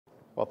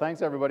Well,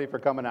 thanks everybody for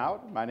coming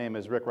out. My name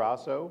is Rick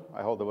Rossow.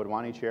 I hold the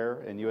Wadhwani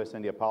Chair in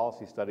U.S.-India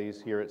Policy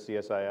Studies here at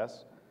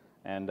CSIS.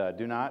 And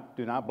do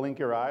not blink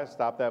your eyes.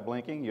 Stop that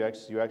blinking. You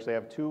actually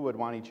have two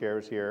Wadhwani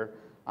chairs here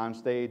on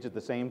stage at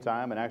the same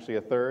time, and actually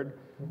a third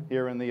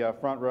here in the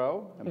front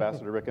row,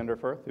 Ambassador Rick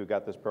Inderfirth, who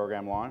got this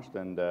program launched.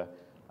 And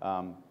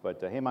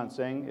but Hemant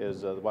Singh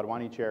is the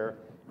Wadhwani Chair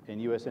in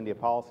U.S.-India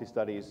Policy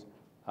Studies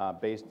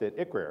based at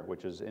ICRIR,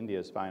 which is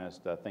India's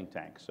finest think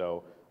tank.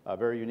 So a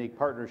very unique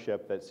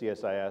partnership that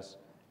CSIS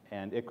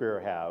and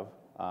ICRIR have,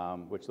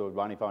 which the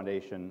Wadhwani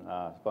Foundation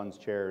funds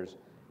chairs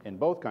in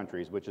both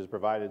countries, which has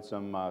provided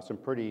some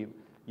pretty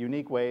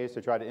unique ways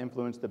to try to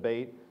influence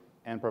debate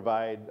and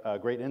provide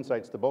great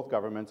insights to both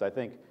governments. I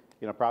think,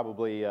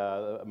 probably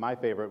my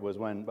favorite was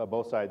when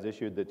both sides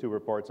issued the two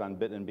reports on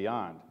BIT and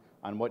beyond,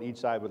 on what each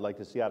side would like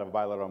to see out of a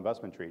bilateral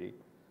investment treaty.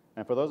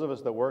 And for those of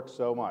us that work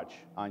so much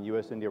on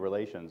U.S.-India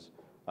relations,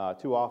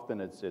 too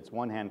often it's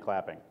one hand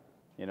clapping.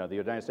 The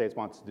United States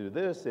wants to do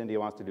this, India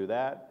wants to do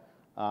that.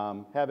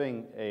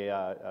 Having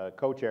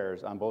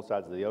co-chairs on both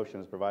sides of the ocean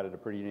has provided a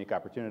pretty unique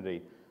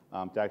opportunity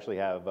to actually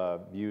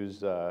have views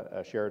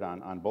shared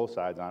on both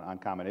sides on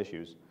common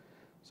issues.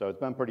 So it's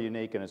been pretty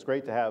unique, and it's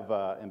great to have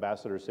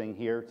Ambassador Singh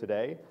here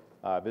today,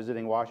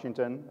 visiting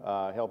Washington,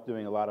 help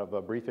doing a lot of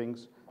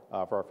briefings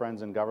for our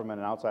friends in government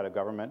and outside of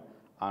government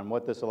on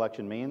what this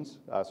election means.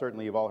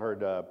 Certainly you've all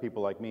heard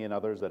people like me and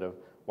others that have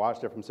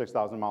watched it from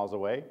 6,000 miles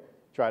away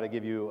try to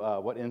give you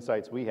what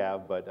insights we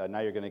have, but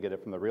now you're going to get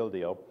it from the real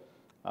deal.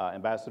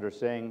 Ambassador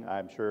Singh,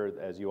 I'm sure,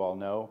 as you all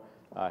know,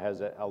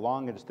 has a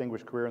long and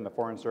distinguished career in the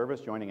Foreign Service,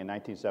 joining in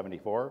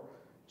 1974,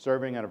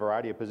 serving in a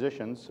variety of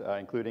positions,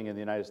 including in the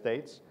United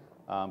States,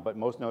 but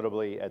most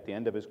notably at the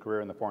end of his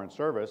career in the Foreign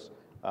Service,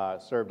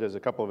 served as a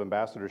couple of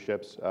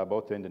ambassadorships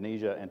both to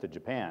Indonesia and to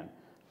Japan.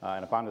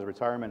 And upon his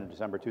retirement in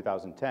December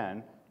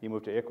 2010, he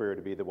moved to ICRIR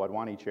to be the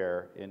Wadhwani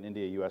Chair in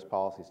India-U.S.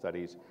 Policy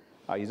Studies.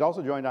 He's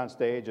also joined on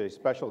stage a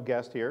special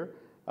guest here.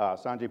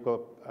 Sanjay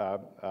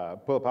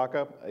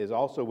Pulapaka is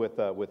also with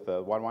the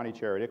Wadhwani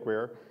Chair at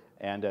ICRIR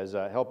and has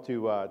helped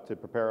to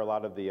prepare a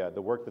lot of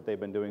the work that they've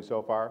been doing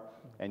so far.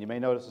 And you may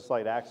notice a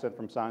slight accent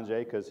from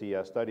Sanjay because he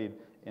studied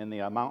in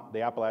the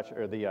Appalachian,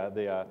 or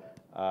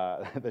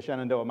the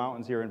Shenandoah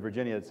Mountains here in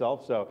Virginia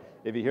itself. So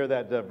if you hear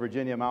that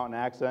Virginia mountain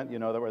accent, you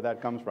know where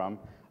that comes from.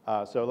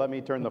 So let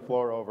me turn the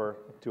floor over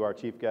to our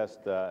chief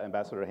guest,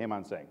 Ambassador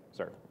Hemant Singh.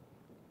 Sir.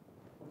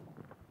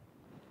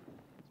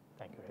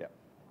 Thank you. Yeah.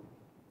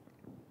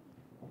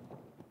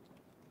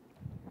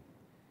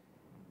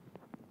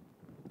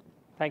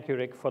 Thank you,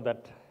 Rick, for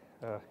that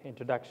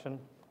introduction.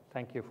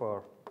 Thank you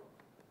for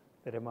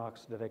the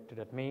remarks directed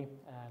at me.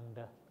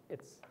 And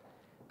it's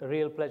a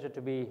real pleasure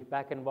to be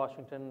back in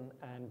Washington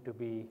and to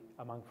be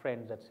among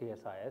friends at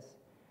CSIS.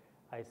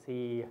 I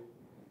see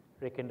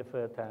Rick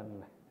Inderfirth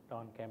and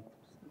Don Kemp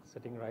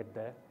sitting right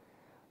there.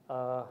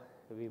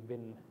 We've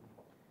been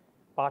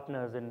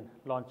partners in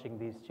launching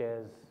these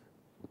chairs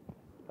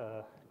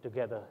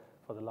together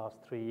for the last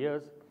 3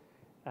 years.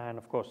 And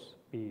of course,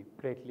 we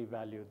greatly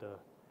value the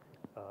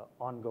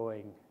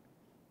ongoing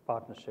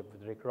partnership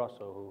with Rick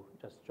Rossow, who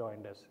just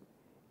joined as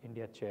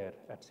India Chair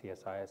at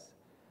CSIS.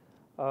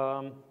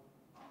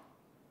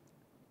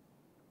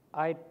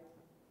 I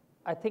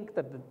think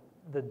that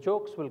the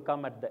jokes will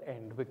come at the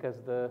end because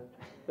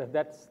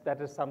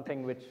that is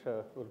something which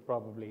will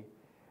probably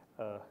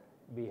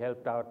be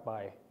helped out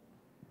by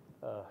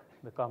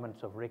the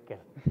comments of Rick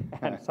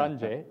and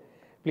Sanjay.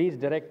 Please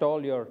direct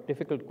all your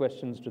difficult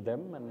questions to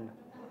them and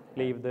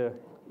leave the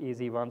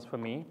easy ones for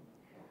me.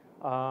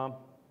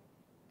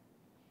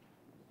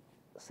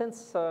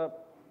 Since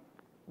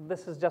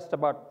this is just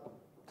about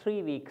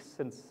 3 weeks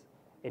since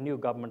a new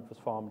government was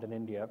formed in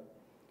India,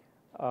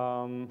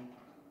 I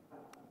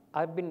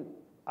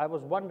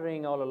was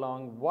wondering all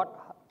along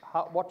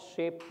what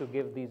shape to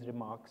give these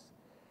remarks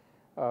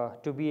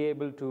to be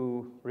able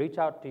to reach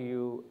out to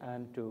you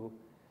and to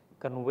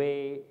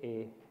convey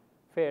a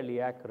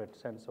fairly accurate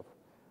sense of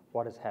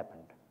what has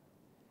happened.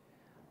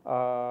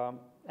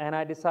 And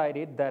I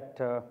decided that,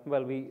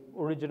 well,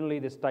 originally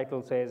this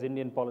title says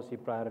Indian Policy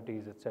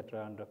Priorities,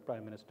 etc., under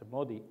Prime Minister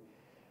Modi.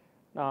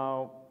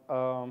 Now,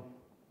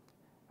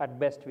 at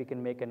best, we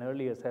can make an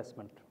early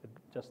assessment with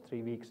just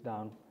 3 weeks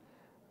down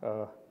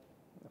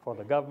for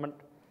the government.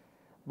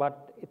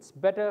 But it's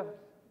better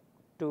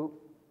to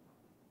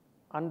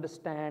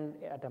understand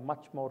at a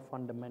much more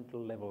fundamental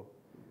level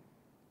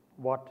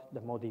what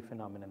the Modi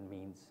phenomenon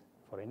means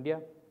for India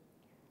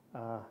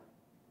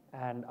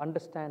and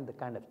understand the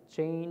kind of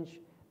change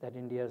that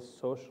India's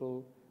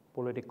social,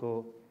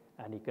 political,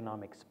 and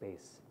economic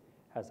space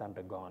has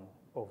undergone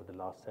over the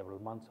last several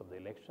months of the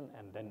election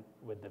and then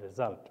with the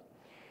result.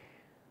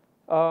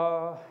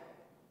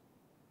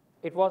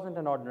 It wasn't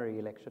an ordinary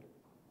election.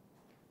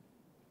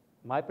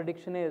 My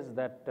prediction is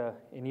that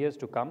in years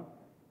to come,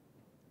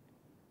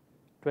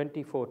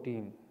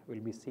 2014 will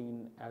be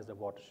seen as a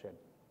watershed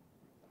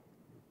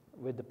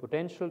with the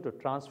potential to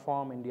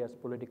transform India's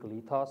political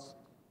ethos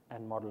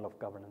and model of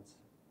governance.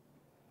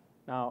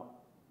 Now,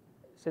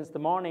 since the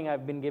morning,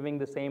 I've been giving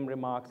the same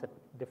remarks at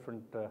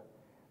different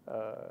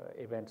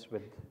events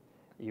with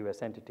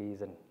U.S.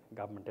 entities and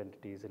government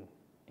entities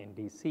in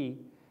D.C.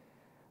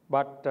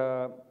 But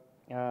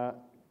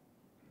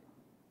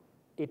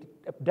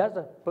it does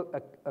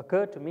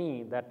occur to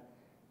me that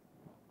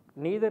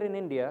neither in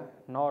India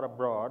nor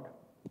abroad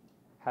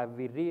have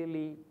we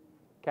really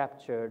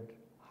captured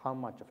how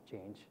much of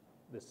change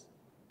this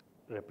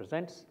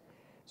represents.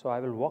 So I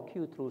will walk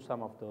you through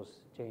some of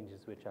those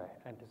changes which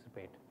I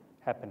anticipate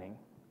happening.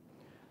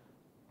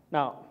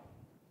 Now,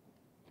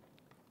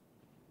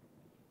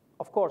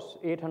 of course,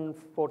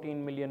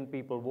 814 million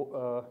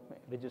people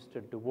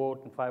registered to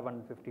vote and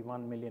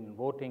 551 million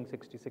voting,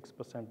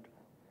 66%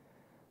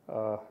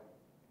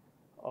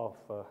 of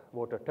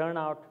voter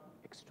turnout,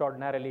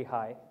 extraordinarily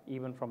high,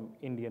 even from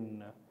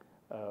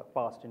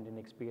past Indian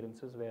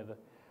experiences, where the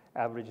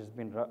average has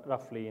been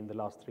roughly in the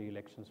last 3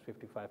 elections,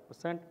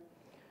 55%.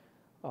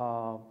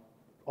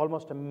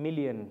 Almost 1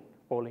 million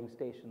polling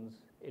stations,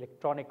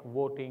 electronic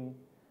voting,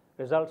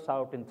 results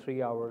out in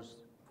 3 hours,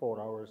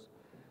 4 hours.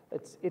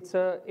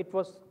 It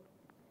was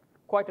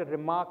quite a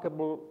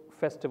remarkable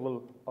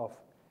festival of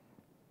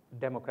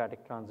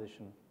democratic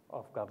transition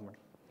of government.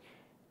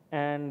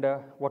 And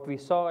what we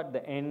saw at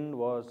the end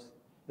was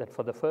that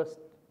for the first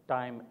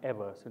time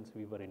ever since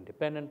we were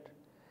independent,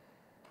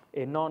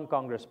 a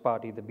non-Congress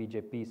party, the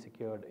BJP,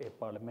 secured a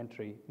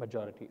parliamentary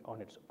majority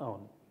on its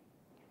own.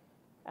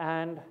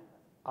 And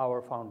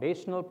our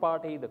foundational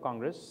party, the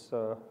Congress,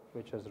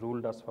 which has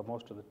ruled us for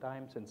most of the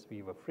time since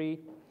we were free,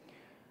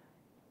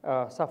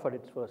 suffered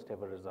its first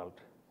ever result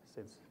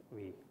since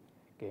we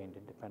gained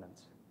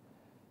independence.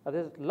 Now,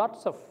 there's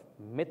lots of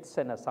myths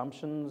and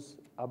assumptions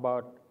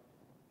about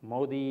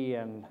Modi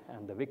and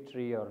the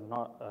victory or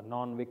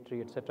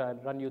non-victory, etc.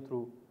 I'll run you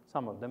through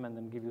some of them and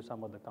then give you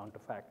some of the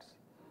counterfacts.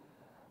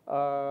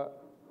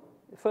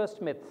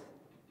 First myth,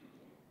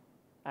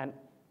 and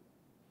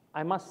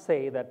I must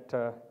say that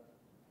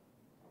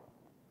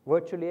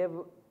virtually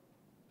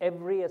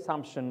every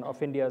assumption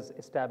of India's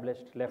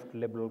established left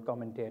liberal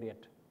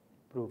commentariat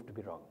proved to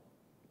be wrong.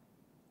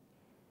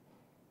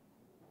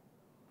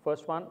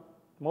 First one,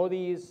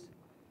 Modi is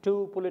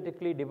too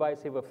politically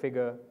divisive a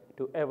figure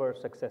to ever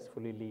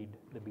successfully lead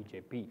the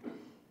BJP.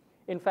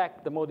 In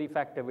fact, the Modi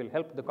factor will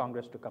help the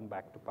Congress to come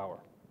back to power.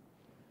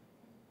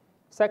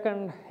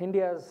 Second,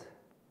 India's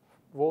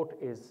vote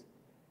is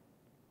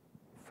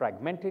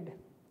fragmented,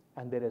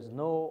 and there is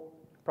no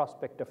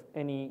prospect of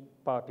any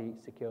party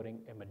securing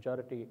a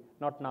majority,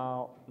 not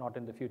now, not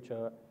in the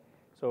future.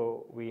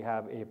 So we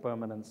have a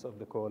permanence of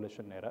the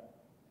coalition era.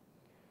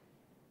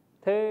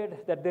 Third,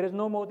 that there is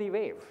no Modi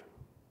wave,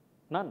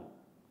 none.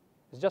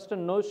 It's just a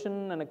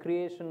notion and a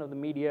creation of the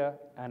media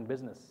and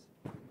business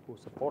who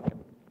support him.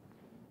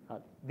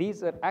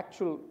 These are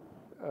actual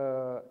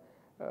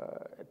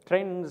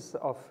trends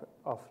of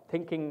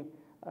thinking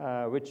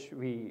which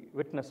we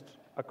witnessed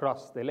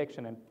across the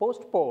election. And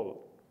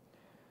post-poll,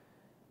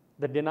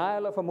 the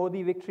denial of a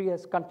Modi victory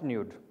has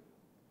continued.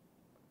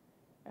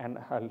 And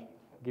I'll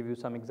give you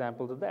some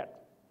examples of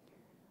that.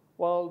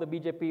 Well, the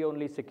BJP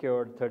only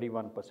secured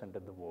 31%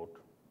 of the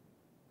vote.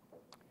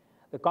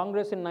 The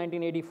Congress in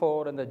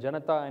 1984 and the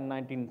Janata in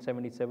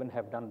 1977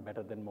 have done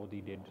better than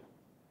Modi did.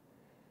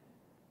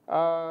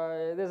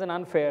 There's an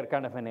unfair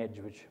kind of an edge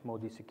which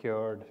Modi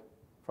secured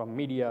from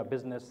media,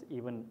 business,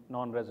 even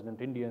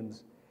non-resident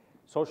Indians,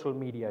 social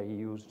media he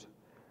used,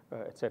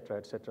 et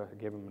cetera,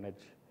 gave him an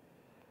edge.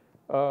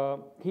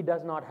 He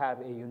does not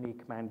have a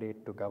unique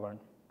mandate to govern.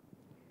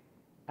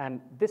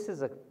 And this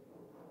is a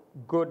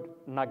good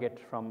nugget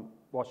from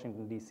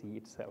Washington, D.C.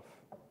 itself.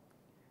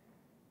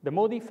 The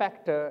Modi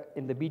factor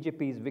in the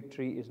BJP's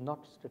victory is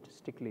not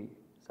statistically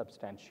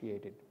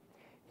substantiated.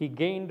 He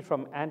gained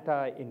from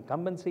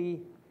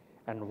anti-incumbency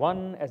and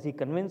won as he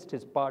convinced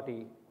his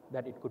party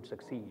that it could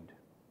succeed.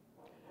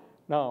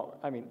 Now,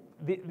 I mean,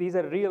 these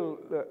are real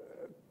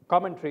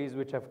commentaries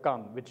which have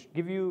come, which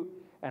give you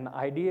an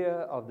idea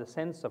of the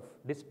sense of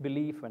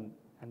disbelief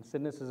and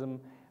cynicism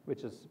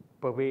which has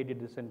pervaded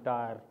this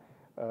entire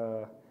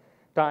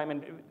time.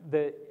 And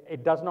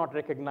it does not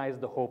recognize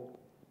the hope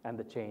and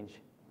the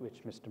change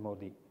which Mr.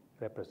 Modi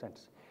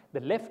represents.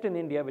 The left in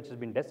India, which has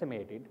been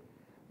decimated,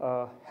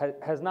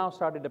 has now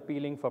started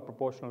appealing for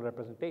proportional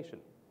representation.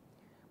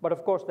 But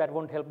of course, that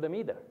won't help them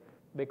either,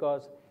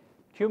 because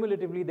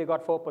cumulatively they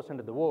got 4%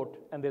 of the vote,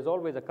 and there's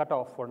always a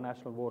cutoff for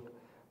national vote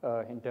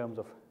in terms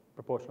of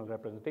proportional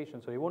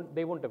representation. So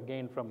they won't have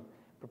gained from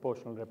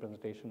proportional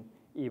representation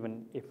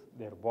even if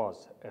there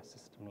was a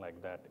system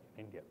like that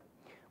in India.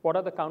 What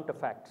are the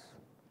counterfacts?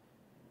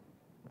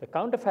 The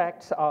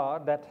counterfacts are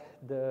that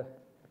the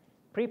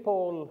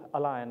pre-poll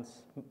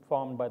alliance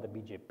formed by the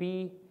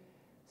BJP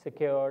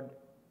secured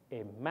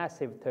a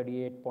massive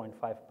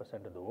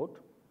 38.5% of the vote,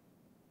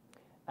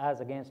 as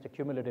against a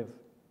cumulative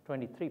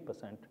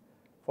 23%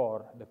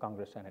 for the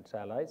Congress and its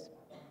allies.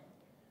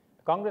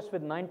 The Congress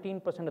with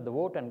 19% of the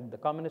vote and the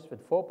Communists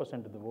with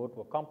 4% of the vote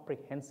were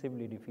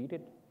comprehensively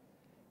defeated,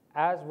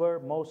 as were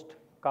most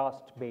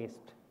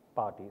caste-based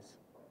parties.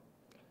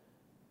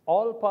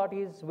 All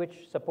parties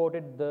which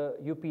supported the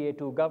UPA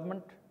 2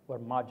 government were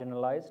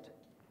marginalized,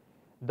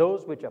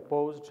 Those which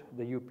opposed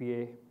the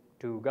UPA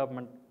to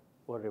government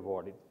were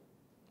rewarded.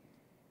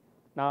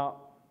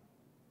 Now,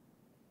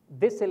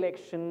 this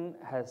election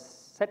has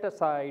set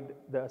aside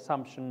the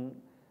assumption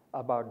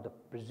about the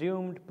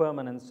presumed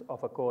permanence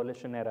of a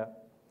coalition era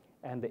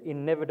and the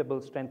inevitable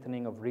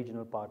strengthening of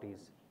regional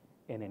parties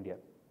in India.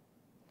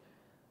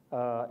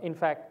 In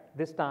fact,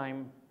 this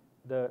time,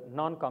 the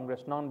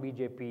non-Congress,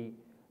 non-BJP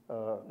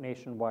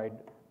nationwide,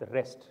 the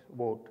rest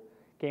vote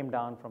came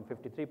down from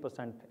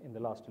 53% in the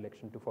last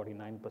election to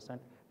 49%,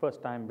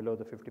 first time below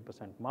the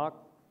 50% mark.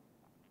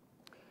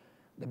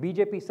 The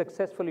BJP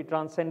successfully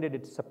transcended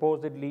its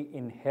supposedly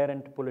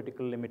inherent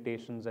political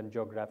limitations and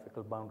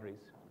geographical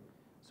boundaries.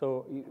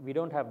 So we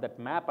don't have that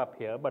map up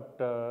here, but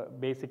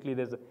basically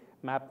there's a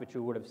map which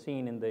you would have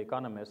seen in The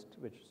Economist,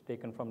 which is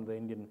taken from the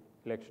Indian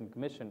Election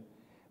Commission,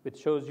 which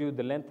shows you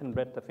the length and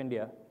breadth of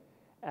India,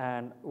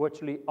 and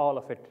virtually all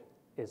of it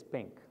is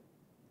pink,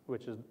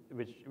 which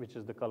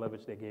is the color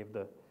which they gave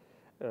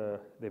the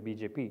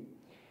BJP.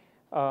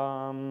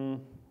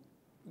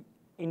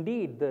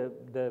 Indeed, the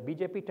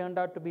BJP turned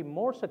out to be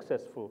more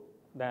successful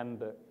than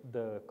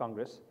the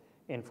Congress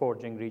in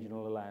forging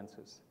regional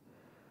alliances.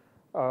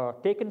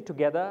 Taken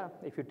together,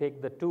 if you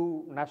take the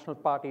two national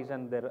parties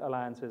and their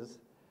alliances,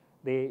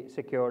 they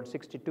secured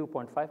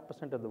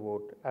 62.5% of the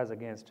vote as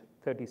against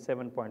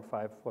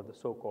 37.5% for the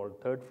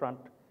so-called Third Front,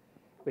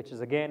 which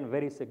is again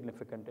very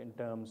significant in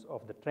terms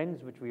of the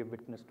trends which we have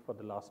witnessed for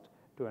the last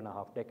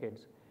 2.5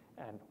 decades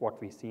and what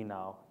we see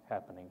now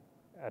happening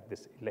at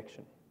this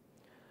election.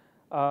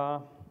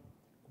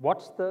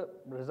 What's the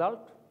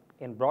result?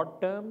 In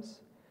broad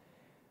terms,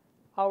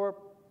 our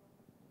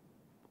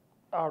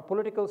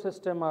political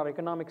system, our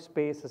economic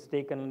space has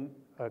taken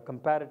a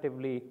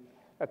comparatively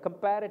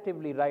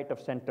right of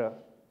center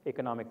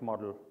economic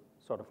model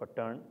sort of a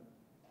turn.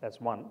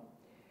 That's one.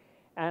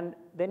 And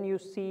then you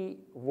see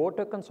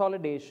voter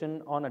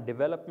consolidation on a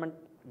development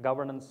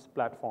governance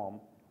platform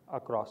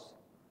across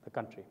the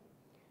country.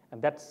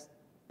 And that's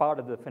part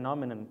of the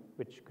phenomenon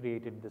which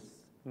created this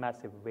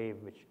massive wave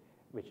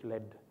which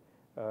led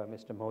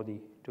Mr.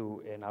 Modi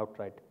to an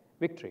outright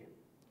victory.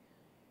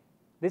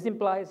 This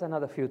implies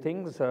another few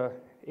things: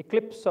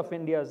 eclipse of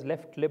India's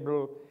left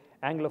liberal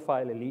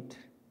Anglophile elite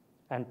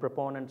and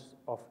proponents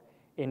of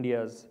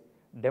India's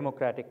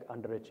democratic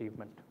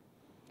underachievement.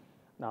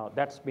 Now,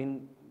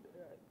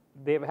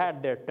 they've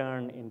had their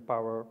turn in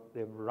power,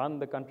 they've run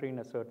the country in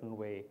a certain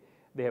way,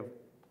 they have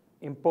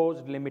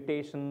imposed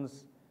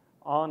limitations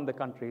on the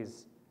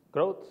country's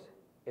growth,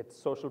 its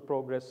social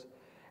progress,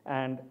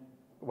 and,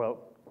 well,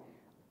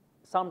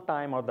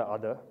 sometime or the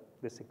other,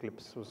 this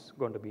eclipse was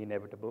going to be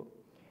inevitable.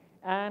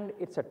 And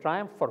it's a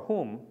triumph for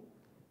whom?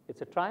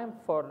 It's a triumph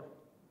for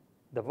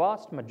the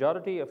vast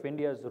majority of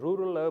India's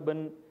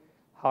rural-urban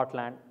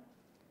heartland,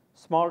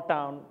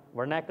 small-town,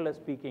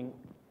 vernacular-speaking,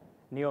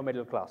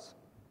 neo-middle class.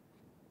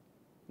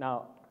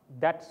 Now,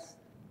 that's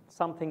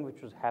something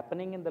which was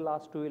happening in the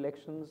last two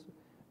elections.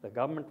 The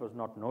government was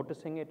not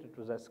noticing it. It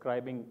was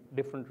ascribing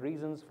different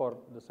reasons for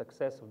the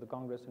success of the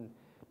Congress in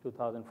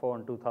 2004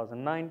 and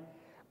 2009.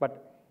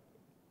 But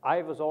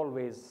I was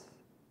always,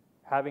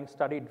 having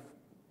studied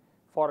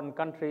foreign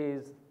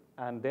countries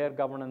and their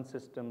governance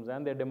systems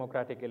and their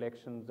democratic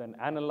elections and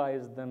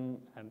analyzed them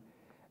and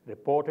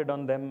reported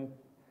on them,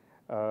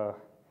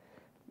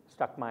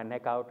 stuck my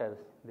neck out, as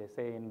they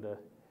say in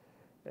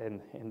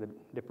the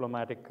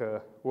diplomatic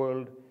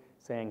world,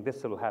 saying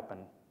this will happen,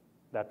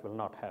 that will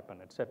not happen,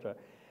 etc.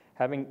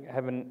 Having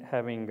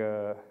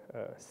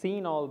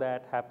seen all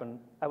that happen,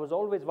 I was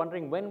always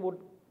wondering, when would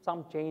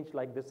some change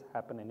like this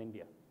happen in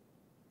India?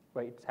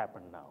 Well, it's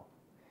happened now.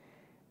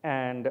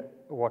 And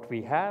what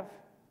we have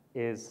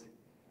is,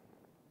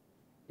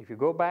 if you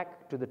go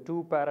back to the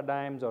two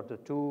paradigms or the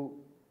two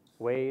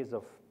ways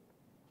of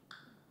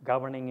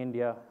governing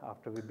India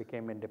after we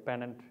became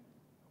independent,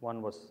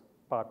 one was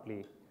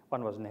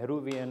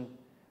Nehruvian,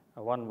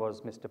 one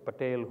was Mr.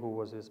 Patel, who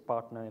was his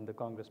partner in the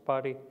Congress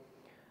party.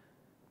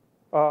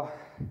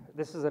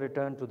 This is a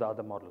return to the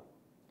other model.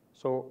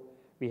 So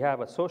we have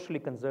a socially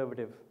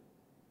conservative,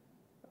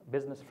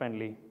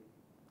 business-friendly,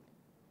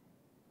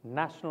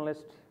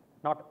 nationalist,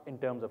 not in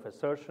terms of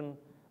assertion,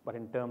 but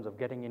in terms of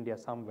getting India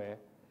somewhere,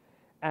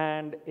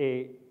 and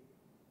a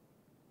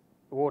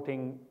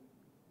voting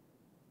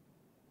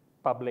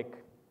public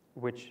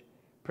which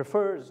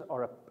prefers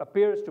or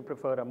appears to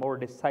prefer a more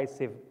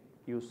decisive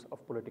use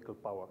of political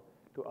power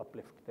to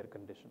uplift their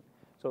condition.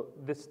 So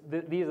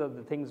these are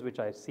the things which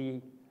I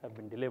see have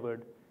been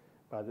delivered.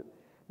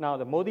 Now,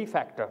 the Modi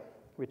factor,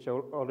 which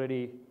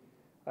already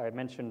I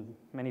mentioned,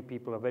 many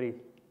people are very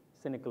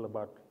cynical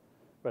about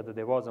whether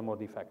there was a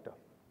Modi factor.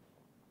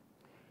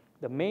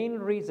 The main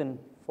reason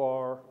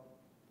for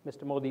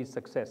Mr. Modi's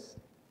success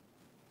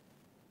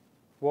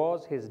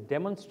was his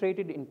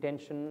demonstrated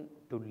intention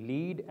to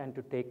lead and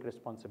to take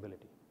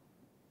responsibility,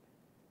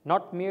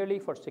 not merely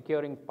for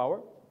securing power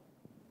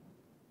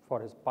for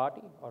his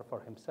party or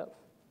for himself,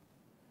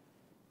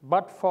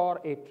 but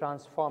for a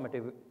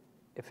transformative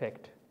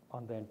effect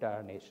on the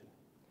entire nation.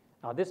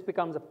 Now, this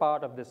becomes a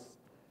part of this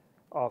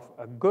of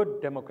a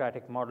good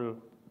democratic model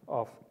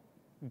of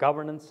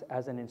governance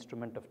as an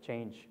instrument of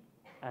change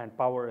and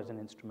power as an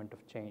instrument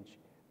of change.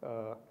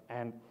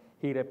 And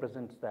he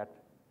represents that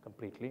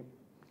completely.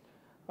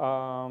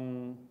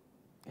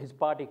 His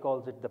party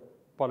calls it the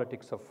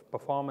politics of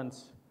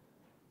performance,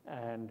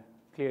 and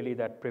clearly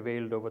that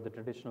prevailed over the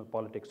traditional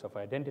politics of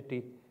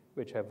identity,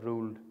 which have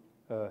ruled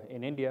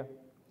in India.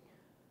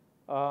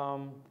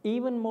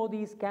 Even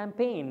Modi's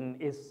campaign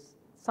is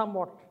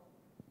somewhat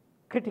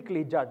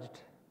critically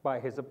judged by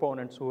his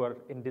opponents who are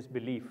in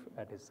disbelief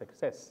at his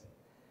success.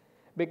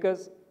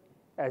 Because,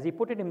 as he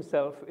put it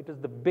himself, it is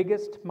the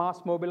biggest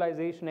mass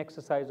mobilization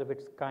exercise of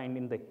its kind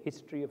in the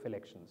history of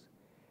elections.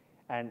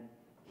 And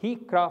he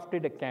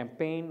crafted a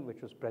campaign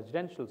which was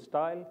presidential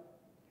style,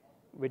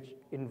 which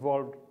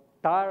involved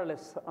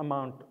tireless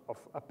amount of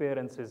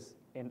appearances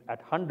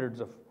at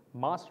hundreds of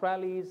mass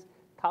rallies,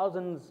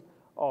 thousands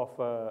of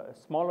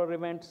smaller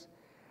events,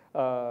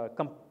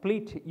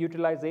 complete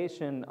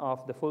utilization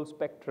of the full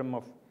spectrum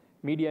of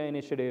media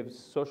initiatives,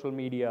 social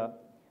media,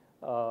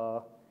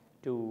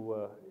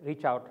 to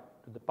reach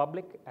out to the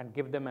public and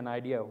give them an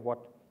idea of what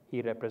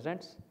he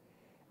represents.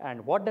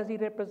 And what does he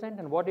represent,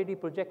 and what did he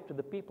project to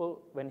the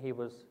people when he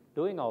was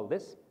doing all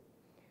this?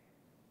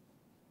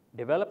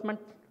 Development,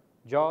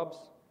 jobs,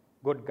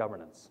 good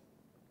governance.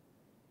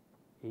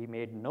 He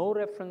made no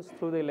reference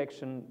through the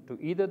election to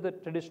either the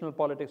traditional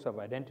politics of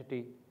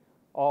identity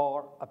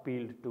or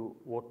appealed to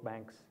vote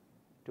banks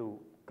to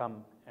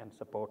come and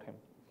support him.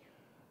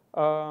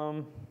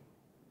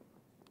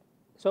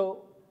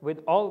 So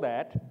with all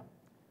that,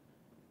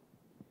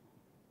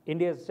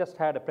 India's just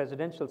had a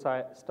presidential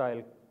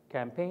style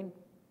campaign,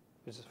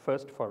 which is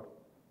first for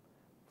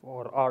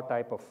our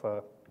type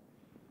of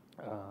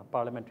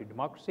parliamentary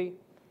democracy.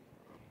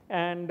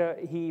 And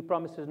he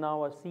promises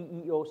now a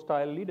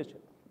CEO-style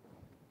leadership,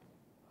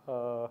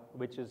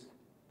 which is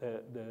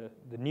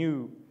the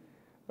new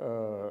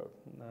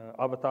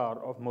avatar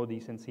of Modi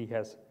since he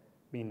has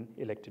been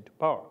elected to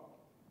power.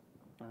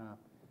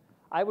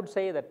 I would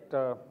say that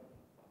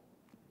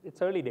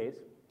it's early days,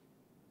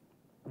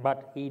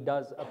 but he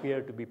does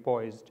appear to be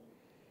poised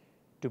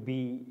to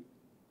be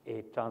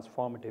a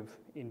transformative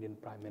Indian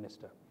Prime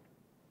Minister.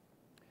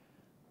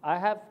 I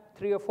have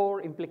 3 or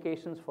 4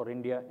 implications for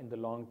India in the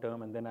long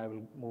term, and then I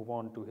will move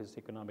on to his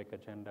economic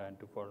agenda and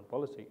to foreign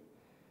policy.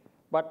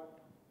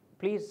 But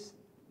please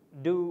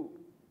do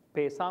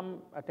pay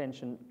some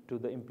attention to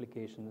the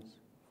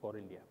implications for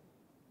India.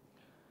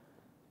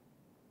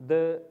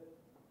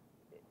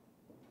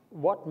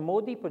 What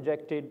Modi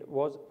projected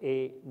was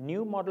a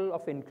new model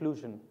of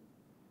inclusion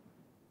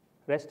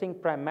resting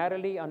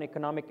primarily on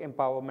economic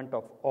empowerment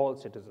of all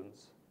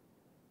citizens,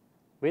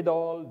 with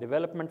all,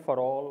 development for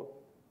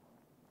all,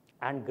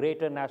 and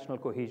greater national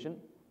cohesion,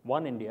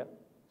 one India,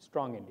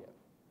 strong India.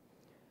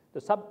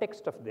 The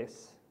subtext of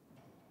this,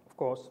 of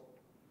course,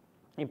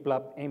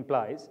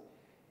 implies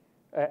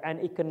an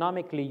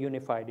economically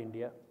unified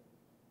India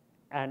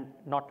and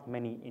not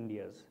many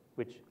Indias,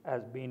 which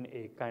has been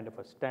a kind of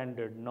a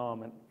standard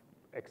norm and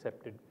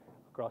accepted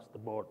across the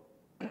board.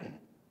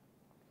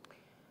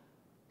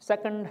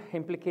 Second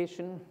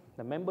implication,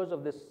 the members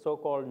of this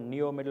so-called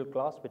neo-middle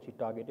class, which he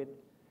targeted,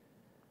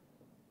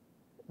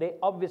 they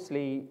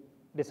obviously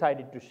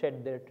decided to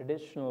shed their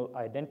traditional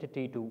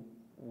identity to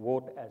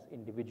vote as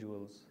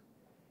individuals,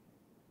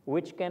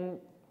 which can,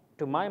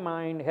 to my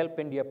mind, help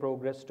India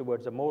progress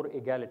towards a more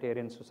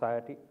egalitarian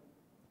society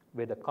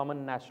with a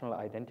common national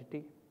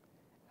identity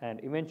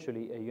and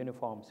eventually a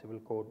uniform civil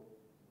code,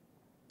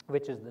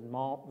 which is the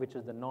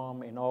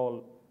norm in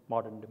all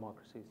modern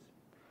democracies.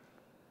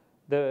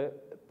 The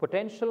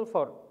potential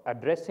for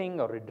addressing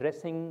or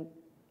redressing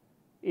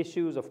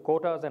issues of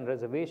quotas and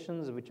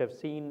reservations, which have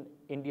seen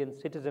Indian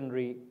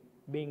citizenry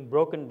being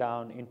broken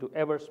down into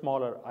ever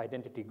smaller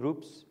identity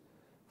groups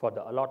for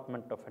the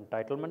allotment of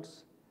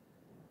entitlements,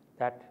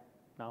 that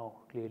now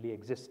clearly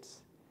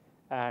exists.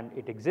 And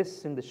it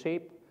exists in the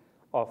shape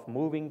of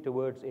moving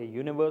towards a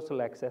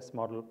universal access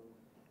model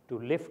to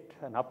lift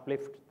and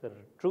uplift the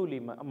truly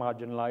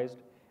marginalized,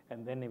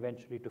 and then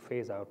eventually to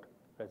phase out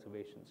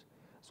reservations.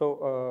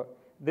 So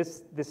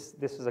this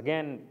is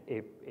again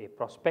a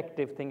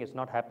prospective thing. It's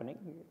not happening.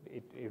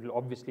 It will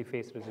obviously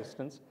face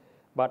resistance,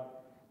 but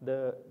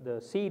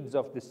the seeds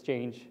of this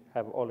change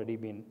have already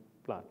been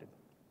planted.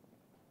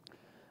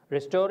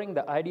 Restoring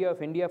the idea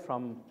of India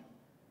from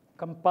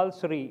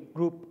compulsory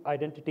group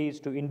identities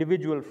to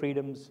individual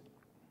freedoms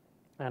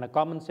and a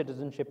common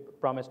citizenship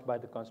promised by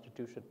the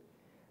Constitution.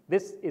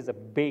 This is a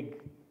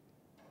big,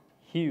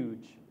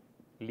 huge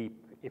leap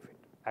if it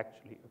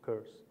actually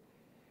occurs,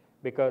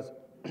 because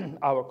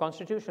our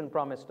Constitution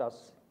promised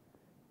us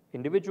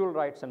individual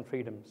rights and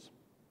freedoms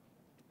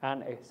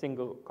and a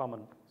single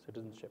common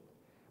citizenship.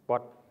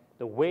 But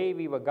the way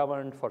we were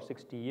governed for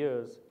 60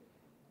 years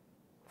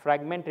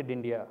fragmented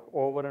India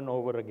over and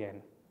over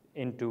again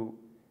into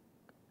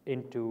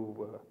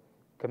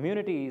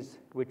communities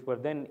which were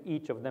then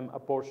each of them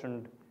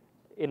apportioned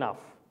enough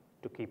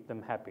to keep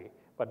them happy,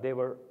 but they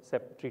were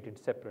treated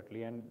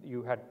separately, and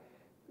you had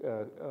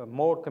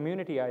more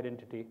community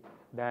identity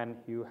than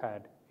you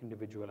had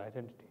individual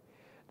identity.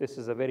 This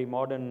is a very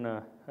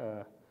modern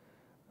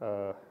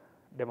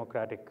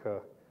democratic,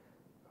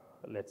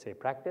 let's say,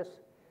 practice,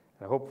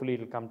 and hopefully it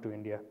will come to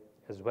India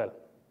as well.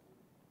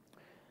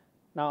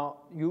 Now,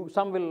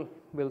 some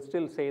will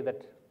still say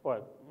that,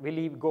 well, will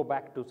he go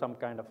back to some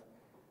kind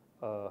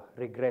of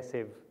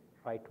regressive,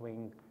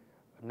 right-wing,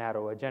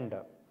 narrow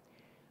agenda?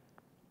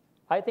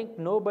 I think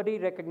nobody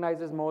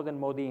recognizes more than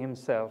Modi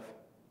himself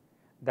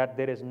that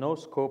there is no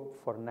scope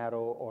for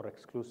narrow or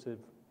exclusive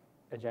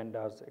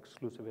agendas,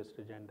 exclusivist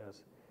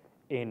agendas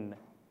in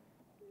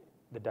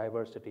the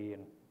diversity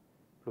and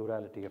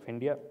plurality of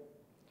India.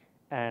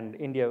 And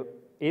India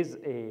is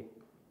a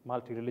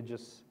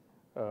multi-religious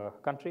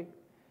country.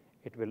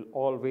 It will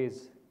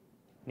always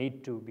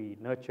need to be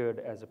nurtured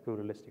as a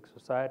pluralistic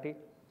society.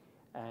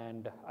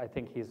 And I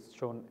think he's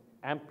shown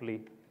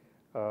amply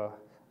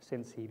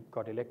since he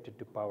got elected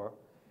to power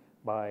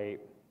by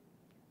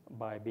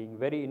being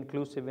very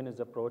inclusive in his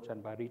approach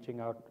and by reaching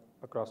out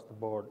across the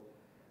board.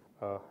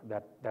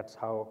 That's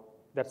how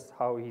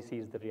he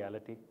sees the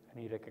reality,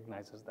 and he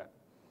recognizes that.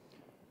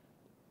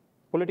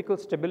 Political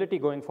stability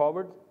going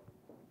forward.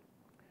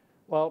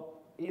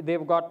 Well,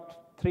 they've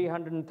got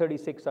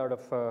 336 out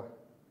of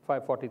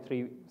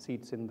 543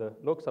 seats in the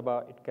Lok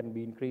Sabha. It can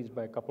be increased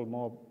by a couple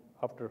more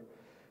after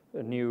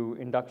new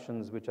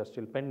inductions, which are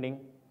still pending.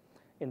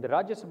 In the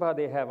Rajya Sabha,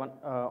 they have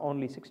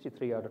only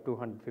 63 out of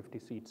 250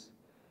 seats.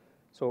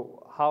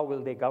 So how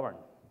will they govern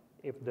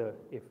if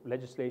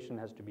legislation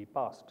has to be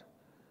passed?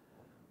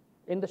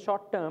 In the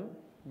short term,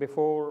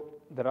 before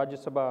the Rajya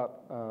Sabha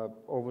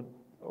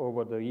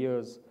over the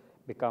years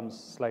becomes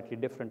slightly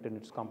different in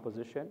its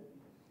composition,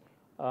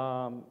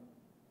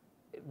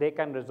 they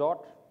can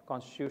resort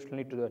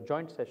constitutionally to the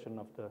joint session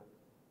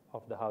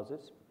of the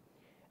houses.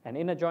 And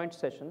in a joint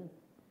session,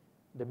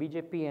 the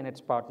BJP and its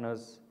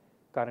partners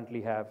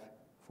currently have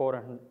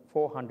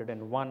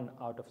 401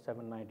 out of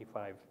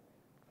 795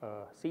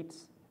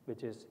 seats,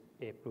 which is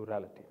a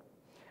plurality.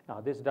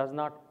 Now, this does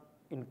not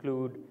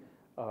include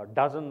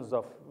dozens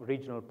of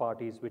regional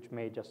parties which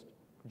may just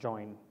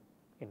join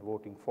in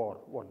voting for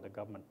what the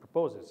government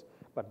proposes,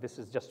 but this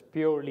is just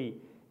purely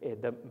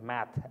the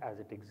math as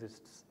it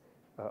exists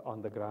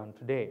on the ground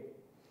today.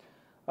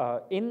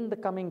 In the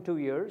coming 2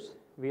 years,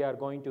 we are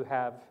going to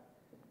have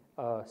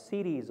a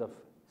series of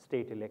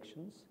state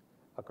elections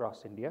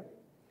across India,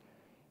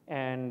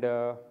 and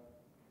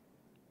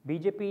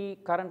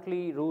BJP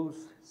currently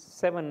rules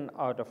 7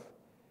 out of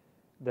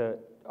the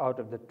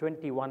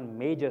 21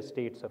 major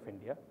states of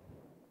India.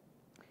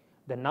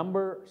 The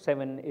number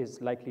 7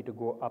 is likely to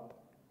go up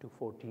to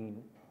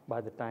 14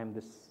 by the time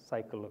this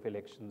cycle of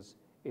elections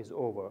is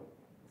over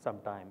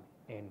sometime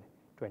in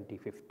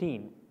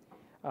 2015,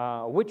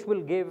 which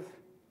will give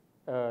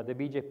the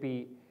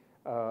BJP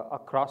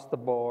across the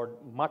board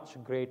much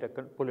greater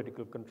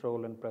political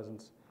control and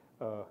presence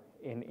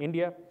in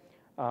India,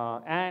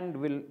 and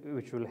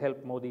which will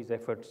help Modi's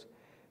efforts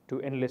to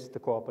enlist the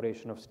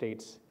cooperation of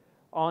states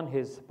on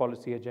his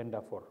policy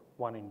agenda for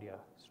One India,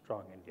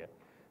 Strong India.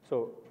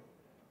 So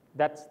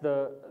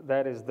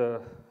that is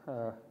the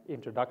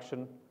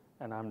introduction,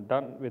 and I'm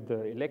done with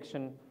the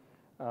election.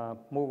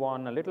 Move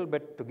on a little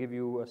bit to give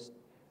you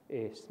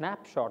a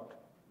snapshot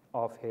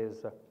of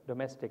his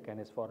domestic and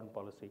his foreign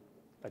policy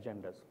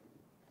agendas.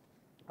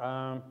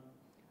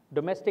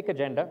 Domestic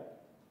agenda.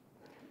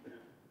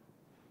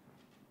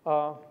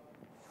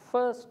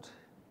 First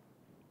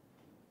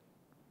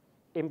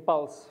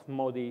impulse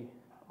Modi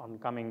on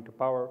coming to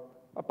power,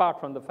 apart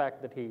from the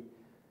fact that he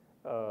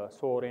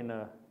swore in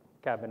a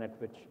cabinet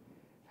which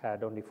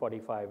had only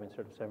 45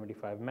 instead of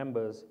 75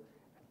 members,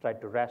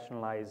 tried to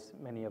rationalize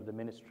many of the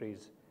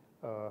ministries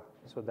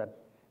so that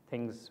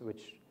things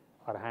which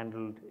are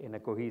handled in a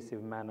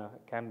cohesive manner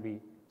can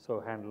be so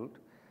handled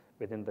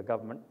within the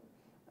government.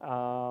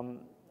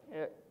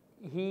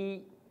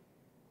 He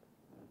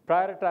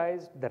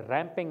prioritized the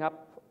ramping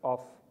up of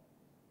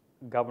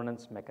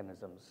governance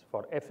mechanisms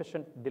for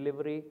efficient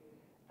delivery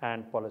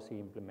and policy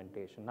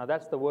implementation. Now,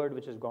 that's the word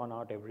which has gone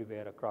out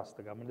everywhere across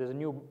the government. There's a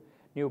new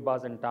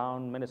buzz in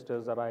town.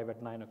 Ministers arrive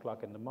at 9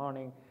 o'clock in the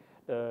morning.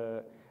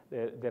 There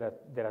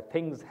are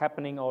things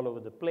happening all over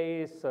the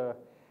place.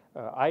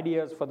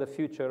 Ideas for the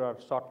future are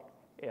sought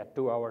at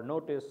 2-hour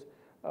notice.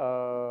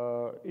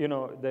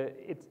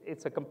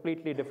 It's a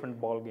completely different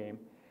ball game.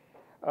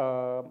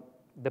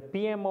 The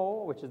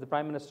PMO, which is the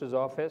Prime Minister's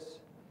office,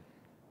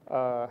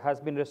 has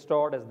been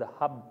restored as the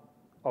hub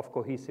of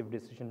cohesive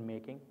decision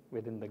making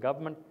within the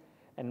government,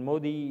 and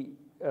Modi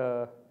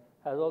has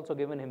also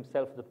given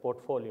himself the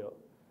portfolio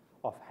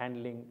of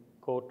handling,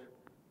 quote,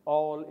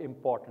 all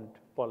important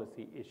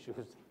policy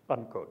issues,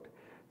 unquote.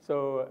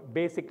 So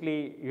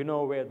basically, you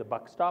know where the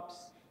buck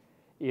stops,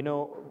 you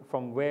know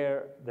from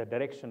where the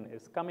direction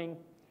is coming,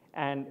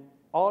 and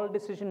all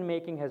decision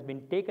making has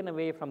been taken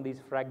away from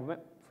these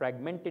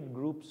fragmented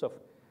groups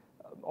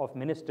of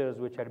ministers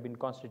which had been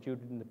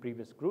constituted in the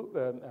previous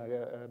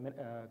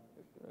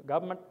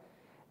government,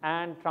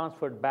 and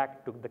transferred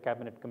back to the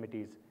cabinet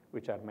committees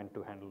which are meant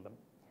to handle them,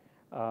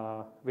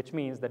 which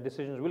means that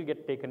decisions will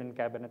get taken in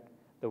cabinet,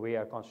 the way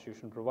our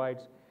Constitution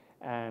provides,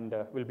 and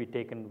will be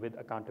taken with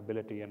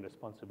accountability and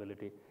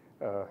responsibility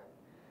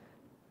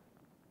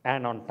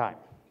and on time.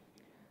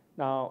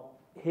 Now,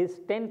 his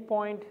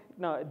 10-point,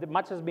 now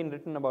much has been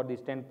written about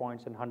these 10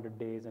 points in 100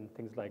 days and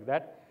things like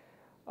that.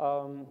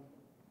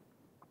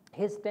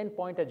 His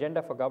 10-point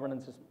agenda for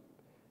governance is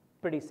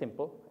pretty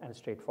simple and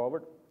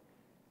straightforward.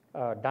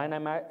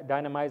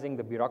 Dynamizing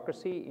the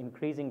bureaucracy,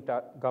 increasing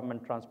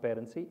government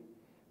transparency,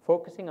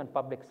 focusing on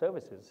public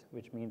services,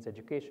 which means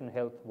education,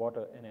 health,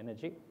 water, and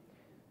energy,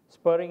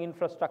 spurring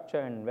infrastructure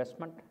and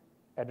investment,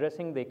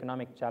 addressing the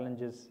economic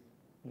challenges,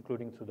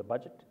 including through the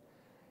budget,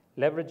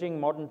 leveraging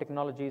modern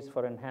technologies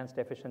for enhanced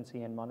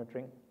efficiency and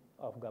monitoring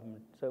of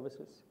government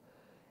services,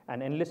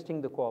 and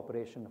enlisting the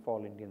cooperation of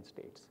all Indian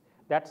states.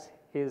 That's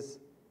his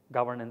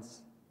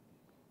governance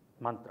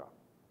mantra.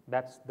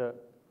 That's the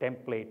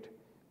template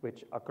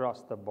which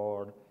across the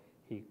board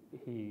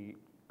he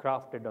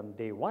crafted on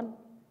day one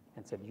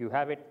and said, you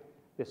have it,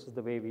 this is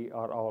the way we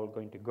are all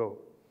going to go.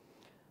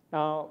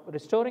 Now,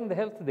 restoring the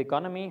health of the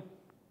economy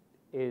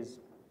is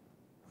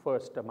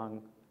first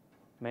among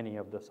many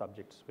of the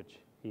subjects which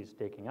he's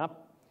taking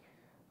up.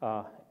 There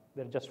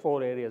are just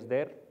 4 areas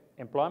there: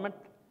 employment,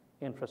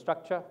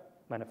 infrastructure,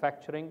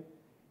 manufacturing,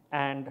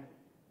 and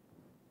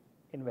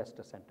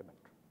investor sentiment.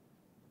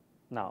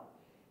 Now,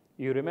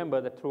 you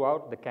remember that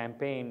throughout the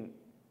campaign,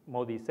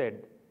 Modi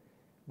said,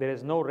 there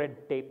is no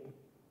red tape,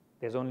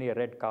 there's only a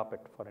red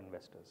carpet for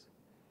investors.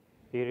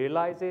 He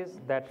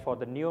realizes that for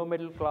the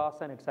neo-middle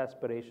class and its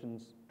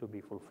aspirations to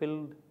be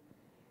fulfilled,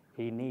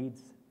 he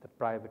needs the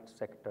private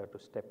sector to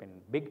step in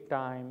big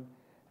time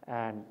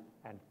and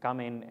come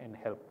in and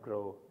help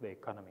grow the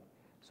economy.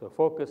 So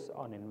focus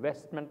on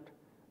investment,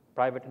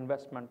 private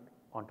investment,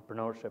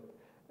 entrepreneurship,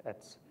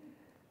 that's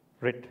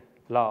writ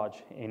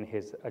large in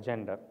his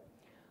agenda.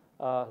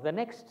 The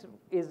next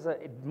is a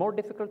more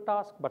difficult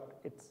task, but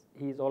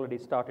he's already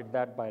started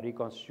that by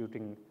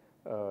reconstituting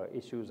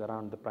issues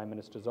around the Prime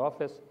Minister's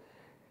office.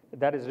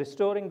 That is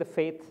restoring the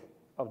faith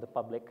of the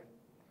public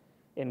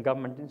in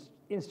government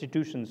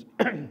institutions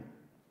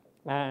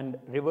and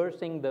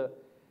reversing the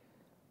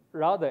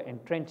rather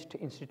entrenched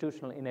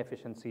institutional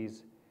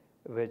inefficiencies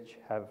which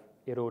have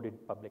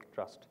eroded public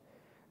trust.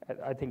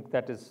 I think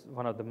that is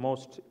one of the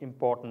most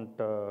important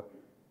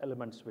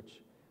elements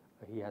which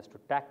he has to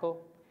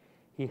tackle.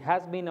 He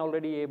has been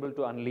already able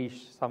to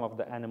unleash some of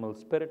the animal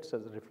spirits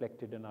as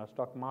reflected in our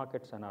stock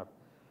markets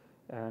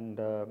and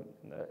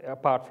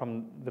apart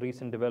from the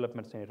recent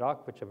developments in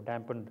Iraq, which have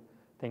dampened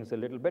things a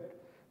little bit,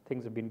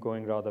 things have been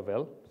going rather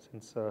well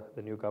since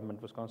the new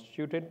government was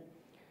constituted.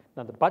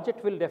 Now, the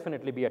budget will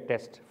definitely be a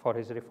test for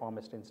his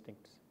reformist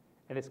instincts,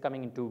 and it's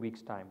coming in 2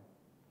 weeks' time.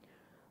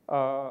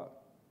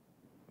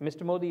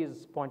 Mr. Modi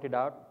has pointed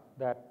out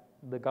that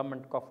the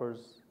government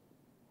coffers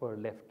were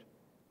left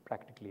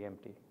practically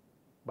empty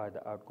by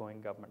the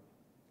outgoing government.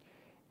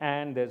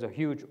 And there's a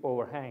huge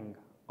overhang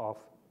of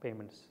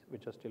payments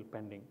which are still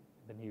pending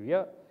in the new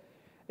year.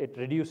 It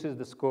reduces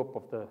the scope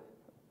of the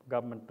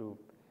government to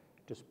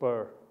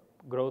spur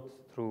growth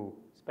through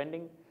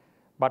spending,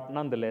 but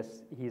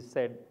nonetheless, he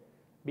said,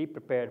 be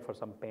prepared for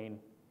some pain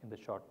in the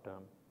short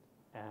term.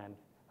 And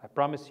I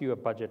promise you a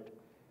budget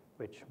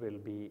which will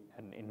be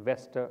an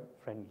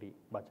investor-friendly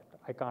budget.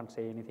 I can't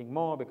say anything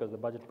more because the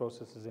budget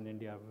processes in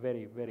India are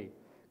very, very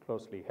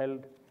closely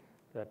held.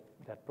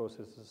 That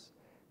process is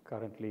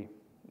currently,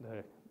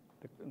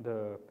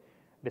 the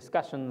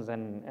discussions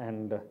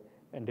and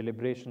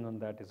deliberation on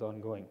that is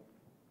ongoing.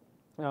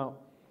 Now,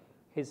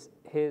 his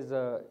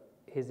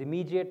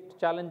immediate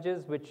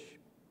challenges, which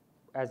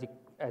as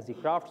he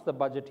crafts the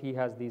budget, he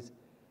has these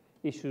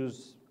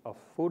issues of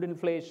food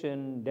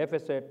inflation,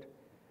 deficit,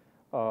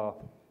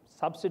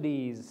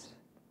 subsidies,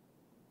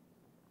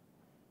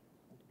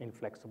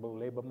 inflexible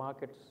labor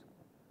markets,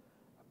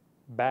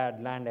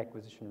 bad land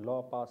acquisition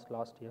law passed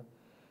last year.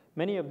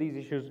 Many of these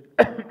issues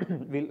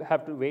we'll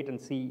have to wait and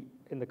see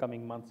in the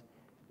coming months.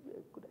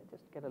 Could I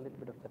just get a little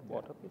bit of that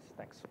water, please?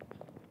 Thanks.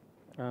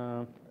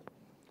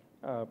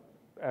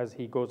 As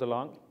he goes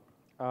along.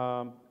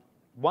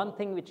 One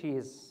thing which he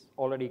has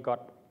already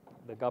got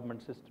the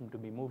government system to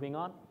be moving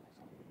on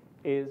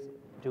is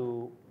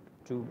to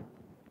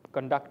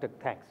conduct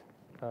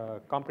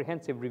a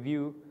comprehensive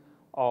review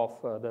of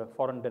the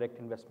foreign direct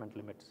investment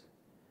limits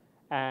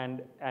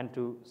and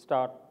to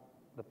start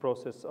the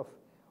process of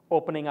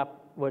opening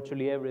up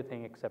virtually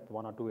everything except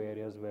 1 or 2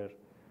 areas where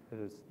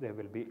there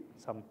will be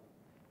some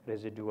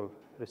residual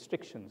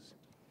restrictions.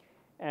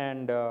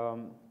 And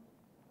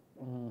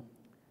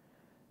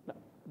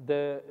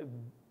the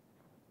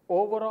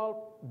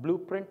overall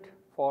blueprint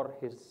for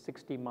his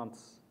 60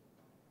 months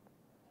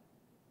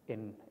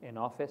in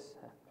office,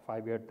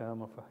 5-year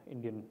term of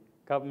Indian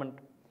government,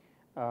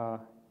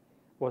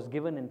 was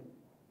given in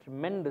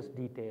tremendous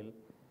detail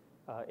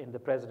in the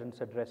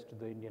President's address to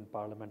the Indian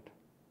Parliament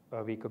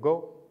a week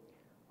ago.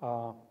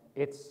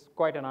 It's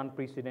quite an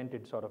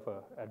unprecedented sort of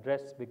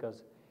address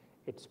because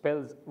it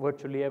spells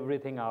virtually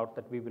everything out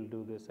that we will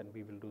do this and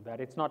we will do that.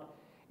 It's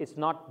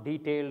not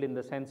detailed in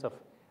the sense of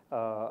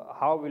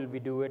how will we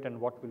do it and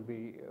what will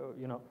be,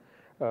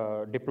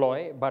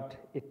 deploy, but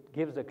it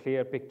gives a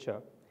clear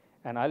picture.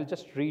 And I'll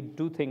just read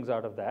two things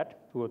out of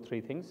that, 2 or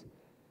 3 things.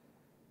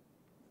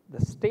 The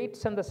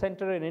states and the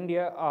center in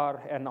India are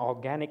an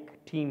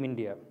organic team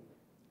India.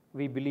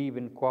 We believe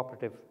in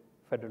cooperative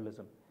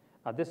federalism.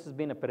 Now, this has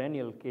been a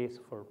perennial case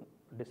for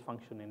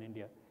dysfunction in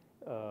India.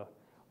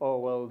 Oh,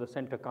 well, the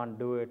center can't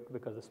do it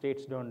because the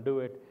states don't do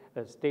it.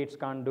 The states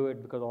can't do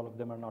it because all of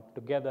them are not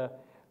together,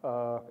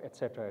 et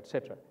cetera, et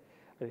cetera.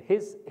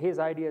 His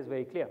idea is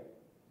very clear.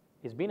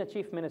 He's been a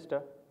chief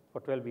minister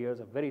for 12 years,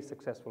 a very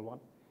successful one,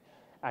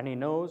 and he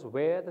knows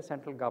where the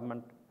central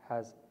government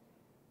has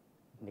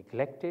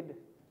neglected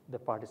the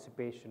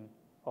participation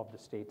of the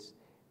states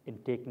in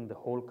taking the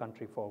whole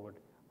country forward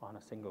on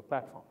a single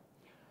platform.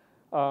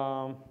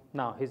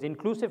 Now, his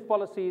inclusive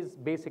policies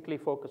basically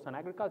focus on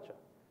agriculture,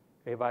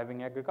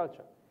 reviving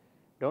agriculture.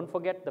 Don't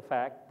forget the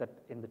fact that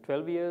in the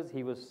 12 years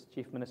he was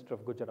chief minister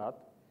of Gujarat,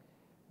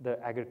 the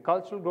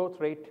agricultural growth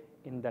rate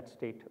in that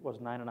state was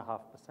 9.5%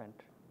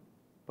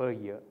 per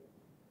year,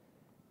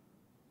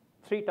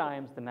 3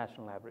 times the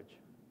national average.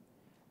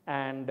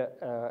 And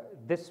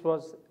this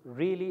was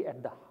really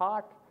at the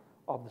heart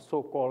of the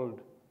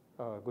so-called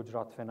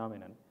Gujarat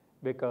phenomenon,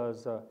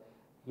 because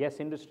yes,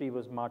 industry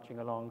was marching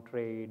along,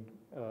 trade,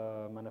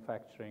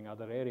 manufacturing,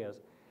 other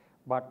areas,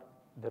 but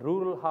the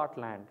rural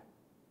heartland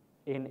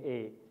in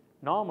a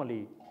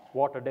normally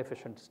water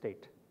deficient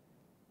state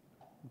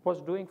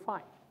was doing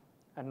fine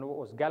and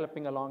was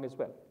galloping along as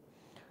well.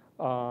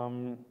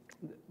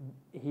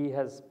 He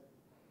has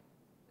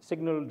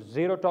signaled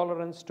zero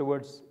tolerance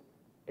towards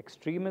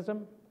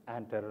extremism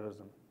and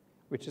terrorism,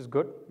 which is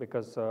good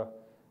because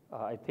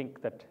I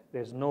think that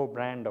there's no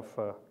brand of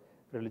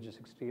religious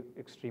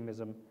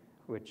extremism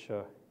which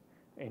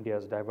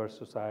India's diverse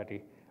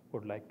society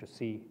would like to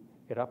see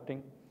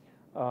erupting.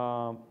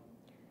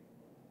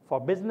 For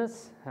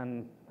business,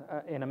 and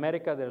in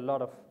America there are a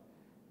lot of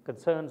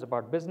concerns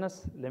about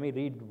business. Let me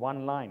read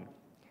one line.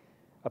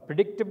 A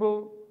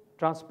predictable,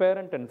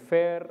 transparent, and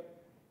fair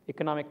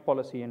economic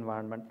policy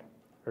environment,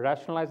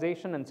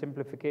 rationalization and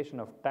simplification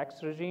of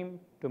tax regime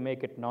to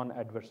make it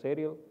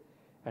non-adversarial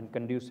and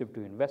conducive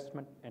to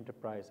investment,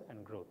 enterprise,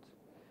 and growth.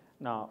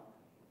 Now,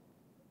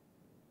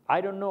 I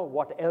don't know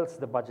what else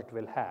the budget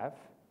will have,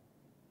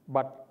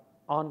 but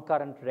on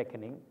current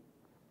reckoning,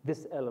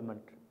 this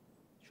element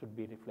should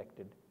be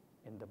reflected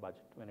in the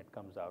budget when it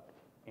comes out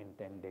in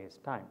 10 days'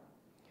 time.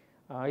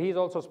 He's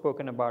also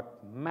spoken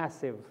about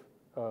massive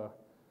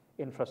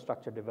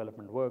infrastructure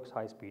development works,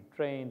 high-speed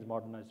trains,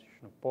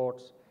 modernization of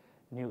ports,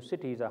 new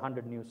cities,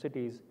 100 new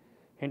cities,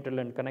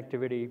 hinterland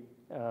connectivity,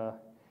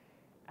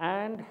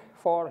 and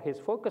for his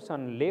focus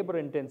on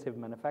labor-intensive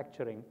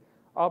manufacturing,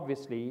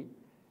 obviously,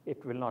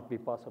 it will not be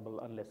possible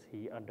unless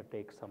he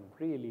undertakes some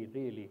really,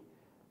 really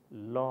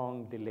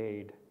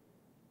long-delayed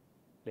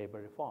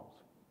labor reforms,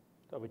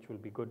 so which will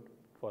be good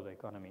for the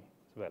economy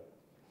as well.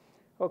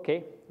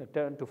 Okay,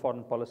 return to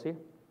foreign policy.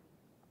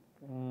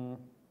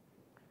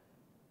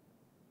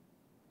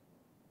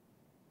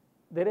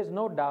 There is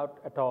no doubt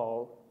at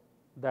all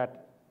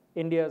that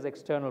India's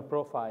external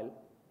profile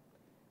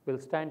will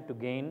stand to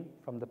gain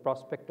from the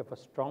prospect of a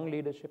strong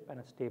leadership and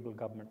a stable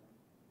government,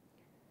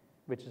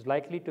 which is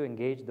likely to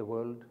engage the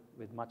world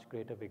with much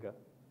greater vigor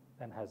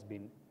than has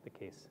been the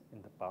case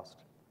in the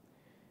past.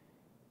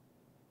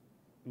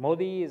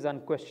 Modi is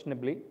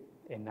unquestionably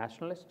a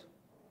nationalist.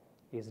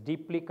 He is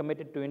deeply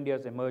committed to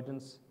India's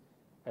emergence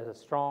as a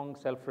strong,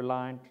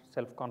 self-reliant,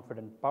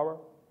 self-confident power.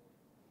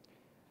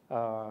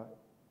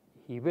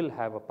 He will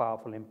have a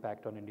powerful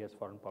impact on India's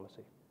foreign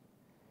policy,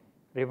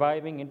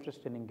 reviving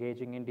interest in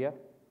engaging India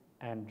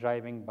and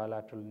driving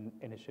bilateral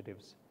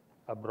initiatives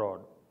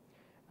abroad.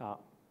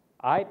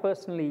 I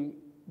personally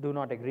do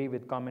not agree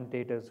with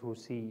commentators who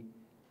see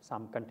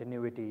some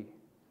continuity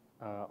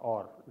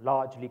or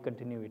largely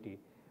continuity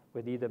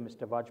with either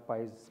Mr.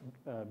 Vajpayee's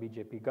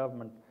BJP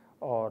government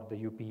or the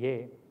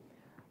UPA.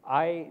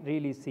 I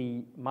really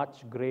see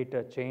much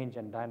greater change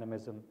and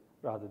dynamism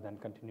rather than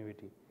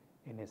continuity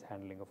in his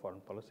handling of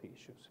foreign policy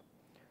issues.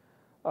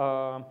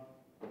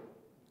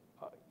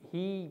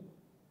 He,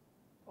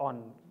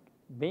 on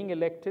being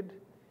elected,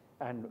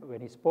 and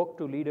when he spoke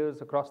to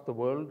leaders across the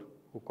world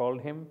who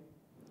called him,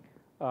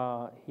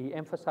 he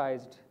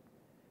emphasized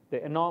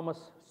the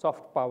enormous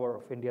soft power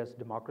of India's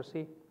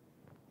democracy,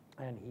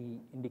 and he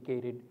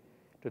indicated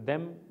to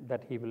them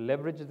that he will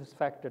leverage this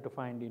factor to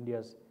find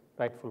India's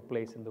rightful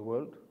place in the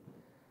world.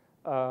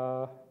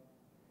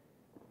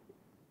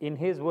 In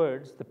his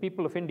words, the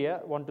people of India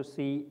want to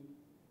see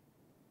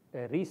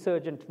a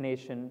resurgent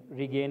nation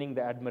regaining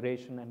the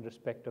admiration and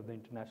respect of the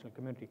international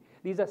community.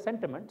 These are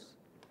sentiments,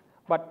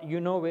 but you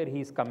know where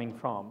he's coming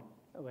from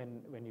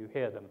when you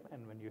hear them,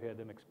 and when you hear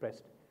them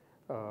expressed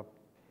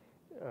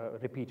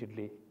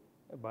repeatedly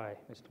by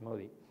Mr.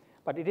 Modi.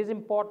 But it is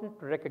important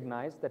to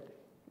recognize that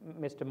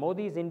Mr.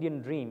 Modi's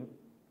Indian dream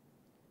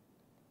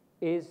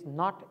is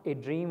not a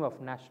dream of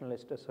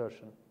nationalist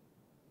assertion.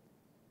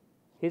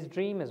 His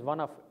dream is one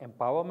of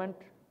empowerment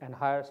and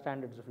higher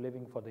standards of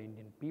living for the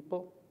Indian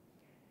people.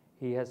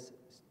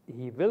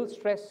 he will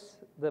stress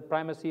the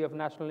primacy of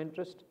national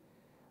interest,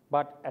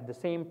 but at the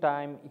same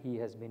time, he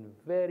has been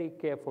very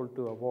careful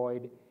to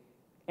avoid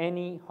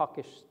any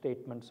hawkish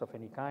statements of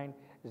any kind.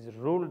 He's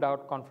ruled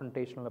out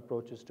confrontational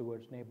approaches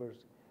towards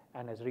neighbors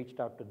and has reached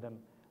out to them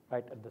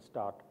right at the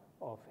start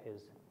of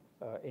his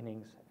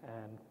innings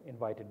and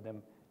invited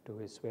them to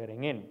his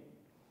swearing in.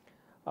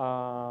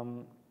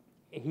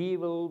 He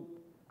will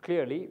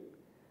clearly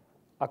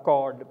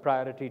accord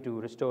priority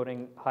to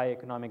restoring high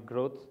economic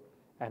growth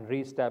and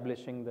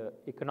reestablishing the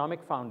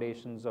economic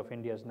foundations of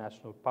India's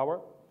national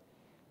power.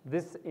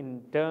 This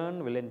in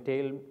turn will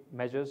entail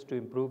measures to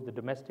improve the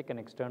domestic and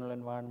external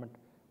environment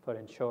for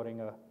ensuring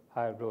a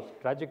higher growth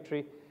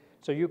trajectory.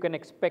 So you can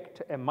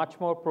expect a much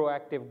more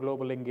proactive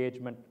global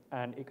engagement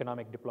and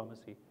economic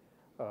diplomacy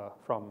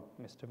from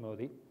Mr.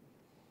 Modi.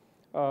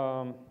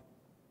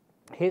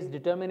 His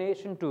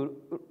determination to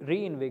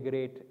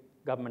reinvigorate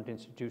government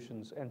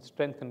institutions and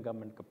strengthen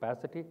government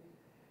capacity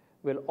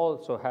will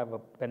also have a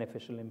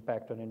beneficial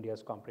impact on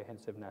India's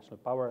comprehensive national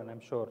power, and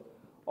I'm sure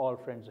all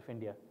friends of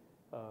India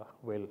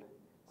will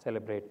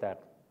celebrate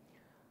that.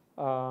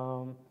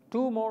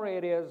 Two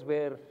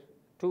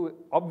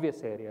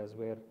obvious areas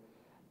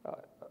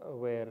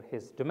where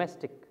his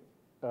domestic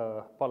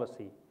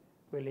policy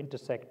will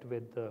intersect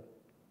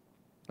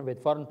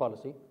with foreign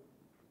policy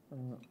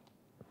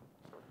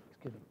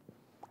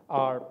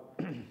are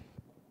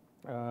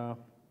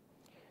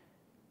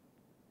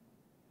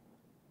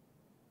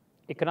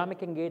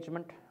economic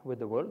engagement with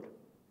the world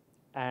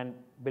and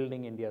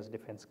building India's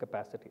defense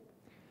capacity.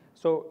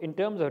 So in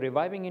terms of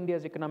reviving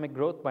India's economic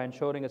growth by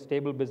ensuring a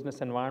stable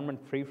business environment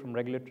free from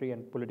regulatory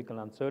and political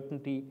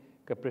uncertainty,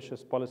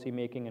 capricious policy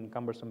making, and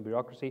cumbersome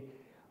bureaucracy,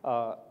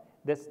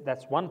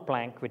 that's one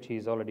plank which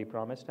he's already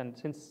promised. And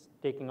since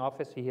taking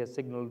office, he has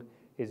signaled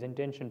his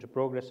intention to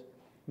progress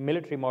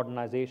military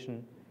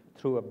modernization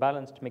through a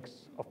balanced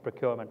mix of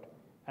procurement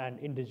and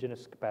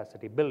indigenous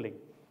capacity building.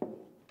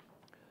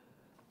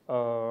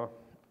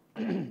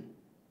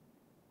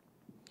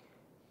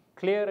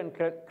 Clear and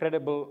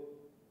credible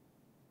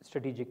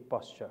strategic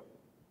posture.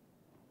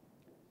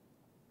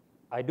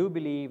 I do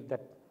believe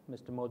that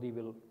Mr. Modi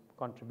will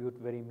contribute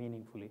very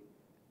meaningfully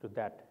to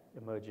that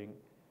emerging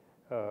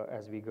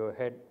as we go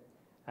ahead.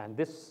 And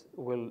this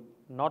will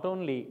not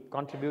only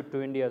contribute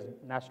to India's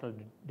national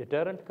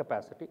deterrent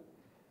capacity,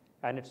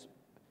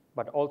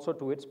 but also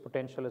to its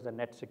potential as a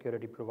net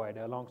security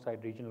provider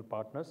alongside regional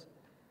partners.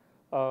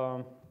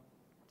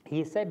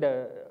 He said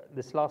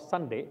this last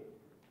Sunday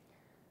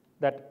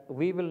that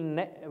we will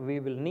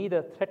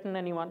neither threaten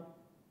anyone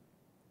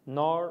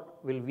nor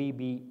will we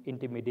be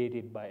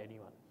intimidated by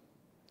anyone.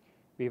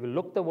 We will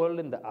look the world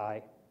in the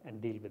eye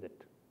and deal with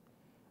it.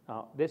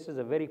 Now, this is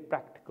a very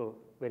practical,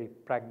 very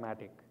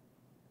pragmatic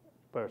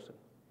person.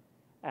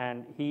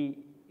 And he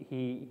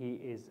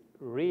is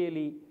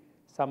really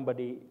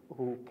somebody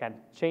who can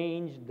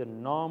change the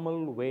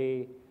normal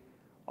way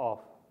of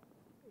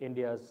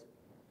India's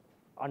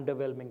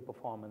underwhelming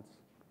performance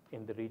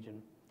in the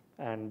region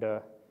and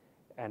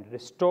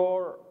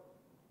restore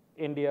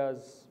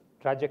India's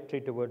trajectory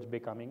towards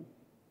becoming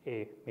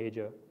a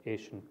major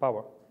Asian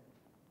power.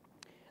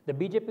 The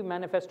BJP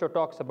manifesto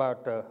talks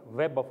about a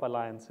web of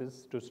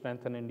alliances to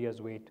strengthen India's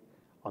weight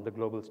on the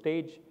global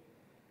stage,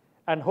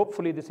 and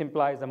hopefully this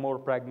implies a more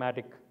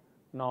pragmatic,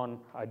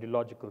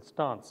 non-ideological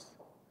stance.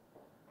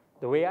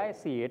 The way I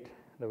see it,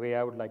 the way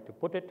I would like to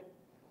put it,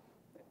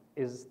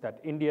 is that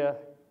India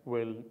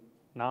will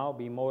now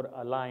be more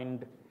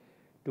aligned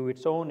to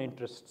its own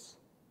interests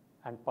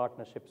and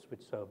partnerships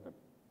which serve them.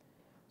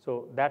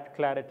 So that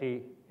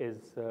clarity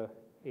is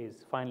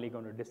finally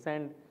going to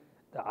descend.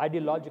 The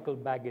ideological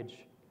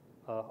baggage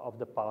of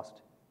the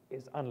past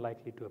is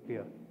unlikely to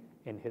appear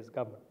in his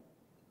government.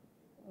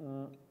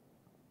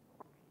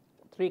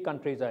 Three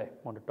countries I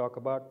want to talk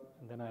about,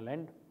 and then I'll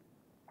end.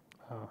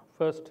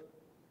 First,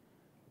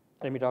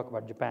 let me talk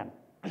about Japan.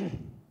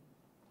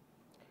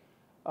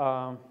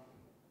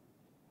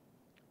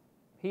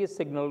 He has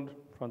signaled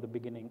from the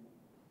beginning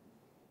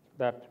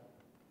that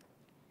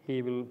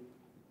he will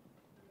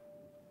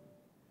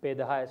pay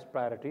the highest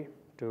priority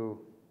to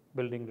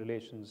building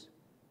relations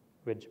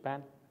with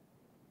Japan.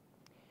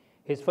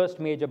 His first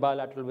major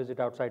bilateral visit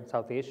outside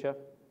South Asia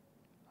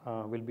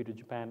will be to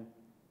Japan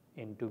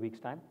in 2 weeks'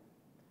 time.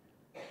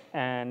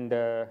 And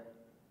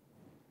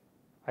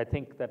I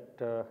think that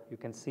you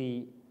can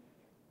see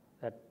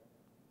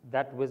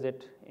that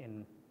visit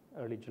in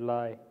early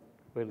July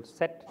will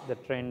set the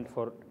trend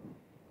for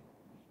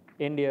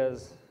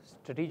India's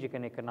strategic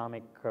and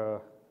economic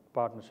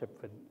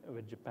partnership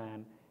with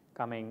Japan,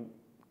 coming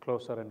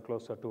closer and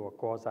closer to a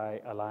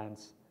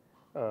quasi-alliance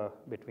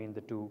between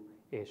the two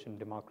Asian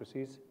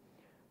democracies.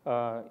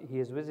 He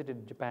has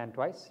visited Japan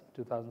twice,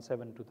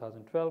 2007,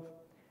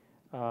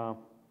 2012.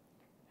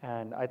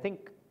 And I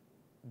think,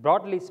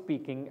 broadly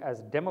speaking,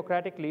 as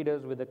democratic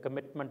leaders with a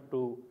commitment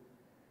to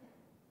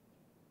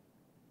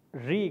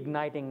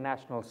reigniting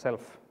national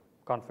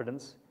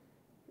self-confidence,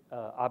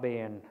 Abe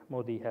and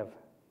Modi have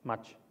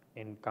much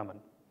in common.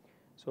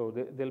 So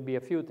there'll be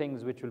a few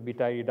things which will be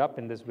tidied up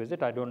in this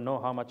visit. I don't know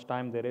how much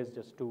time there is,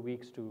 just 2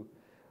 weeks to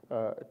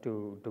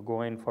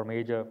go in for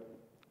major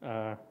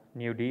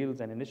new deals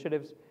and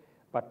initiatives,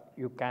 but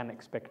you can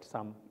expect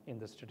some in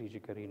the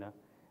strategic arena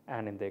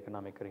and in the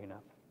economic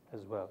arena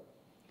as well.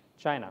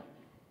 China.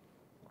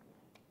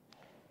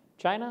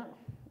 China,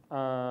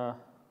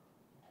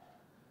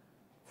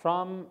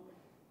 from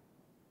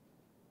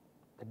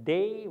the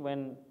day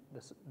when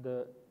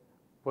the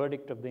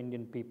verdict of the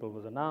Indian people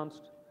was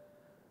announced,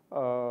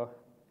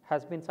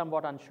 has been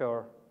somewhat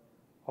unsure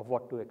of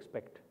what to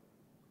expect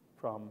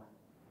from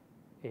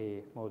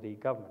a Modi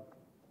government.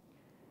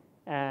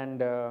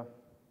 And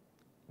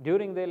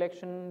during the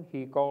election,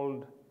 he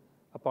called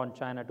upon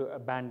China to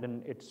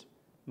abandon its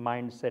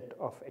mindset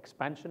of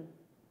expansion.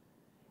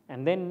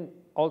 And then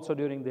also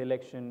during the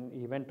election,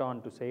 he went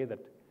on to say that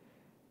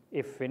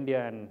if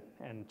India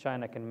and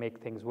China can make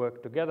things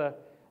work together,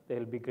 there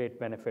will be great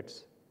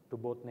benefits to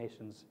both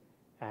nations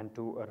and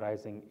to a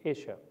rising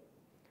Asia.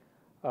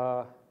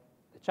 The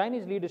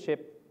Chinese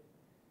leadership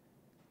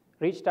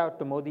reached out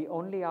to Modi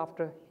only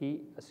after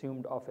he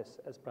assumed office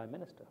as Prime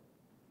Minister,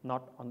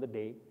 not on the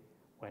day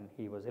when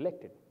he was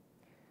elected.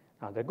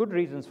 Now, there are good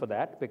reasons for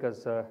that,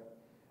 because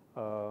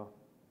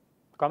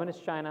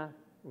Communist China,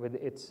 with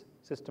its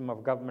system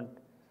of government,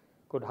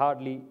 could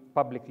hardly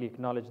publicly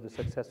acknowledge the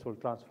successful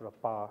transfer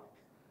of power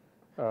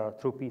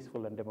through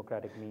peaceful and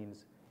democratic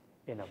means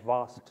in a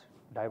vast,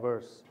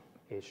 diverse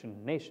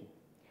Asian nation.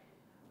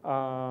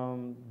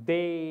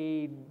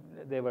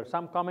 There were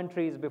some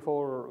commentaries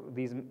before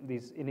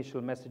these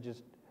initial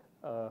messages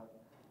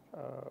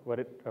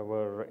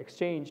were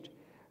exchanged,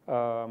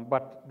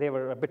 but they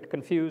were a bit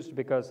confused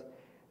because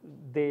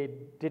they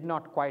did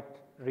not quite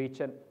reach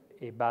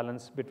a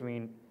balance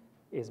between,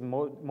 is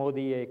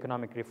Modi an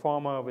economic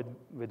reformer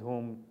with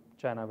whom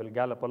China will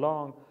gallop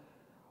along,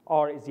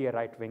 or is he a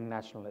right-wing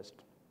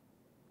nationalist,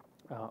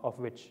 of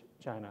which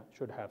China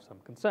should have some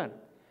concern.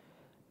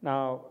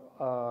 Now,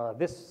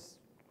 this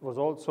was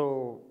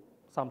also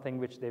something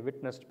which they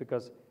witnessed,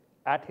 because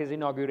at his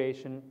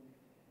inauguration,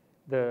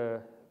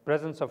 the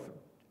presence of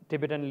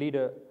Tibetan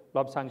leader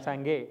Lobsang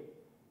Sangay,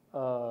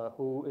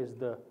 who is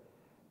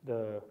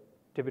the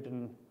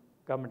Tibetan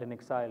government in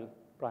exile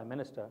prime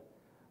minister,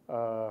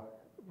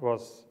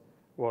 was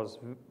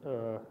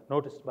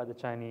noticed by the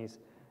Chinese,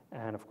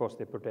 and of course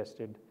they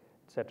protested,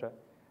 etc.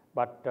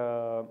 But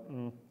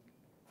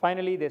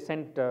finally, they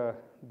sent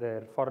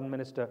their foreign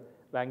minister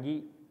Wang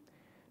Yi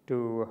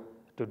to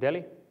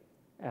Delhi,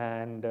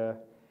 and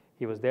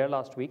he was there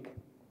last week.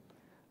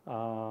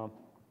 I'll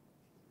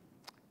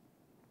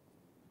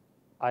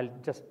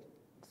just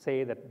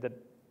say that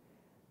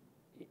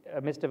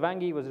Mr.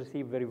 Wang Yi was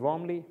received very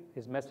warmly.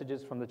 His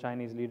messages from the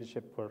Chinese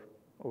leadership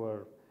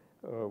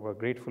were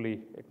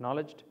gratefully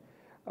acknowledged.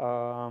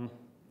 But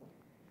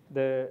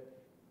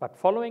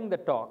following the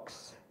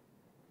talks,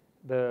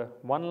 the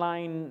one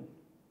line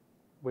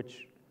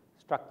which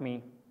struck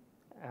me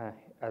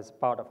as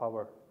part of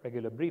our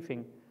regular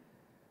briefing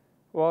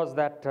was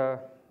that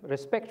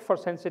respect for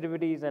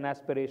sensitivities and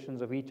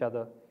aspirations of each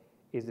other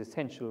is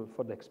essential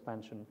for the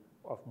expansion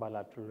of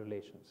bilateral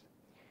relations.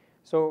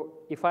 So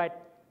if I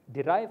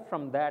derive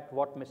from that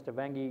what Mr.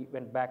 Wang Yi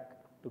went back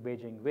to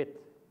Beijing with,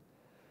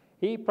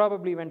 he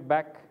probably went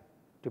back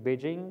to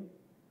Beijing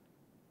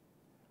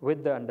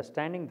with the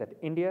understanding that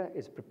India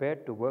is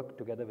prepared to work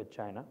together with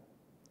China,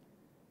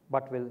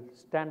 but will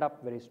stand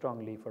up very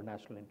strongly for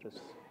national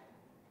interests.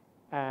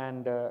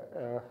 And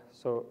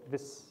so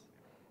this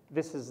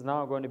is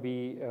now going to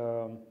be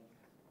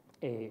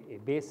a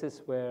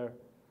basis where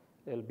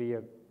there will be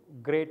a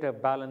greater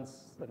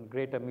balance and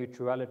greater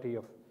mutuality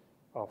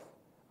of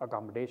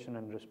accommodation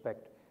and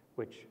respect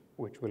which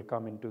will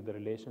come into the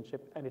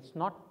relationship. And it's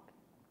not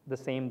the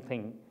same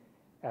thing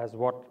as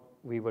what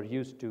we were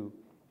used to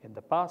in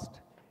the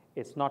past.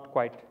 It's not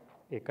quite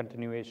a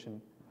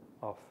continuation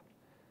of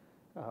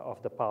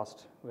the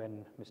past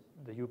when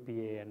the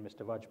UPA and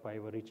Mr. Wadhwani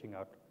were reaching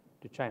out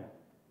to China.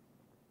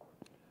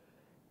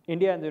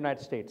 India and the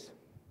United States.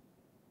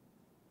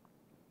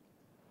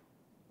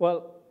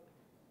 Well,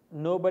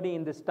 nobody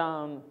in this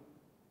town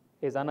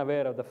is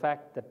unaware of the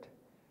fact that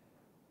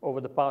over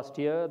the past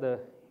year, the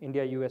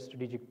India-U.S.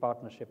 strategic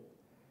partnership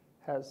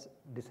has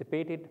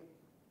dissipated.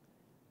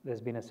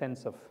 There's been a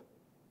sense of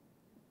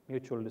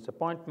mutual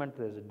disappointment.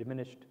 There's a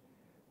diminished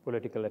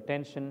political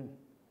attention.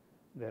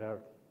 There are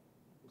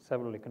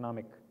several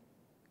economic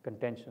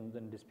contentions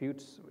and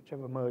disputes which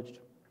have emerged.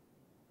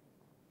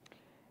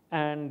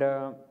 And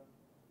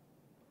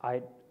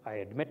I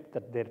admit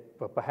that there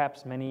were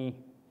perhaps many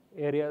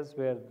areas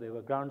where there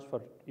were grounds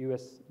for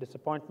U.S.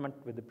 disappointment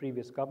with the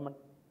previous government.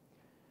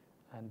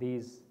 And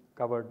these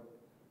covered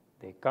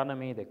the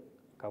economy, they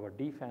covered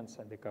defense,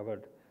 and they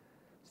covered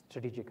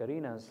strategic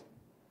arenas.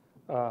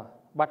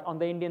 But on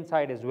the Indian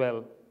side as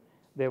well,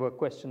 there are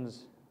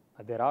questions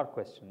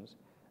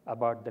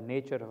about the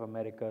nature of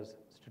America's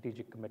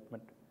strategic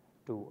commitment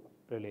to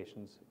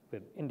relations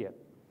with India.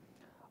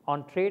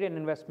 On trade and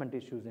investment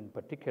issues in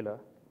particular,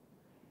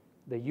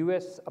 the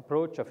U.S.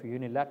 approach of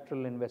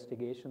unilateral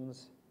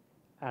investigations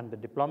and the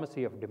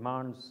diplomacy of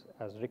demands,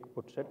 as Rick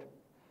puts it,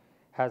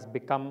 has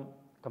become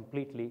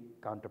completely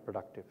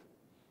counterproductive.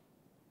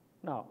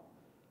 Now,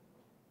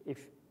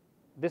 if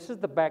this is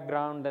the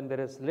background, then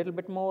there is a little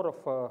bit more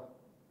of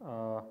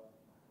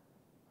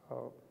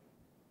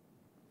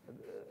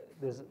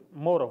there's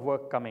more of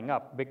work coming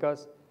up,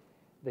 because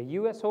the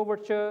US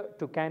overture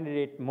to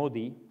candidate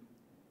Modi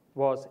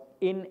was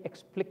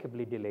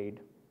inexplicably delayed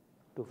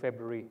to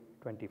February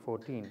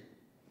 2014.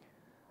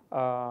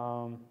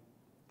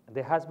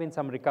 There has been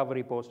some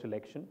recovery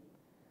post-election,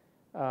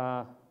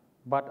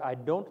 but I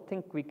don't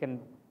think we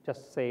can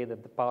just say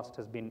that the past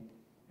has been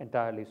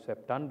entirely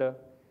swept under,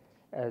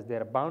 as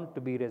there are bound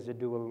to be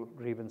residual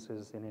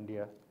grievances in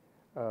India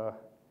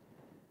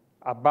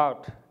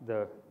about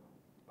the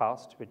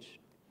past, which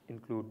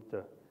include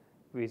the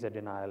visa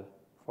denial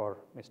for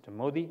Mr.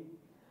 Modi.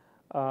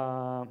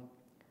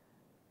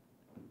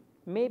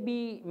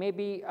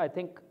 Maybe I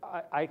think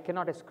I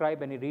cannot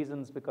ascribe any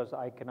reasons, because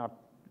I cannot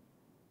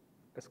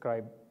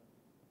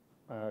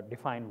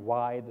define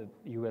why the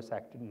US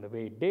acted in the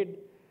way it did.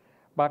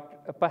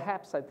 But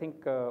perhaps I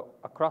think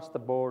across the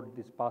board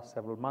these past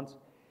several months,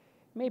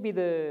 maybe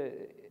the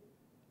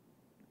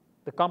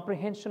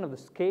comprehension of the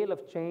scale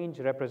of change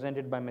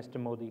represented by Mr.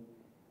 Modi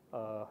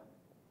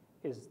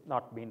is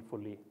not being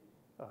fully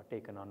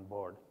taken on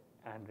board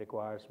and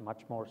requires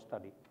much more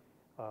study.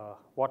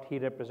 What he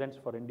represents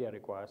for India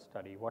requires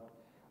study.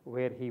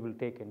 Where he will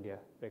take India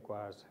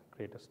requires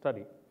greater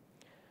study.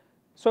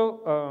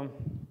 So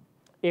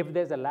if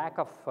there's a lack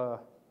of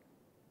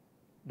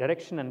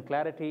direction and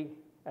clarity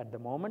at the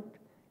moment,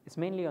 it's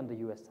mainly on the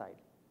US side.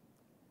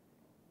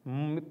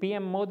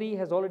 PM Modi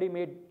has already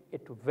made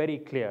it very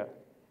clear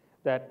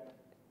that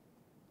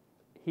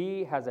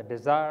he has a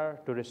desire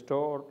to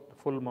restore the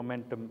full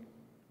momentum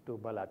to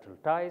bilateral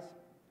ties.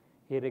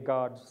 He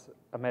regards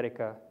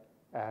America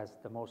as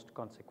the most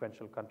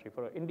consequential country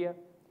for India,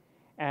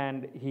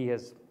 and he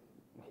has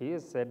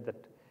said that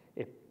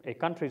a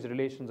country's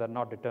relations are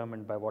not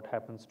determined by what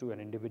happens to an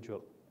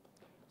individual.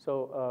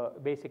 So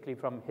basically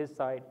from his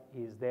side,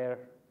 he's there,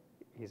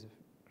 he's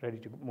ready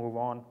to move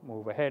on,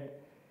 move ahead,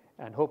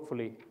 and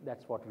hopefully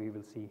that's what we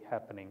will see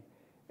happening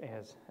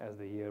as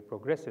the year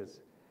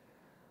progresses.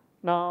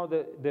 Now,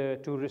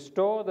 to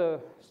restore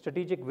the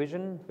strategic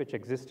vision which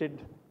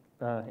existed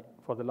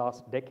for the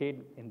last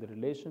decade in the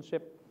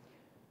relationship,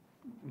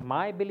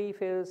 my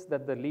belief is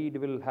that the lead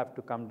will have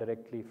to come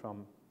directly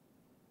from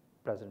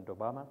President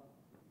Obama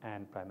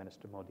and Prime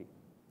Minister Modi.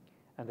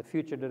 And the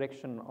future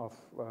direction of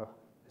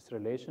this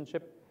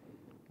relationship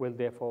will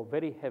therefore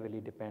very heavily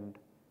depend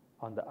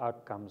on the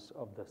outcomes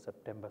of the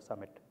September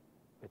summit,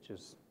 which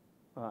is,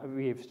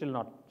 we have still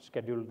not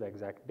scheduled the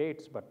exact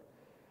dates, but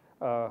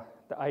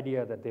the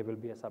idea that there will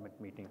be a summit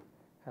meeting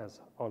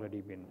has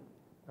already been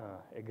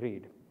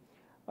agreed.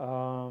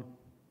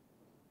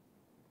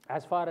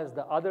 As far as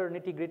the other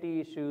nitty-gritty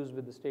issues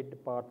with the State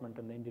Department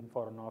and the Indian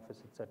Foreign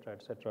Office, et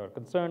cetera, are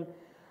concerned,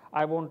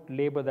 I won't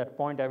labor that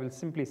point. I will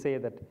simply say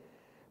that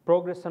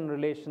progress on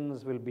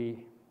relations will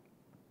be,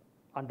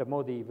 under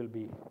Modi, will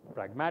be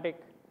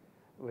pragmatic,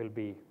 will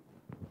be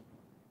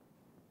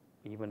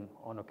even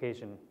on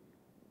occasion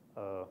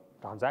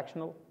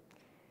transactional,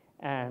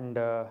 and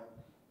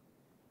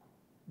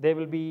there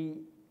will be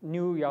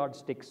new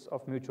yardsticks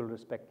of mutual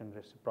respect and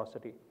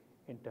reciprocity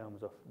in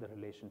terms of the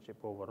relationship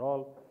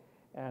overall.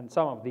 And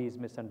some of these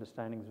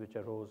misunderstandings which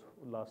arose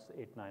last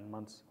 8-9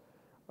 months,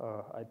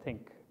 I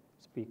think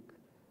speak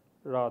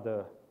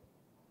rather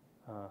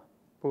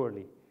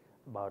poorly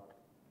about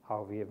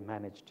how we have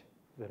managed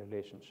the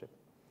relationship.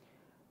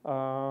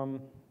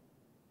 Can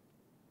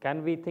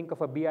we think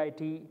of a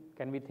BIT?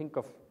 Can we think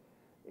of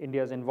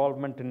India's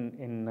involvement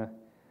in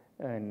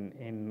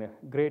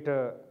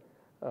greater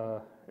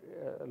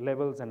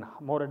levels and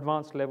more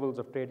advanced levels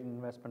of trade and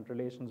investment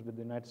relations with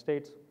the United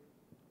States?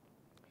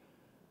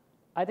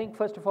 I think,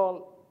 first of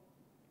all,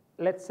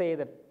 let's say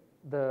that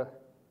the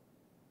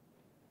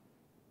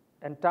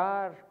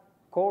entire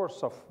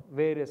course of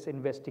various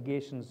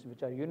investigations,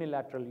 which are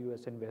unilateral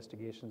US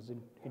investigations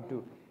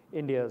into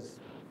India's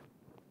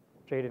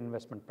trade and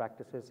investment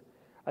practices,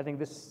 I think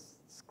this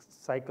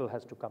cycle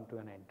has to come to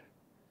an end,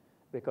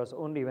 because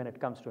only when it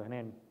comes to an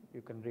end,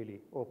 you can really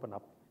open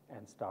up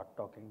and start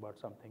talking about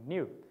something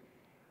new.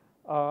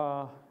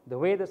 The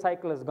way the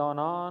cycle has gone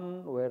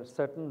on, where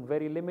certain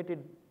very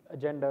limited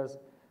agendas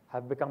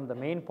have become the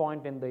main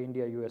point in the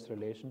India-US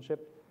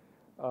relationship,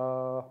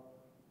 I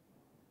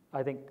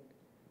think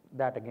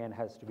that again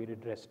has to be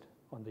redressed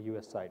on the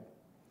US side.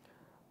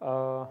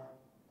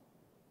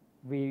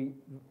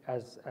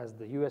 As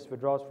the US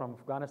withdraws from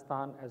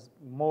Afghanistan, as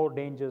more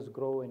dangers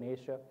grow in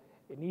Asia,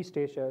 in East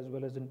Asia as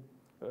well as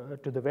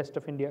to the west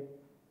of India,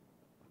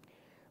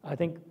 I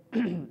think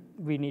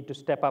we need to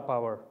step up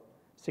our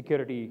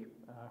security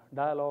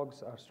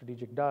dialogues, our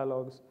strategic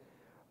dialogues.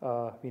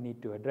 We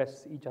need to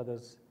address each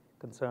other's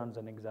concerns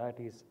and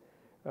anxieties.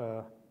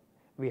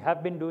 We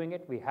have been doing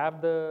it. We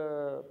have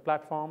the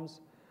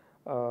platforms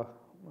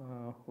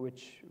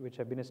which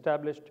have been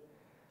established.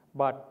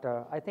 But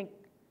I think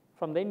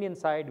from the Indian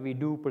side, we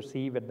do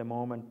perceive at the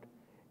moment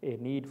a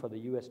need for the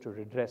US to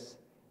redress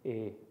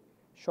a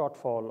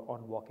shortfall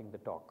on walking the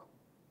talk.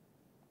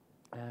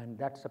 And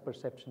that's a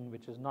perception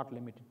which is not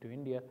limited to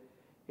India.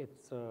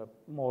 It's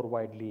more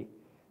widely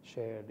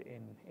shared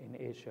in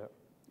Asia,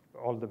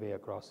 all the way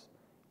across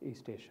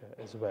East Asia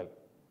as well.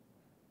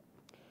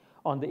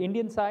 On the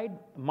Indian side,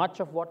 much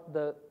of what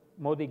the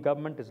Modi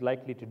government is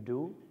likely to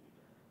do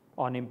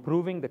on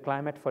improving the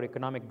climate for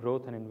economic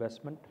growth and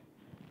investment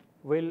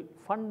will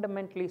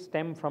fundamentally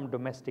stem from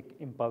domestic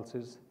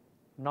impulses,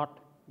 not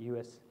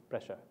US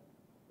pressure.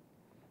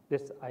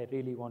 This I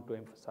really want to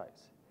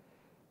emphasize.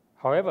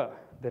 However,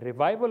 the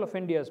revival of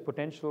India's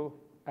potential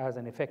as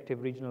an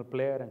effective regional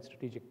player and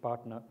strategic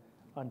partner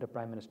under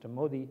Prime Minister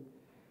Modi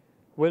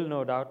will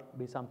no doubt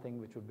be something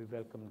which will be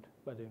welcomed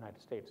by the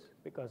United States,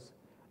 because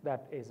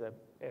that is a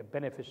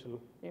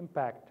beneficial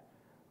impact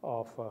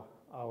of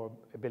our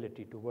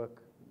ability to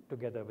work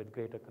together with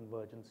greater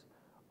convergence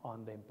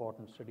on the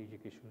important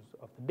strategic issues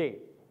of the day.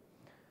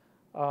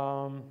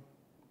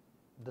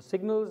 The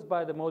signals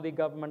by the Modi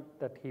government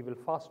that he will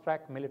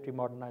fast-track military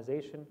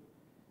modernization,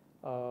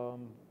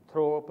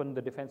 throw open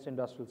the defense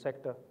industrial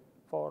sector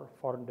for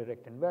foreign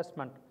direct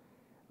investment,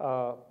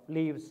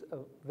 leaves a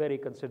very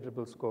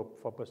considerable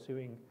scope for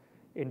pursuing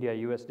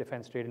India-U.S.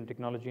 Defense Trade and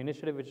Technology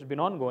Initiative, which has been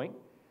ongoing,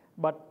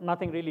 but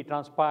nothing really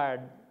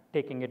transpired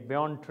taking it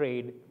beyond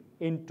trade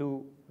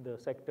into the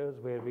sectors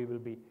where we will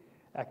be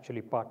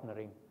actually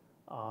partnering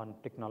on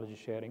technology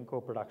sharing,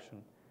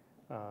 co-production,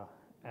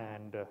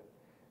 and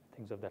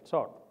things of that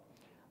sort.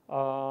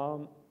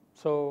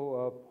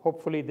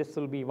 Hopefully this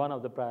will be one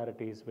of the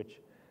priorities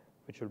which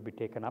will be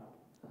taken up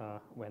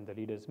when the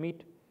leaders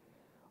meet.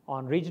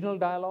 On regional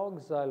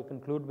dialogues, I'll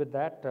conclude with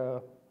that.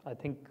 I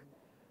think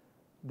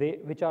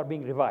which are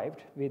being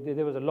revived.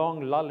 There was a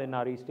long lull in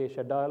our East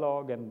Asia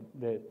dialogue, and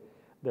the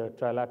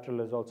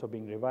trilateral is also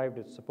being revived.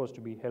 It's supposed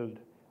to be held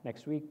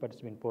next week, but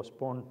it's been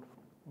postponed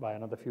by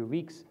another few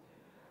weeks.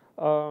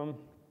 I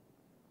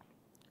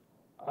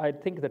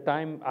think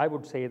I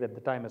would say that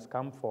the time has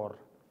come for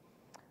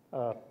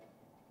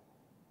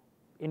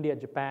India,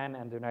 Japan,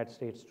 and the United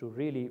States to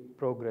really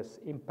progress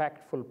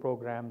impactful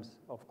programs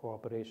of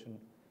cooperation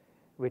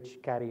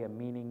which carry a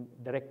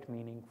direct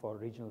meaning for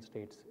regional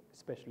states,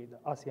 especially the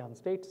ASEAN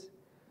states.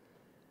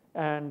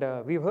 And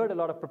we've heard a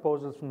lot of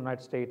proposals from the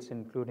United States,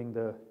 including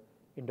the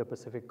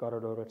Indo-Pacific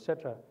Corridor, et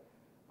cetera.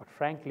 But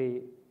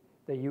frankly,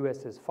 the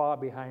US is far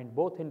behind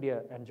both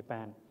India and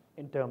Japan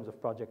in terms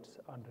of projects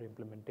under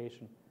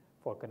implementation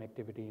for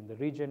connectivity in the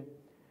region.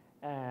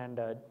 And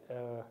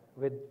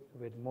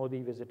with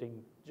Modi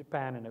visiting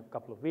Japan in a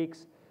couple of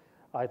weeks,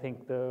 I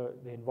think the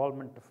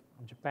involvement of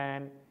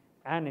Japan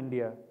and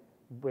India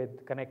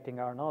with connecting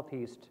our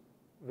Northeast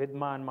with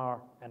Myanmar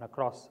and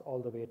across all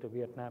the way to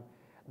Vietnam,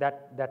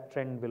 that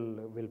trend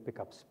will pick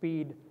up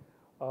speed.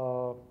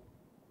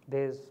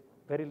 There's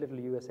very little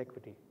US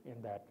equity in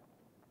that,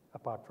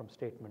 apart from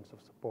statements of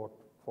support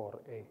for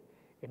a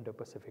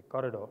Indo-Pacific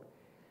corridor.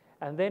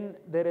 And then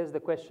there is the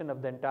question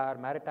of the entire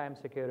maritime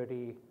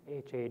security,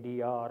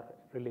 HADR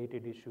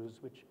related issues,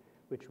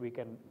 which we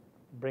can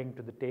bring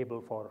to the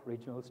table for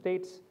regional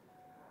states.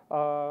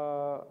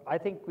 I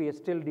think we are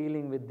still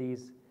dealing with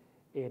these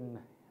in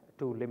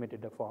too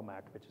limited a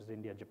format, which is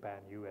India, Japan,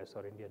 US,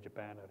 or India,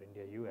 Japan, or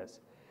India, US.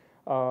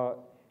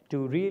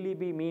 To really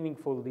be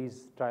meaningful,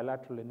 these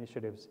trilateral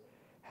initiatives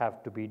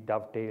have to be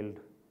dovetailed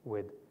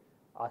with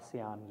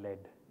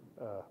ASEAN-led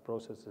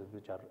processes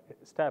which are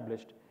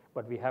established,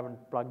 but we haven't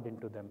plugged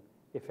into them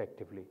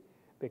effectively,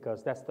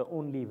 because that's the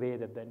only way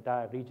that the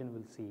entire region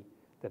will see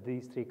that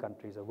these three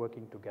countries are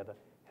working together,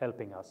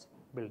 helping us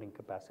building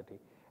capacity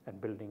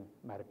and building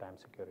maritime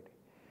security.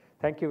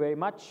 Thank you very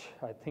much.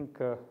 I think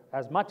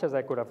as much as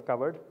I could have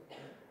covered,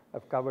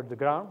 I've covered the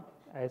ground.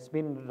 It's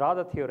been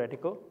rather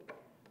theoretical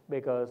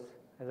because,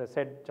 as I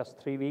said, just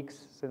 3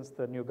 weeks since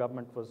the new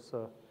government was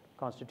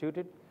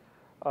constituted.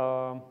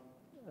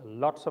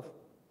 Lots of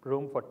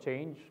room for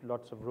change,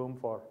 lots of room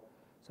for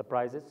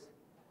surprises.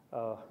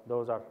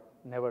 Those are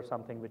never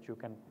something which you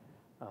can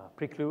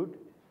preclude.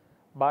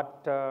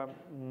 But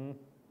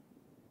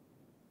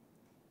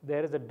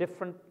there is a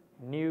different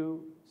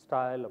new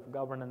style of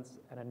governance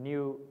and a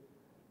new,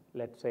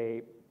 let's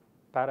say,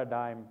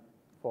 paradigm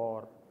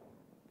for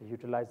the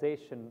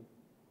utilization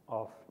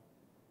of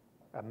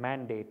a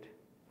mandate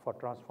for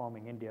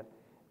transforming India,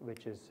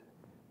 which is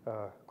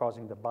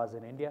causing the buzz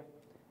in India.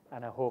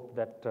 And I hope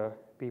that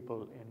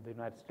people in the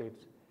United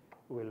States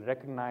will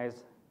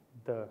recognize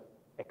the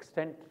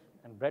extent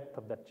and breadth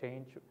of that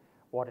change,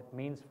 what it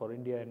means for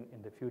India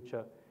in the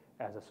future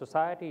as a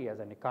society, as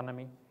an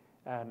economy,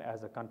 and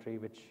as a country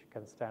which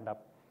can stand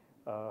up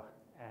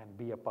and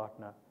be a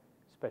partner,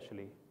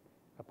 especially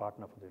a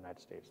partner for the United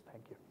States.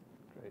 Thank you.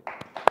 Great.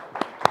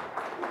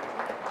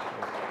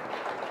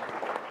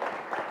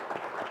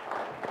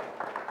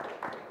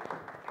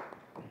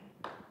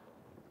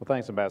 Well,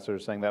 thanks, Ambassador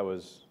Singh. That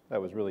was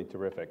really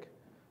terrific.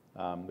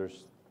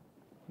 There's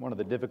one of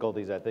the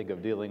difficulties, I think,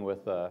 of dealing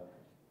with a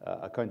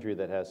country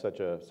that has such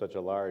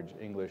a large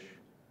English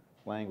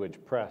language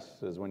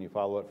press is when you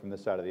follow it from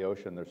this side of the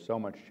ocean. There's so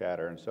much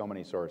chatter and so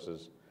many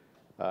sources.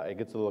 it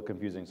gets a little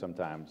confusing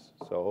sometimes.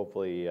 So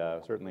hopefully,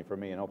 certainly for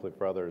me and hopefully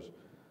for others,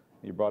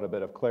 you brought a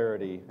bit of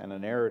clarity and a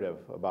narrative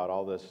about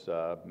all this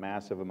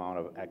massive amount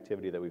of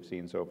activity that we've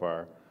seen so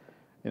far.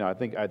 I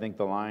think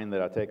the line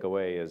that I take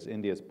away is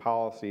India's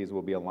policies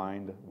will be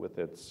aligned with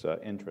its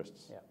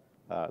interests.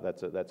 Yeah.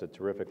 That's a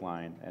terrific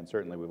line, and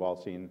certainly we've all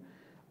seen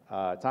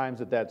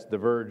times that's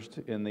diverged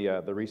in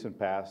the recent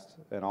past,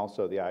 and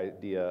also the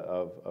idea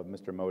of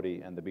Mr.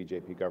 Modi and the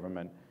BJP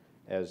government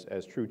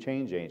as true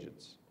change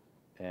agents.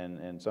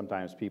 And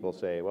sometimes people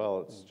say,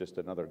 well, it's just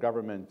another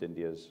government.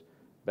 India's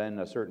been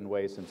a certain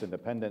way since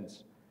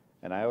independence.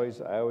 And I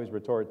always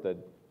retort that,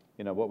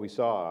 what we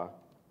saw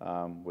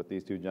with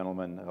these two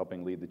gentlemen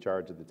helping lead the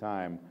charge at the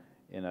time,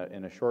 in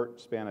a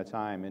short span of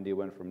time, India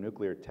went from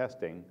nuclear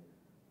testing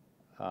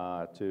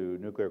to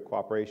nuclear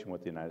cooperation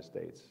with the United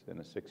States in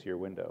a 6-year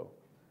window.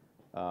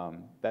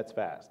 That's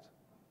fast.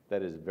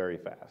 That is very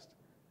fast.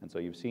 And so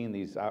you've seen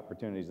these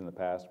opportunities in the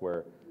past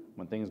where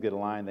when things get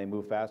aligned, they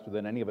move faster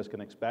than any of us can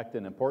expect,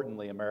 and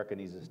importantly, America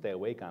needs to stay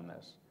awake on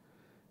this.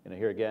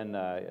 Here again,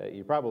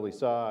 you probably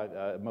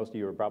saw, most of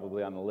you were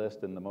probably on the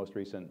list in the most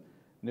recent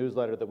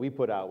newsletter that we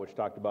put out, which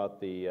talked about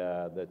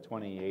the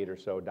 28 or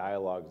so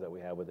dialogues that we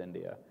have with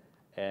India,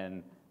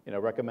 and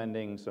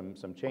recommending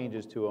some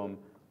changes to them,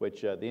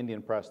 which the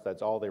Indian press,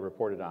 that's all they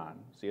reported on.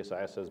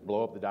 CSIS says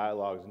blow up the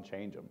dialogues and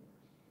change them.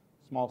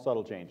 Small,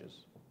 subtle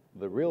changes.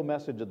 The real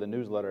message of the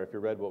newsletter, if you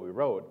read what we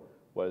wrote,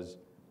 was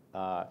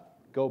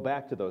go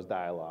back to those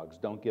dialogues.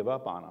 Don't give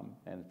up on them.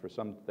 And for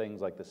some things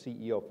like the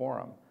CEO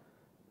Forum,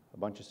 a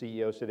bunch of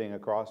CEOs sitting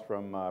across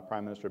from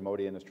Prime Minister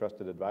Modi and his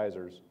trusted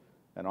advisors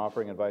and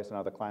offering advice on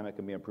how the climate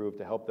can be improved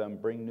to help them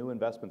bring new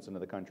investments into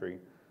the country,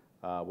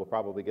 will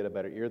probably get a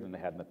better ear than they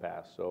had in the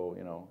past. So,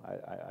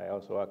 I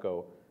also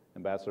echo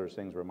Ambassador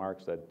Singh's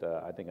remarks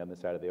that I think on this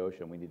side of the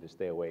ocean, we need to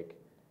stay awake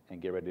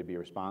and get ready to be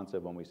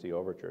responsive when we see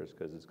overtures,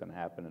 because it's going to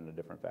happen in a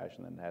different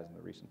fashion than it has in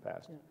the recent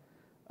past.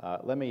 Yeah.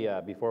 Let me,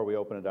 before we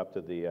open it up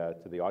to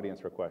the audience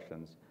for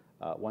questions,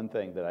 one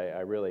thing that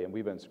I really, and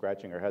we've been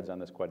scratching our heads on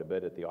this quite a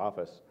bit at the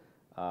office,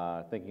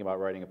 thinking about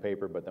writing a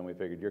paper, but then we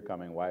figured you're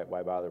coming, why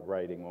bother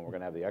writing when we're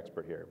going to have the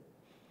expert here?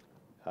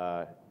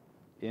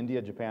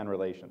 India-Japan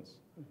relations,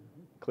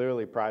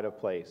 clearly pride of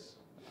place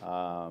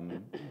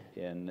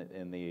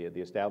in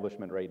the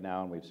establishment right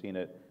now, and we've seen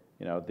it,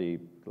 the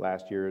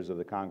last years of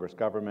the Congress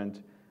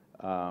government.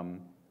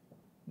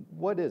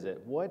 What is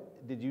it?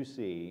 What did you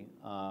see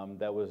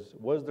that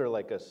was there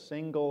like a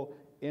single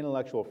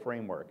intellectual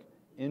framework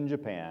in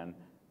Japan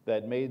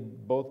that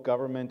made both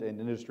government and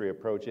industry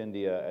approach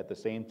India at the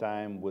same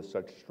time with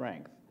such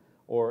strength?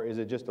 Or is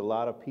it just a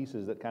lot of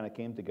pieces that kind of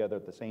came together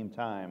at the same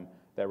time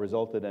that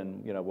resulted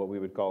in, what we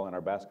would call in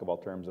our basketball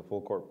terms a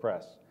full court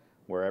press,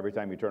 where every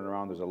time you turn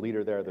around there's a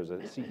leader there, there's a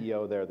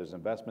CEO there, there's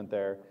investment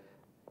there?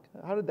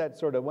 How did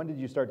that when did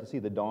you start to see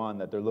the dawn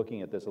that they're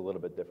looking at this a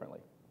little bit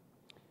differently?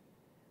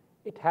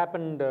 It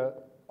happened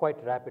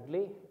quite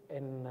rapidly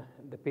in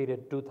the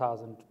period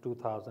 2000 to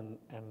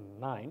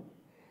 2009.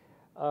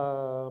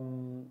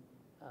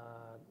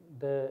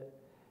 The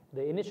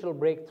initial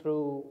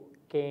breakthrough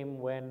came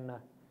when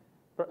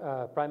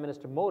Prime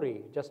Minister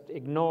Modi just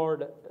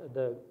ignored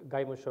the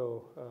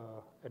Rossow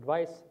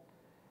advice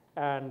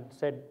and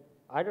said,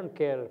 I don't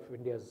care if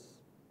India's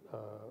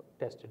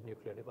tested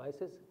nuclear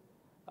devices.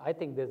 I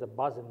think there's a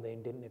buzz in the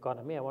Indian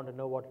economy. I want to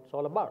know what it's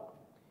all about.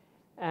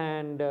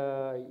 And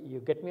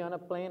you get me on a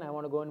plane, I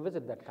want to go and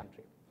visit that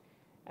country.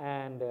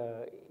 And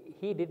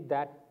he did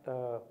that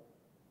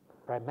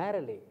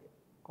primarily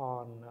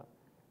on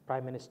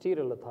prime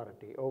ministerial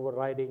authority,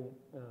 overriding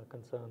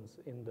concerns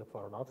in the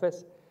Foreign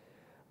Office,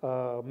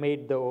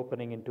 made the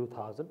opening in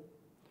 2000.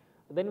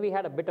 Then we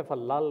had a bit of a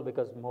lull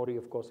because Modi,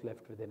 of course,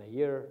 left within a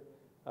year,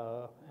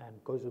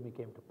 and Koizumi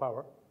came to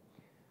power.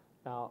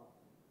 Now,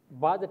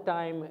 by the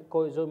time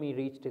Koizumi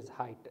reached his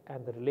height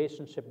and the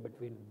relationship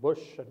between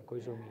Bush and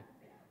Koizumi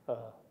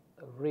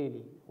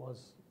really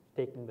was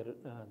taking the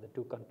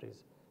two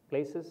countries'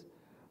 places,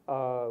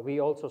 we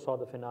also saw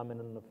the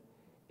phenomenon of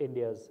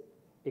India's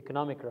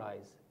economic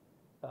rise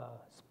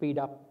speed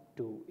up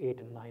to 8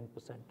 and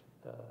 9%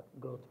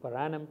 growth per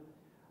annum.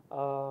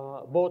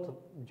 Both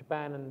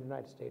Japan and the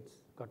United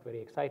States got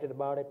very excited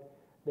about it.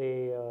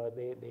 They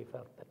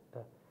felt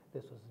that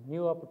this was a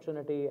new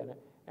opportunity and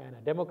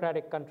a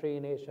democratic country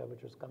in Asia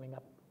which was coming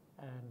up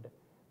and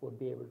would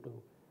be able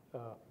to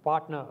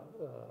partner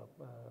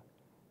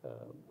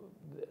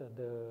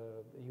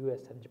the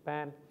U.S. and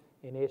Japan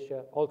in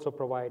Asia, also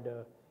provide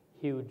a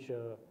huge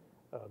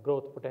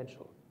growth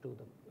potential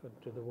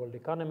to the world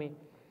economy.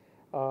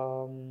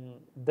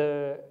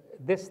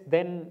 This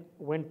then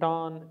went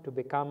on to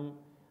become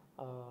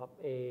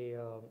a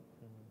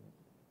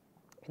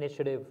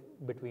initiative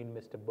between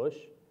Mr. Bush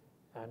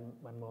and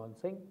Manmohan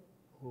Singh,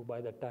 who by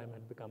that time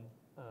had become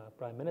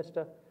Prime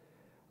Minister.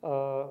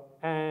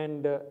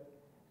 And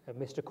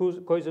Mr.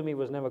 Koizumi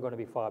was never going to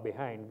be far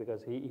behind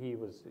because he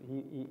was,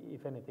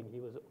 if anything, he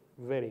was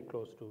very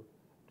close to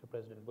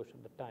President Bush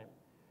at the time.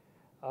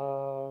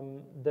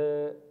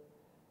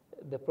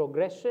 The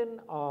progression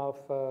of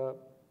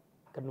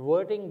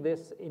converting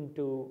this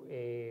into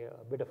a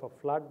bit of a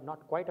flood,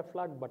 not quite a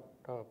flood, but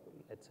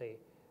let's say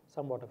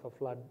somewhat of a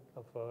flood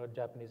of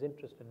Japanese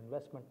interest and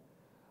investment,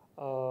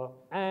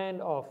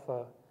 and of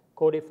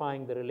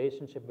codifying the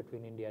relationship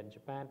between India and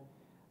Japan.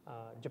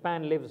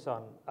 Japan lives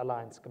on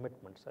alliance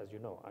commitments, as you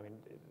know. I mean,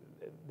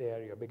 they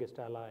are your biggest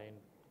ally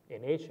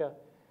in Asia.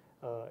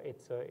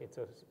 It's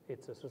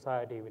a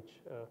society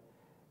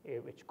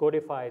which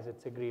codifies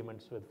its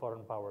agreements with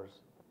foreign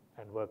powers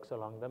and works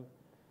along them.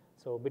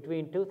 So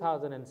between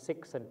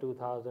 2006 and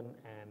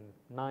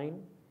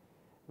 2009,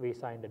 we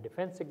signed a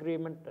defense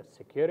agreement, a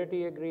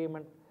security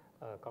agreement,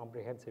 a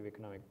comprehensive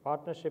economic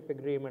partnership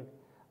agreement,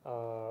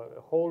 a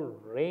whole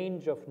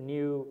range of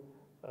new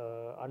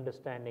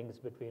understandings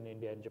between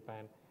India and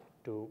Japan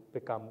to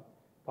become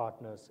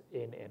partners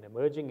in an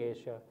emerging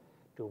Asia,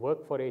 to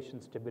work for Asian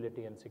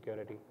stability and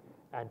security,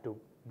 and to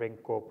bring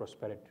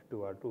co-prosperity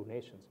to our two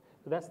nations.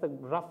 So that's the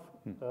rough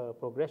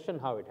progression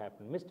how it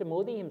happened. Mr.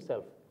 Modi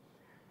himself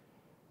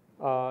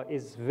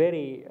is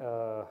very,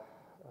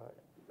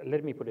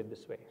 let me put it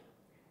this way.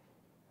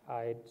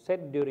 I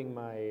said during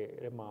my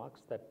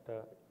remarks that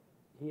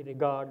he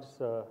regards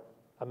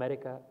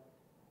America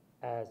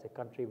as a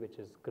country which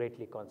is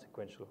greatly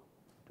consequential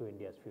to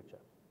India's future.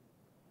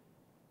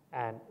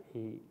 And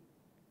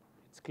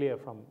it's clear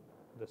from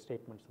the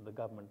statements of the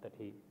government that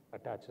he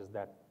attaches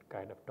that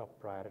kind of top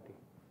priority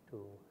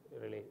to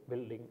really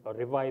building or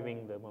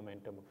reviving the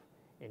momentum of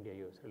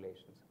India-U.S.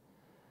 relations.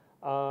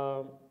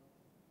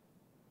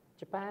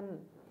 Japan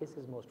is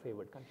his most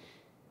favored country.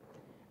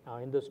 Now,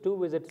 in those two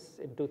visits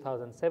in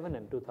 2007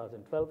 and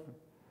 2012,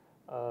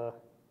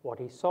 what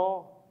he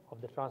saw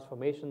of the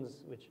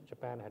transformations which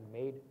Japan had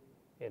made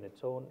in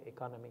its own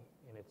economy,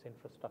 in its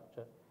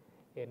infrastructure,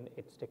 in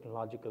its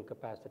technological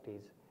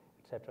capacities,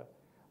 etc.,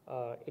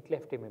 it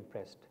left him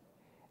impressed.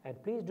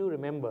 And please do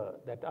remember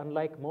that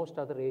unlike most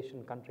other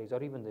Asian countries,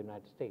 or even the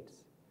United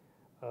States,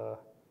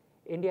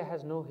 India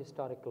has no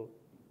historical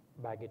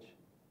baggage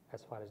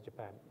as far as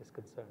Japan is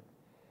concerned.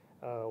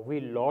 We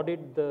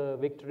lauded the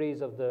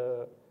victories of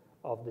the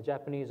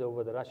Japanese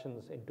over the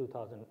Russians in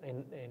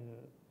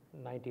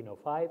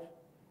 1905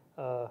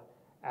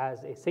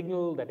 as a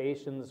signal that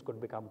Asians could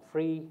become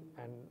free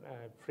and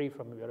free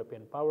from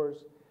European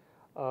powers.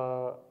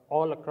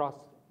 All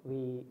across,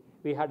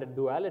 we had a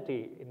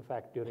duality, in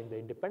fact, during the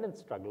independence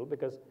struggle,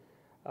 because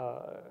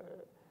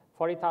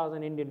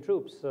 40,000 Indian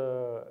troops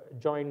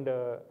joined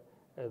the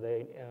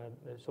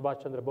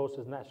Subhash Chandra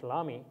Bose's National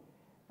Army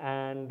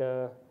and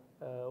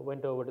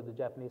went over to the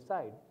Japanese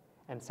side.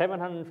 And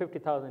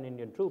 750,000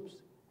 Indian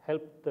troops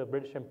helped the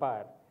British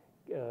Empire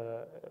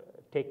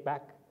take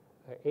back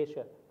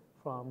Asia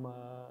from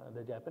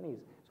the Japanese.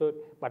 So,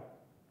 but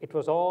it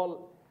was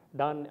all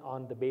done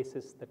on the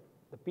basis that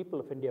the people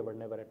of India were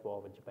never at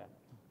war with Japan.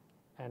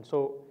 And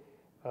so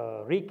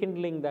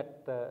rekindling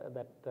that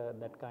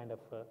kind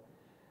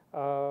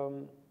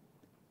of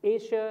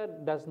Asia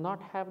does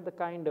not have the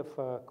kind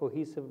of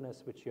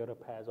cohesiveness which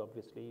Europe has,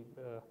 obviously.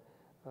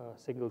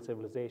 Single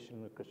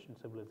civilization, a Christian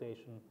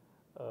civilization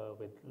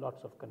with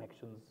lots of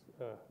connections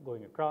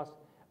going across.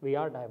 We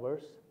are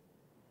diverse,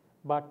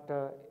 but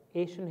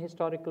Asian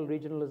historical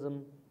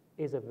regionalism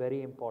is a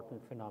very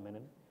important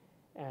phenomenon,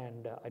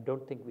 and I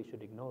don't think we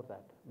should ignore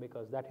that,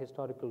 because that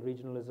historical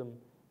regionalism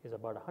is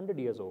about 100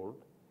 years old.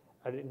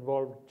 It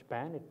involved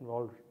Japan, it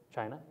involved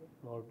China, it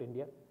involved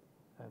India.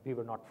 We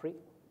were not free,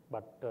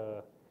 but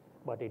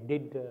it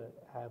did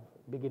have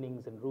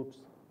beginnings and roots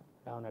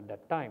down at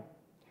that time.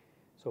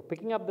 So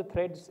picking up the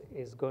threads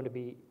is going to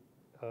be,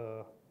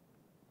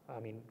 I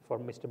mean, for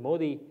Mr.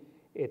 Modi,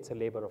 it's a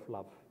labor of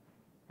love.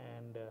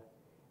 And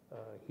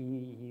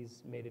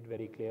he's made it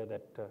very clear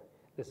that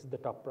this is the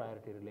top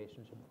priority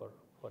relationship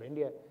for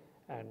India.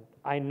 And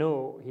I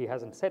know he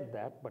hasn't said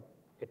that, but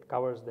it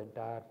covers the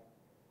entire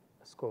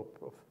scope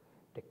of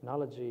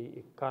technology,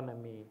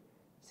 economy,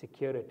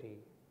 security,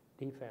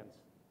 defense,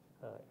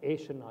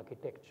 Asian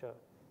architecture,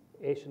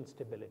 Asian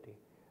stability.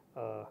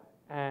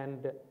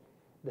 And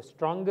the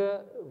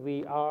stronger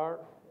we are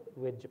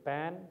with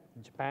Japan,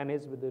 Japan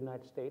is with the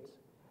United States,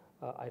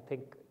 I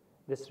think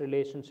this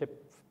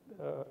relationship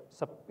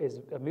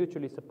is a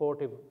mutually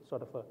supportive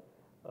sort of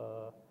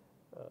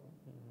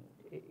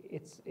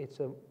it's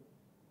a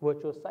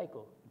virtuous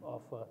cycle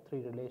of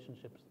three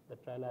relationships. The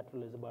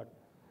trilateral is about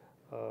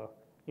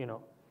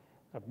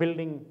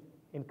building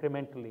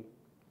incrementally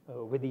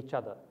with each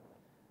other.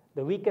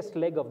 The weakest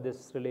leg of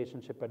this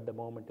relationship at the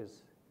moment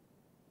is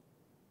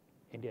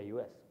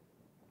India-U.S.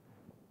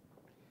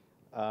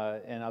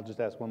 And I'll just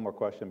ask one more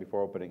question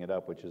before opening it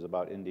up, which is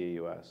about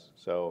India-U.S.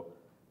 So,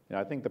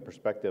 I think the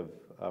perspective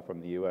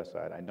from the U.S.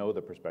 side, I know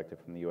the perspective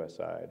from the U.S.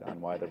 side on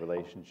why the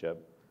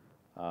relationship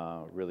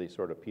really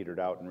sort of petered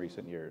out in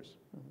recent years,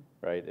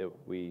 right?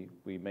 We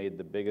made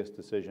the biggest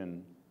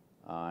decision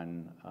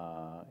in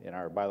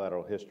our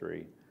bilateral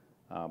history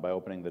by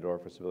opening the door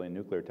for civilian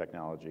nuclear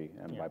technology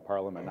and by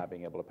Parliament not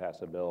being able to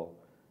pass a bill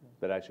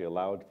that actually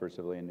allowed for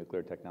civilian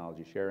nuclear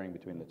technology sharing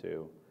between the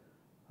two.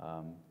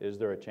 Is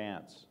there a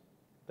chance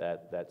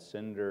that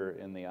cinder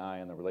in the eye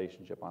in the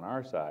relationship on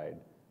our side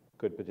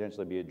could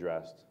potentially be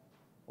addressed?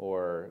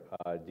 Or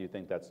do you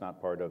think that's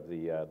not part of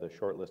the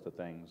short list of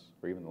things,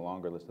 or even the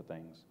longer list of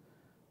things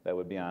that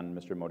would be on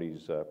Mr.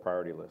 Modi's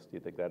priority list? Do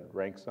you think that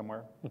ranks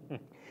somewhere?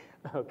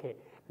 Okay.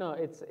 No,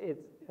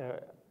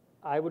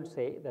 I would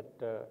say that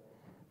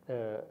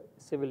the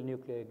civil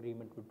nuclear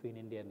agreement between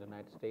India and the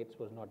United States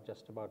was not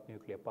just about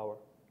nuclear power.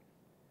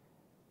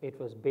 It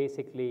was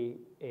basically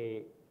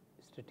a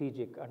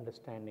strategic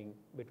understanding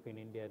between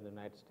India and the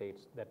United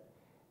States that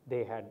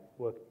they had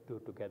work to do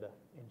together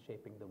in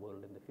shaping the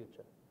world in the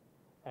future.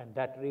 And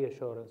that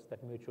reassurance,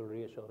 that mutual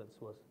reassurance,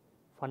 was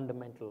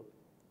fundamental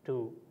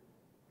to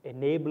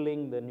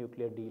enabling the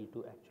nuclear deal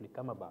to actually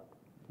come about.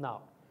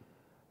 Now,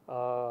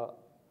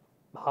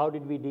 how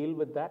did we deal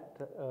with that?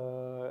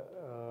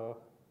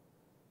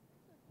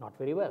 Not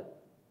very well.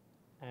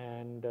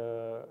 And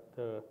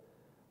the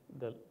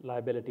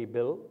liability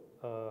bill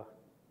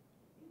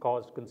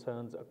caused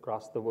concerns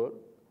across the world.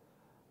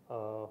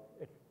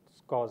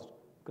 It's caused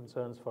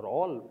concerns for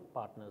all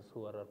partners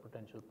who are our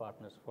potential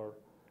partners for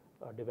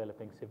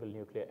developing civil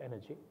nuclear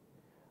energy.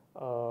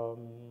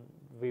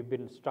 We've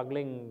been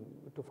struggling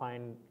to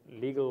find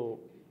legal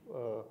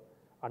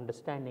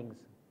understandings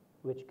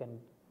which can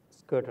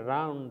skirt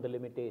around the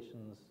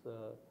limitations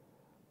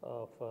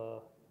of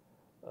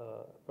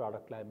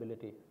product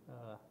liability,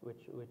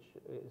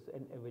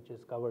 which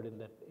is covered in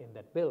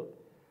that bill.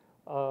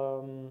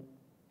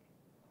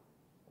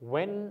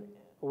 When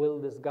will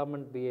this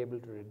government be able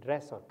to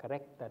redress or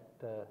correct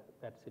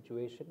that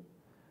situation?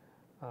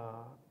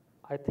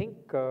 I think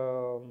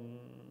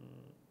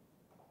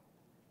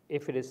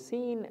if it is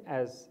seen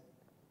as,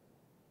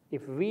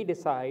 if we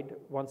decide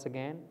once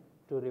again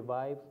to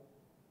revive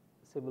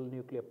civil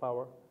nuclear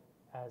power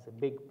as a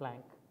big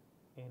plank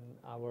in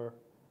our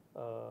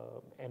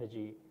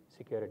energy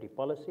security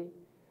policy,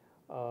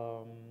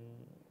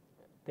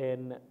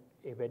 then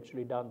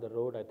eventually down the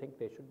road, I think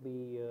there should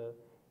be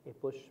a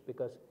push,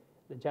 because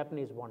the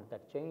Japanese want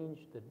that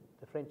change,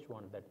 the French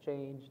want that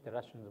change, the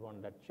Russians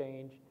want that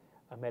change,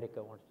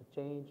 America wants to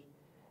change.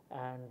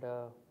 And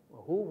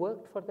who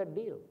worked for that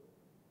deal?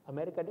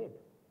 America did.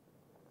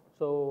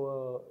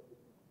 So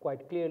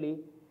quite clearly,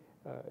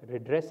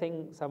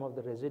 redressing some of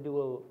the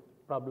residual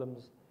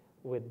problems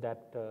with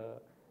that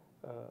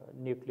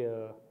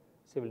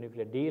civil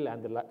nuclear deal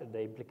and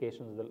the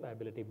implications of the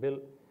liability bill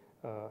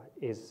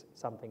is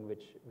something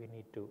which we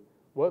need to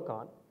work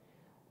on.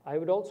 I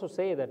would also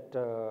say that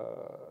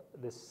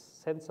this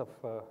sense of,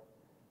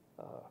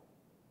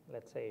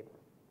 let's say,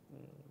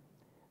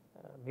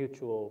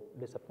 mutual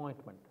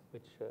disappointment,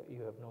 which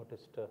you have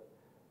noticed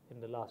in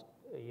the last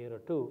year or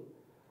two,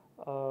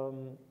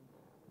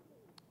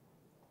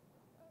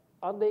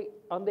 on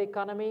the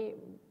economy,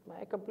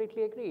 I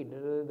completely agreed.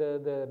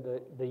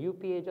 The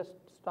UPA just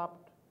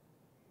stopped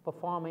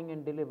performing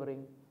and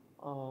delivering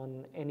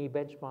on any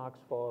benchmarks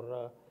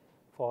for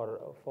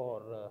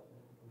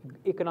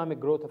economic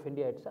growth of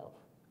India itself.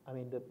 I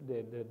mean,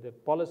 the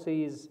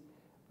policies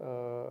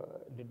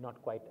did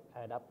not quite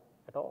add up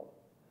at all.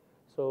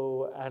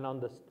 So, and on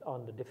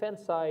the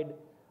defense side,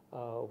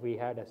 we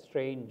had a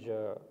strange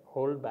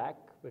holdback,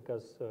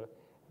 because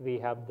we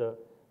have the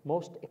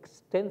most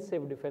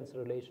extensive defense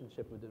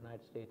relationship with the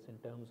United States in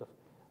terms of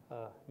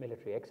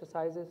military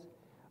exercises.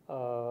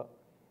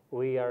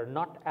 We are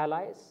not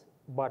allies,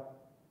 but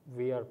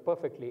we are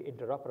perfectly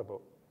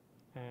interoperable,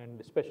 and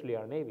especially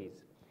our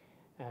navies,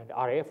 and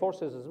our air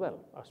forces as well,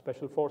 our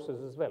special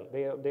forces as well.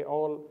 They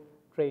all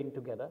train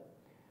together.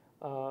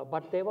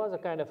 But there was a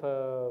kind of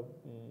a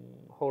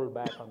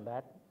holdback on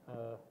that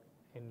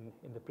in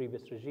the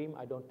previous regime.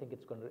 I don't think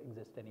it's going to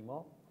exist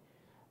anymore.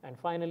 And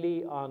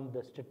finally, on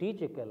the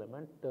strategic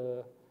element,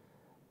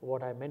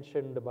 what I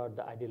mentioned about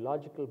the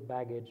ideological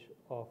baggage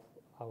of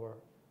our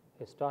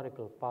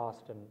historical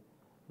past and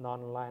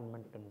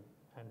non-alignment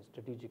and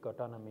strategic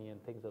autonomy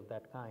and things of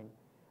that kind,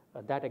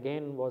 that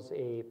again was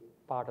a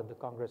part of the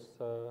Congress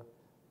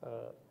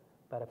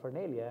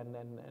paraphernalia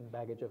and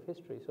baggage of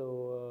history.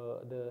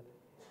 So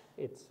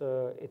it's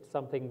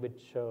something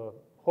which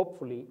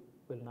hopefully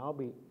will now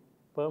be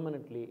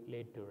permanently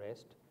laid to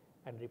rest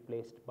and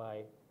replaced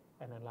by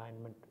an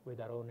alignment with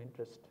our own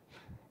interest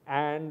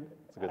and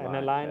an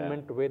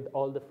alignment with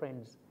all the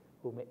friends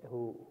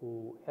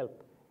who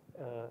help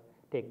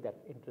take that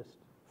interest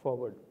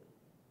forward.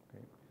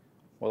 Great.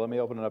 Well, let me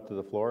open it up to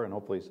the floor, and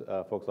hopefully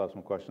folks will have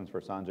some questions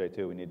for Sanjay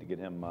too. We need to get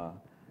him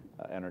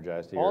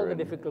energized here. All the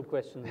difficult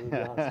questions will be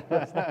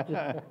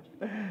asked.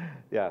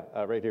 Yeah,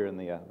 right here in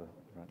the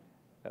front.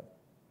 Yep.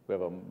 We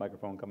have a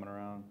microphone coming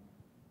around.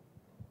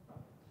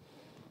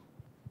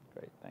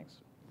 Great,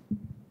 thanks.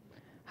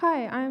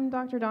 Hi, I'm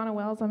Dr. Donna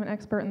Wells. I'm an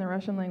expert in the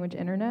Russian language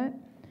internet.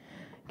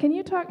 Can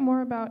you talk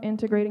more about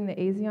integrating the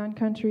ASEAN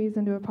countries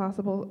into a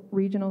possible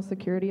regional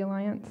security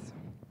alliance?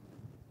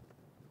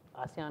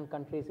 ASEAN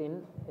countries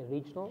in a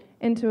regional?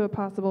 Into a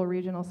possible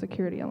regional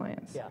security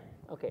alliance. Yeah,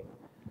 okay.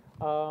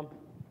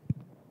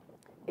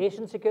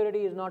 Asian security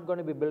is not going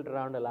to be built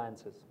around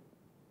alliances.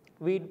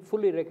 We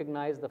fully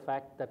recognize the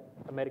fact that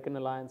American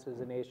alliances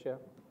in Asia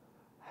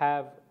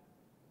have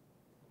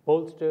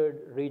bolstered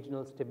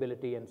regional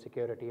stability and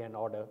security and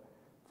order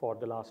for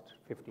the last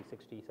 50,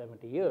 60,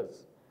 70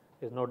 years.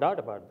 There's no doubt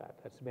about that.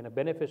 It's been a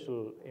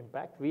beneficial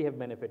impact. We have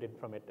benefited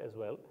from it as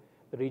well.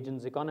 The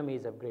region's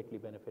economies have greatly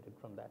benefited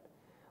from that.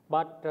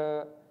 But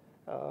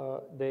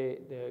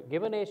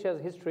given Asia's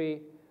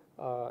history,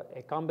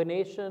 a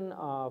combination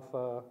of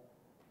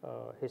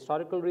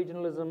historical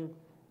regionalism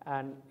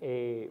and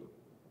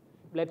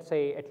let's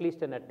say, at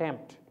least an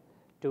attempt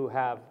to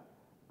have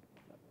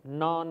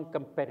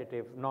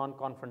non-competitive,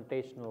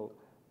 non-confrontational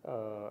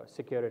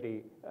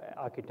security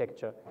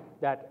architecture,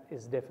 that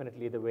is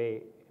definitely the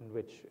way in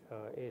which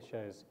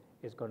Asia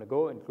is going to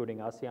go, including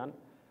ASEAN.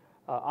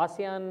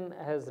 ASEAN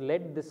has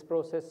led this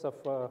process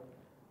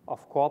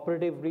of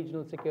cooperative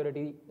regional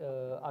security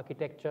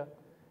architecture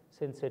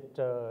since it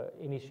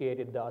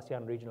initiated the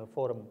ASEAN Regional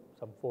Forum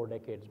some 4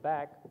 decades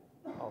back,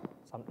 or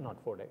not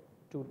 4 decades,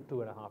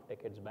 2.5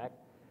 decades back.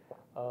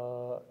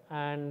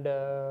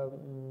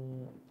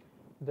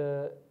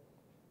 The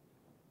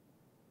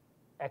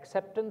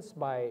acceptance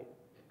by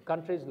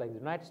countries like the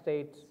United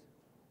States,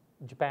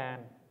 Japan,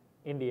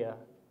 India,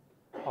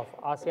 of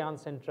ASEAN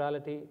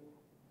centrality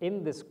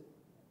in this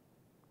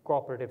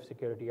cooperative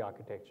security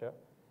architecture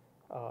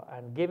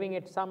and giving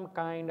it some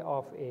kind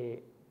of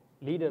a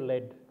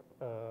leader-led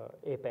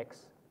apex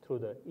through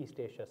the East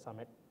Asia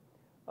Summit.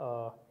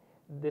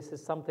 This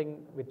is something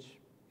which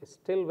is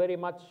still very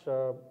much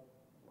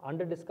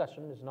under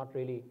discussion, is not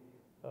really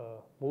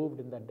moved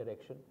in that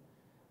direction.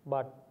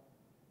 But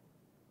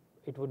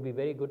it would be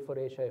very good for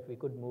Asia if we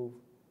could move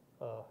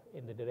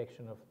in the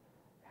direction of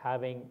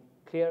having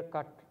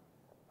clear-cut,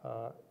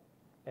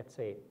 let's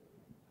say,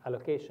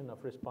 allocation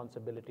of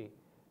responsibility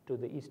to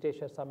the East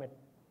Asia Summit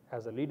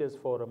as a leaders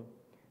forum,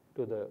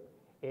 to the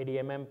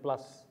ADMM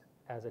Plus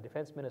as a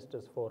defense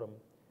ministers forum,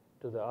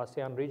 to the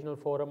ASEAN Regional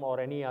Forum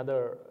or any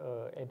other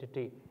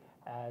entity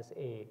as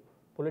a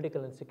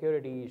political and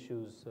security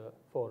issues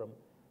forum,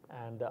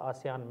 and the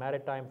ASEAN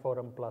Maritime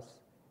Forum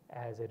Plus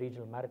as a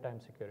regional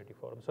maritime security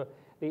forum. So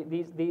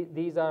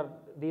these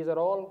are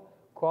all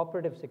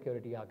cooperative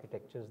security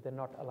architectures. They're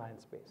not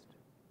alliance-based.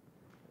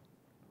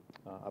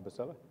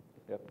 Abasela?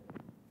 Yep.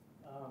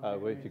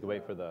 Wait, if you could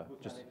wait for the,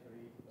 just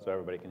so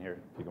everybody can hear,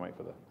 if you can wait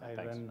for the, I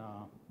thanks. run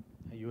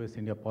a U.S.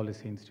 India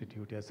Policy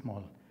Institute, a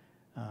small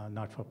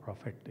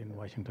not-for-profit in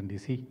Washington,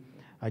 D.C.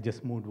 I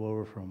just moved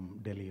over from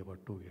Delhi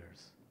about 2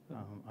 years.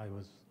 I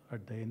was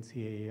at the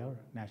NCAAR,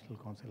 National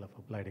Council of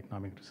Applied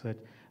Economic Research.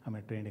 I'm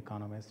a trained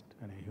economist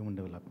and a human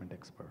development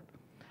expert.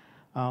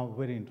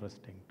 Very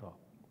interesting talk,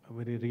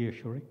 very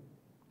reassuring.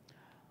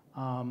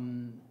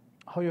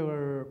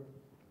 However,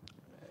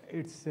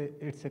 it's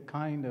a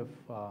kind of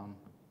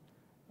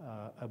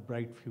a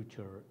bright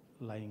future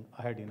lying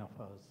ahead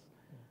of us.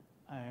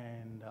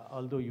 And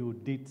although you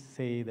did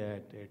say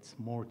that it's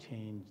more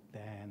change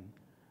than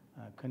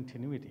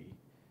continuity,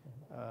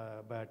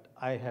 but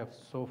I have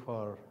so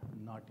far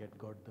not yet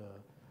got the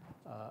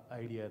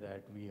idea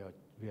that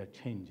we are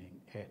changing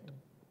yet,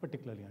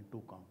 particularly on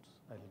 2 counts.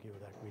 I'll give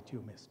that, which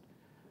you missed.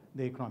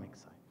 The economic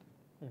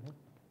side.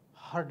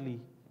 Hardly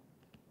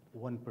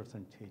 1%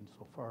 change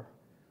so far.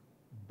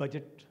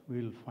 Budget,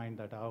 we'll find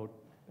that out.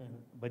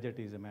 Budget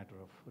is a matter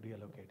of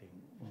reallocating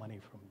money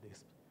from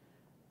this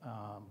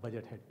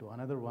budget head to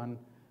another one.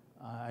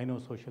 I know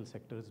social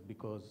sectors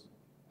because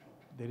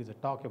there is a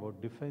talk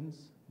about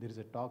defense, there is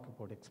a talk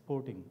about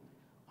exporting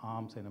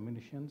arms and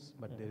ammunitions,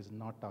 but there is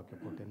not talk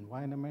about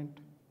environment,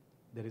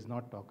 there is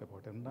not talk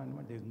about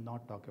environment, there is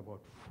not talk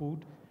about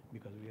food,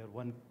 because we are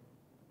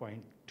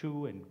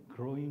 1.2 and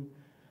growing,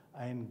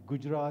 and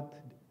Gujarat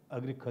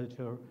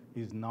agriculture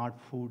is not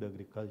food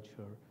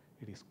agriculture,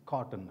 it is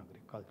cotton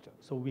agriculture.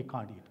 So we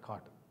can't eat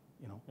cotton,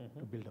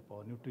 to build up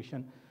our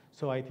nutrition.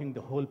 So I think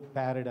the whole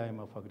paradigm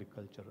of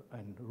agriculture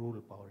and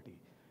rural poverty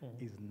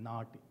is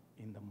not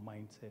in the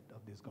mindset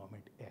of this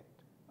government yet.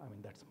 I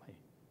mean, that's my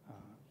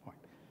point.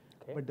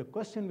 Okay. But the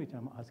question which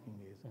I'm asking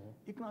is,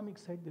 economic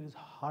side, there is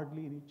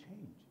hardly any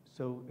change.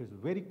 So it's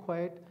very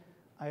quiet.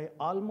 I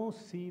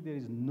almost see there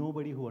is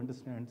nobody who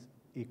understands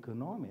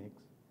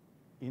economics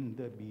in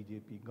the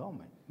BJP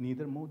government,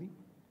 neither Modi,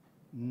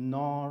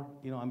 nor,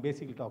 I'm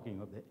basically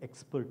talking of the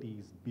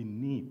expertise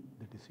beneath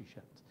the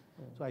decisions.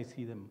 So I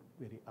see them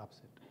very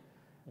upset.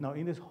 Now,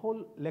 in this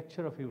whole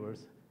lecture of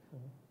yours,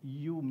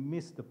 you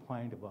missed the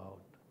point about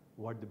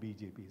what the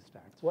BJP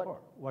stands for,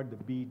 what the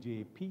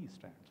BJP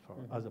stands for,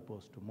 as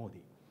opposed to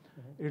Modi.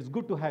 It's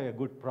good to have a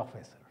good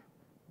professor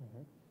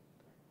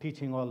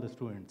teaching all the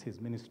students,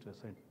 his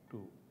ministers, and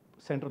to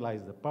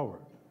centralize the power.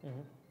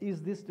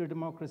 Is this the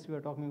democracy we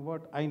are talking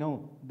about? I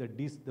know that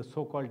the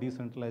so-called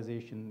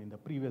decentralization in the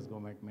previous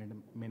government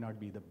may not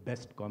be the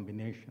best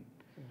combination,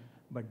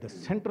 but the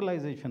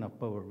centralization of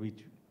power,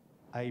 which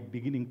I'm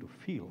beginning to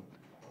feel,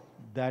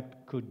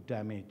 that could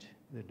damage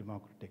the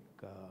democratic,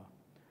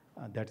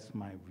 that's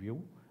my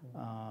view.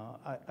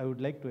 I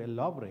would like to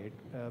elaborate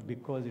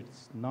because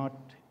it's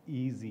not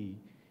easy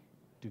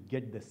to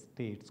get the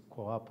states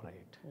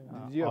cooperate.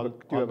 Do you have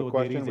a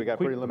question? We got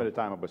pretty limited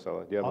time,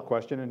 Abasela. Do you have a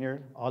question in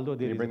here? Although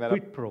there is a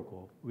quid pro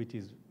quo, which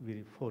is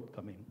very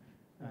forthcoming,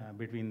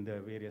 between the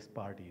various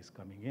parties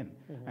coming in.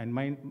 And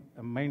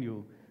mind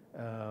you,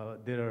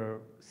 there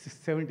are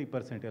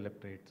 70%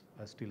 electorates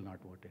are still not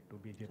voted to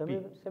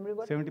BJP.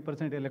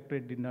 70%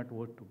 electorate did not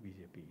vote to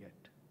BJP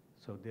yet.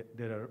 So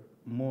there are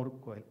more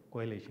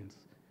coalitions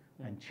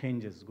and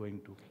changes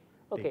going to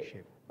take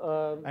shape.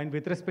 And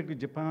with respect to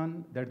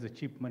Japan, that's the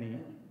cheap money,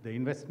 the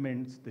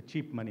investments, the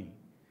cheap money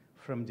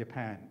from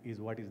Japan is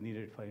what is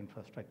needed for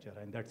infrastructure,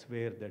 and that's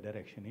where the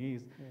direction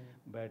is.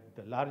 But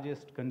the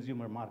largest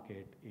consumer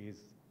market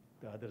is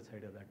the other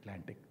side of the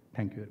Atlantic.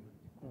 Thank you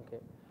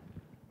very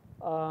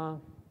much.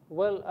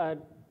 Well,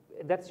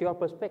 that's your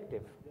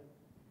perspective.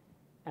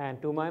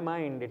 And to my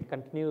mind, it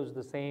continues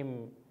the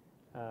same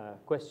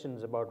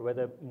questions about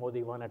whether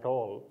Modi won at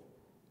all,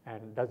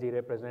 and does he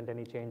represent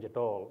any change at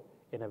all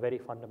in a very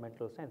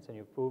fundamental sense. And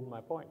you proved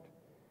my point,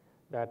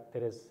 that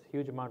there is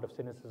huge amount of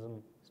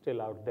cynicism still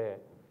out there,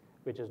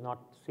 which is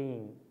not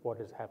seeing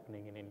what is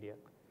happening in India.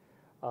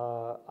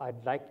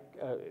 I'd like,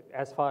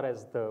 as far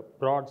as the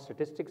broad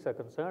statistics are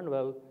concerned,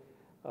 well,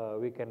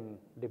 we can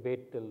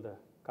debate till the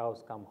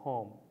cows come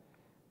home,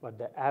 but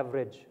the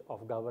average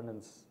of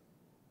governance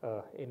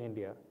in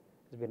India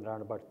has been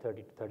around about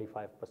 30 to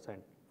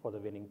 35% for the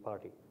winning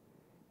party.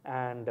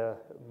 And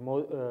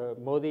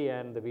Modi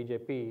and the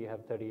BJP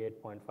have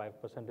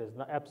 38.5%. There's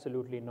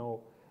absolutely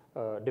no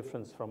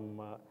difference from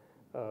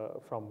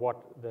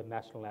what the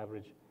national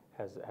average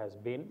has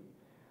been.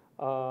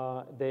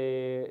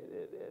 The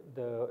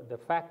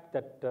fact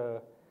that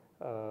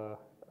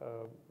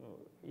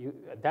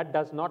that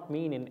does not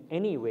mean in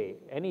any way,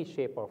 any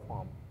shape or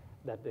form,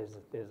 that there's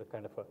a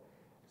kind of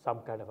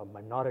some kind of a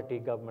minority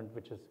government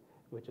which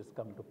has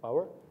come to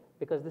power,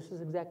 because this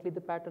is exactly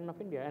the pattern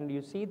of India. And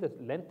you see the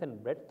length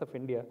and breadth of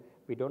India.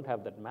 We don't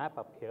have that map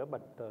up here,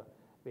 but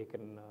we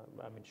can,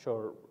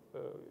 sure,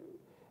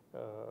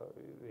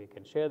 we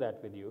can share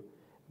that with you.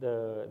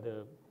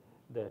 The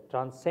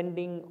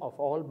transcending of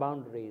all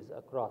boundaries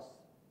across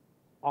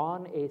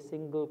on a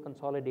single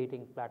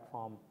consolidating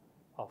platform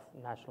of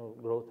national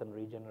growth and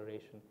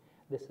regeneration.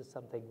 This is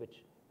something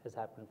which has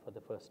happened for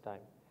the first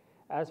time.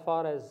 As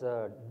far as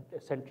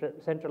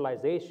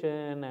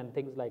centralization and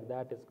things like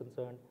that is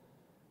concerned,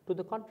 to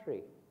the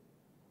contrary,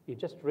 you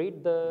just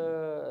read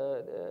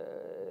the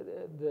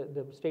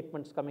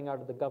statements coming out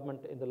of the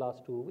government in the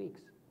last 2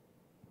 weeks.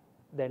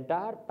 The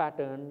entire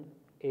pattern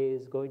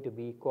is going to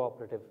be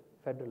cooperative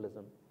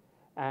federalism,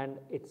 and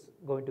it's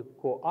going to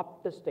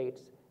co-opt the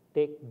states,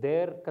 take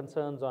their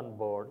concerns on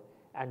board,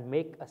 and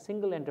make a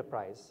single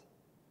enterprise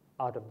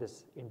out of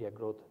this India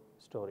growth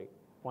story.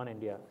 One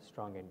India,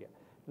 strong India.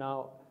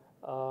 Now,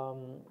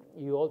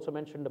 you also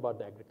mentioned about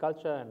the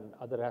agriculture and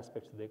other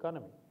aspects of the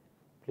economy.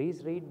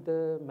 Please read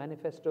the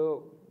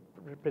manifesto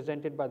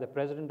presented by the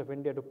President of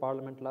India to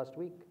Parliament last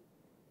week.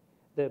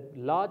 The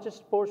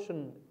largest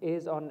portion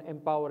is on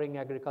empowering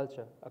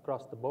agriculture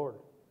across the board.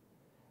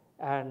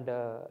 And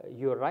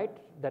you're right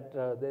that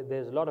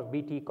there's a lot of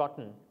BT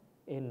cotton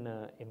in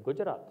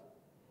Gujarat.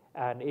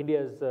 And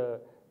India's,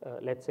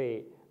 let's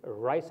say,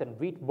 rice and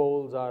wheat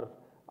bowls are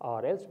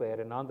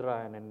elsewhere in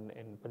Andhra and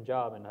in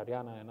Punjab and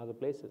Haryana and other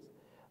places,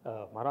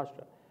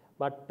 Maharashtra.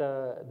 But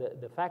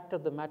the fact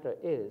of the matter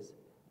is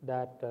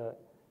that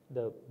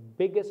the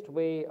biggest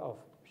way of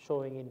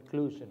showing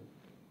inclusion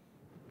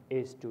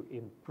is to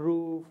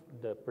improve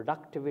the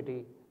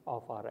productivity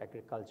of our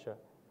agriculture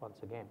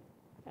once again.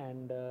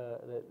 And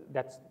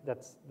that's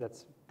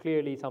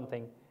clearly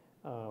something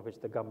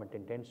which the government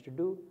intends to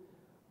do.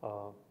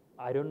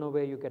 I don't know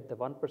where you get the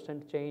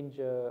 1% change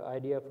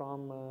idea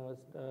from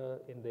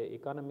in the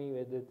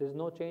economy. There's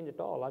no change at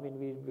all. I mean,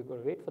 we've got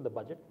to wait for the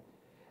budget.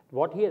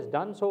 What he has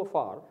done so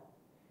far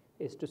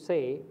is to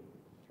say,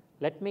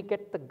 let me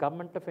get the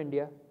government of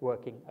India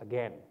working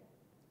again.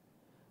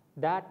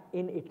 That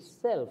in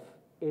itself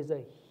is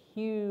a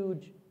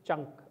huge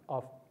chunk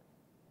of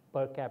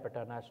per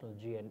capita national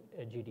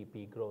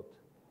GDP growth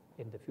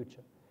in the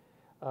future.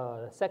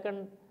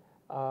 Second,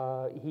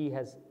 he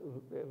has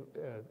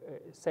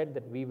said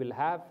that we will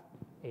have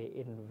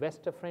an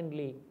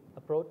investor-friendly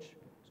approach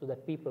so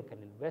that people can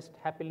invest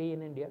happily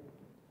in India.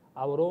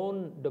 Our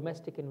own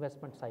domestic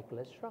investment cycle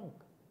has shrunk.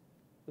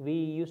 We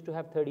used to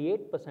have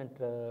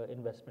 38%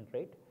 investment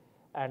rate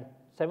and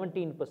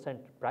 17%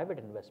 private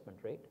investment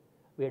rate.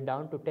 We are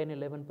down to 10,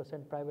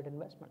 11% private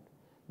investment.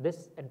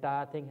 This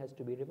entire thing has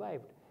to be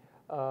revived.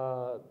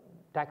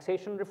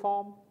 Taxation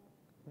reform,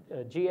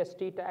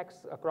 GST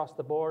tax across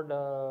the board,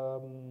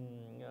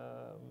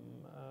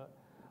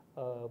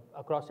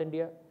 across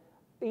India.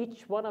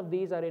 Each one of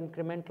these are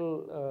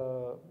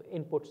incremental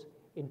inputs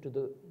into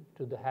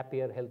the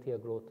happier, healthier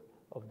growth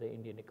of the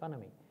Indian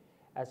economy.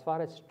 As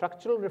far as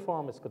structural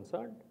reform is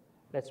concerned,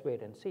 let's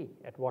wait and see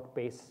at what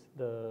pace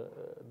the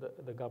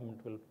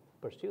government will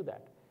pursue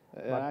that.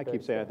 And I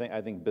keep saying,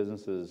 I think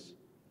businesses,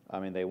 I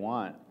mean, they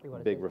want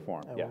big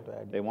reform. Yeah,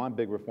 they want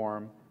big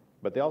reform,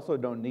 but they also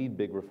don't need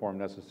big reform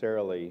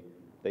necessarily.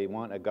 They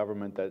want a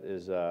government that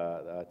is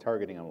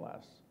targeting them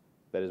less,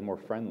 that is more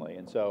friendly.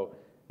 And so,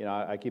 you know,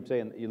 I keep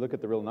saying, you look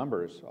at the real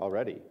numbers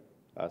already.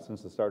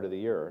 since the start of the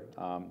year.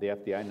 The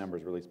FDI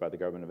numbers released by the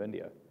government of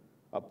India,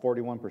 up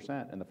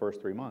 41% in the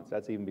first 3 months.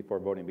 That's even before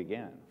voting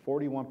began.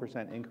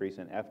 41% increase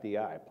in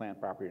FDI, plant,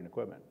 property, and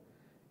equipment.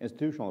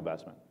 Institutional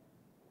investment,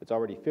 it's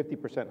already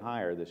 50%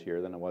 higher this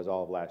year than it was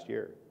all of last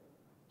year.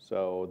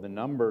 So the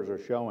numbers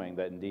are showing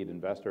that indeed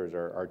investors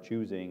are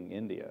choosing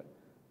India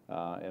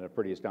at a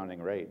pretty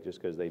astounding rate,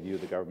 just because they view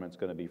the government's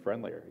going to be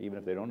friendlier, even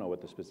if they don't know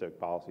what the specific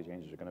policy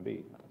changes are going to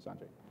be.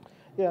 Sanjay.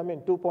 Yeah, I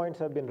mean, 2 points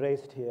have been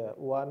raised here.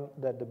 One,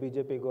 that the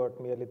BJP got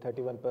merely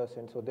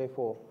 31%, so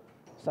therefore,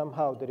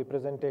 somehow the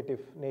representative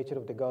nature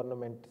of the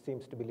government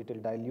seems to be a little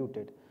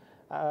diluted.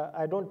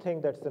 I don't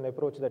think that's an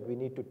approach that we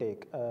need to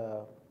take.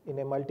 In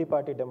a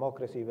multi-party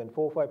democracy, when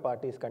 4 or 5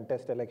 parties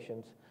contest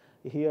elections,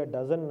 here a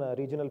dozen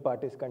regional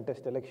parties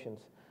contest elections,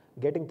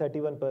 getting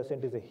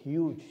 31% is a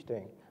huge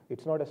thing.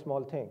 It's not a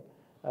small thing.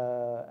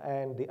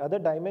 And the other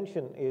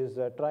dimension is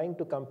trying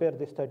to compare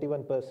this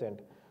 31%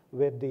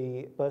 with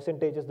the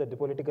percentages that the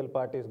political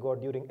parties got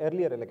during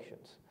earlier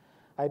elections.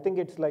 I think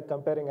it's like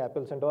comparing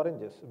apples and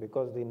oranges,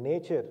 because the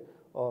nature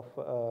of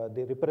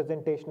the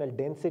representational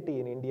density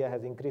in India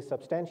has increased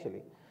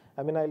substantially.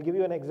 I mean, I'll give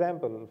you an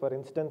example. For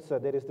instance,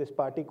 there is this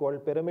party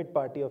called Pyramid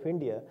Party of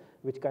India,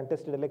 which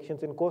contested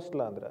elections in coastal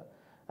Andhra.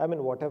 I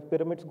mean, what have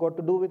pyramids got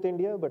to do with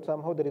India? But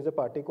somehow there is a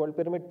party called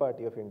Pyramid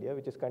Party of India,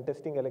 which is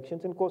contesting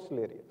elections in coastal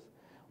areas.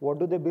 What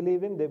do they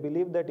believe in? They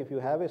believe that if you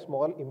have a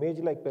small image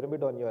like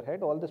pyramid on your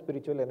head, all the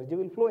spiritual energy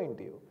will flow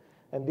into you.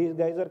 And these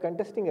guys are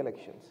contesting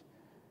elections.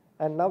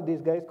 And now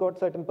these guys got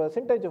certain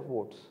percentage of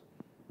votes.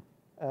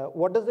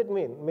 What does it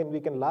mean? I mean, we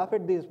can laugh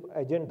at this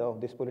agenda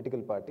of this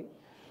political party,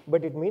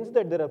 but it means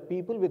that there are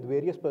people with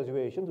various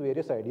persuasions,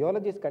 various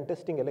ideologies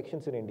contesting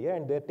elections in India,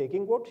 and they're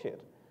taking vote share.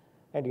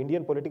 And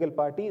Indian political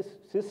parties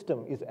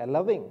system is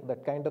allowing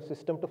that kind of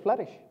system to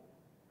flourish.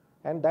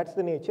 And that's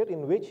the nature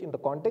in which, in the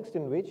context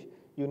in which,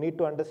 you need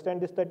to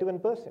understand this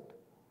 31%.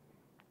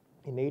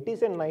 In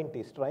 80s and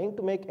 90s, trying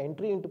to make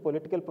entry into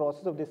political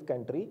process of this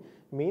country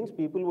means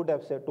people would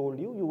have told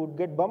you would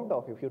get bumped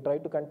off if you try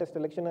to contest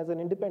election as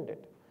an independent.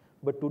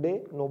 But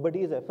today,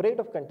 nobody is afraid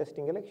of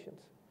contesting elections.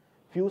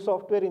 Few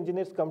software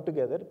engineers come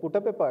together, put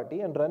up a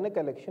party and run a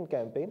election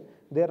campaign.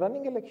 They are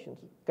running elections,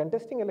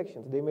 contesting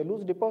elections. They may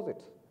lose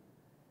deposits.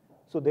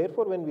 So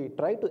therefore, when we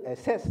try to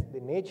assess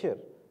the nature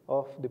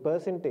of the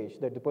percentage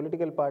that the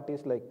political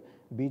parties like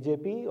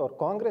BJP or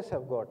Congress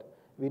have got,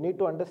 we need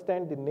to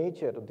understand the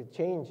nature, the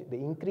change, the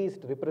increased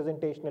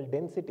representational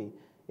density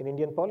in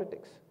Indian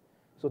politics.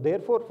 So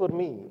therefore, for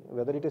me,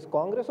 whether it is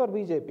Congress or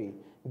BJP,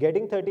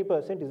 getting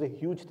 30% is a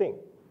huge thing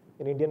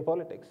in Indian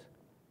politics.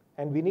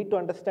 And we need to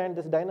understand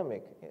this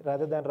dynamic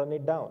rather than run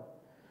it down.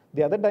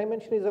 The other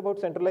dimension is about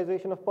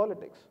centralization of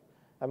politics.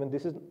 I mean,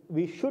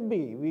 we should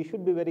be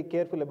very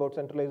careful about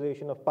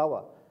centralization of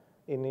power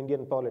in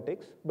Indian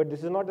politics, but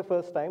this is not the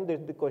first time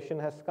that the question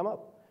has come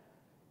up.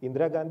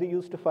 Indira Gandhi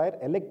used to fire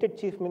elected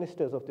chief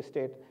ministers of the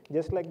state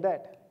just like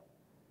that.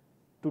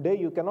 Today,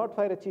 you cannot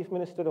fire a chief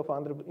minister of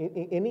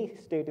any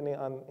state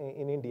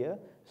in India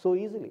so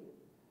easily.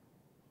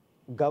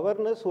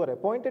 Governors who are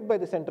appointed by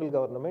the central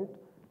government,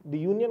 the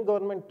union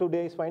government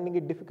today is finding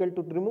it difficult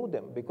to remove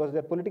them because they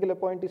are political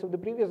appointees of the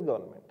previous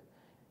government.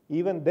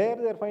 Even there,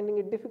 they are finding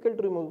it difficult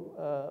to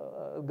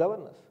remove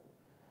governors.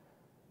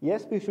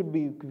 Yes, we should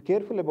be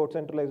careful about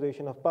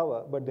centralization of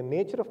power, but the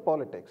nature of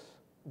politics,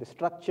 the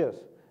structures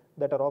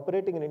that are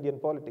operating in Indian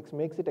politics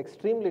makes it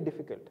extremely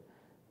difficult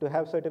to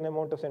have certain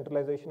amount of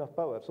centralization of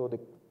power. So the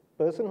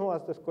person who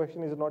asked this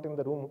question is not in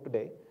the room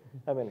today.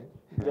 I mean,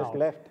 just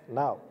left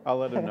now. I'll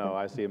let him know.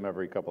 I see him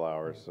every couple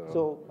hours,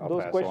 so I'll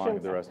those pass questions,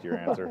 along the rest of your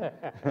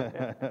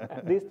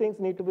answer. These things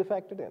need to be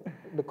factored in,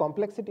 the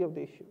complexity of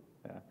the issue.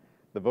 Yeah.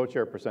 The vote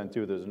share percent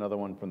too, there's another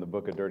one from the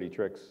Book of Dirty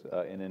Tricks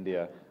in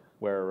India,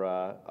 where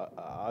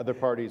other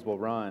parties will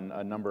run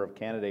a number of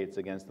candidates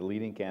against the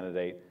leading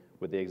candidate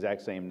with the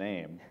exact same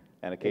name.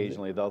 And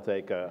occasionally they'll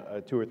take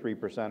a 2 or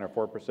 3%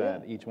 or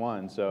 4% each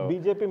one. So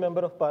BJP member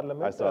of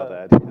parliament I saw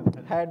that.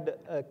 had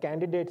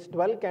candidates,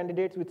 12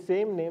 candidates with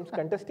same names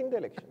contesting the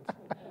elections.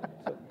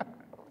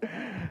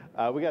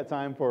 So. We got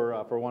time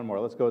for one more.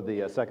 Let's go to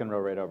the second row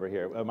right over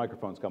here.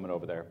 Microphone's coming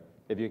over there.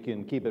 If you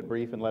can keep it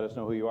brief and let us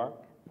know who you are.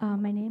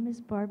 My name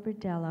is Barbara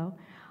Dello.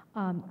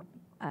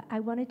 I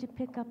wanted to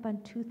pick up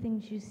on 2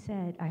 things you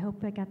said. I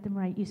hope I got them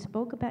right. You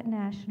spoke about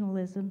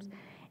nationalisms,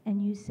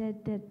 and you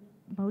said that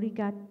Modi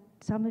got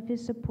some of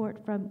his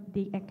support from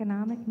the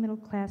economic middle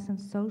class and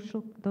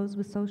those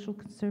with social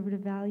conservative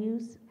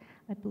values,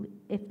 I believe,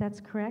 if that's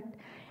correct.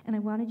 And I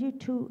wanted you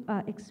to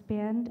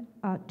expand,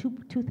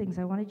 two things.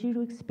 I wanted you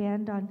to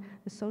expand on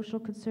the social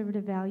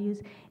conservative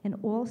values, and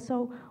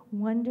also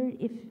wondered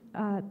if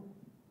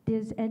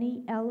there's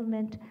any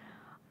element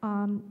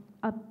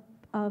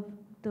of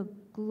the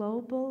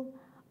global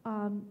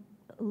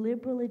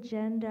liberal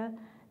agenda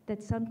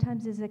that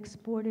sometimes is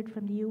exported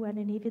from the UN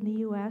and even the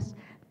US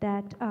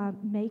that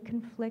may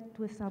conflict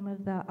with some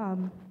of the,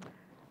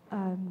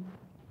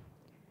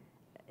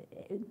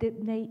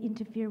 that may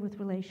interfere with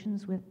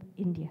relations with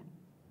India.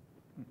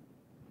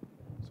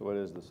 So what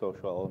is the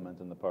social element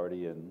in the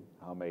party, and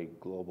how may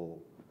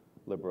global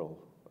liberal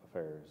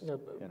affairs.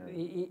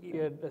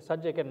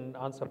 Sanjay can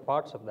answer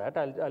parts of that.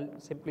 I'll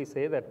simply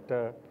say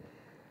that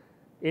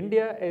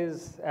India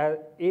is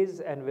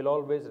and will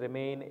always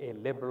remain a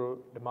liberal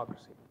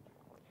democracy.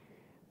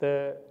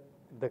 The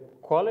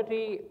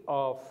quality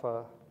of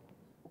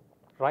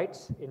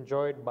rights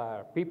enjoyed by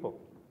our people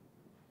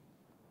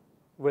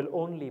will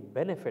only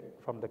benefit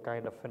from the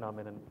kind of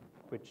phenomenon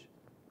which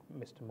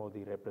Mr.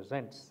 Modi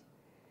represents,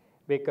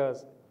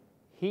 because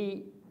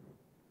he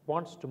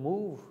wants to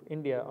move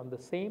India on the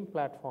same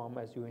platform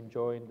as you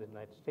enjoy in the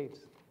United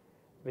States,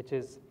 which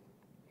is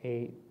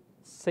a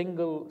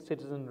single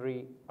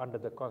citizenry under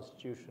the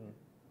Constitution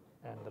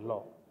and the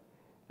law,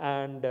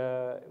 and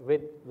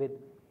with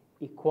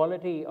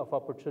equality of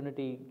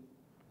opportunity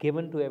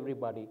given to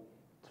everybody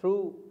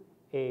through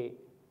a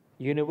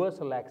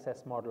universal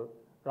access model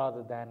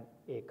rather than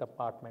a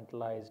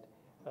compartmentalized,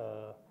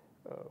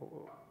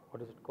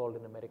 what is it called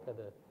in America?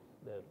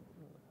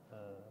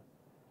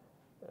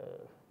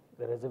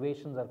 The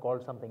reservations are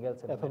called something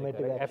else in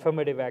America, right?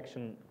 Affirmative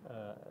action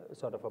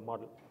sort of a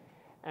model.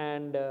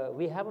 And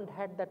we haven't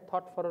had that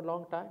thought for a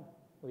long time.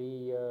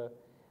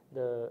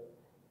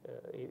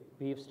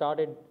 We've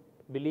started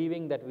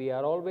believing that we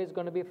are always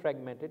going to be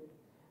fragmented,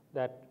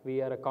 that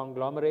we are a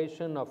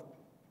conglomeration of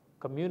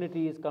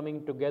communities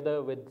coming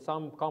together with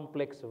some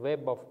complex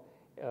web of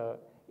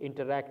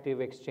interactive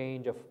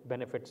exchange of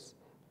benefits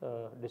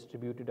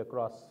distributed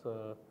across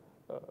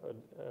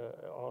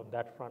on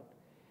that front.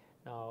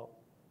 Now,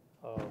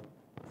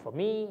 for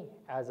me,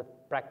 as a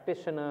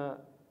practitioner,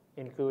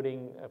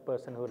 including a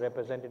person who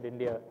represented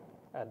India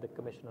at the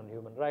Commission on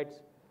Human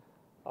Rights,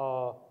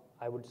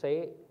 I would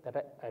say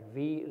that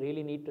we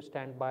really need to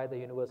stand by the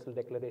Universal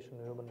Declaration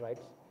of Human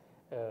Rights,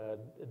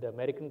 the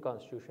American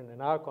Constitution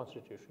and our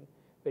Constitution,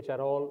 which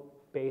are all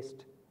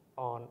based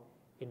on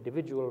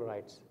individual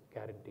rights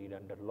guaranteed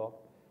under law.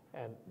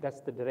 And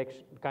that's the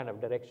kind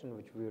of direction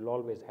which we will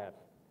always have.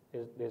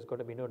 There's going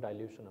to be no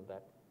dilution of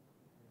that.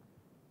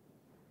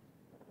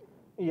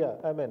 Yeah,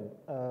 I mean,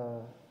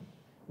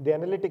 the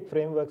analytic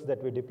frameworks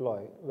that we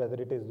deploy, whether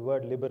it is the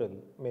word liberal,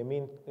 may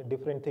mean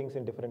different things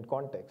in different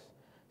contexts.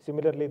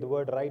 Similarly, the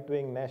word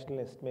right-wing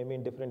nationalist may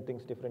mean different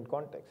things, different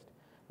contexts.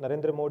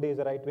 Narendra Modi is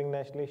a right-wing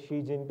nationalist,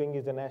 Xi Jinping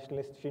is a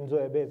nationalist,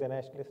 Shinzo Abe is a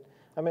nationalist.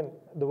 I mean,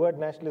 the word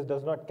nationalist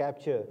does not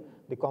capture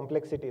the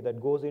complexity that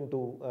goes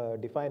into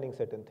defining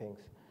certain things.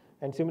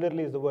 And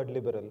similarly is the word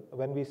liberal.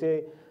 When we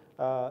say,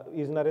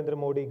 is Narendra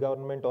Modi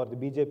government or the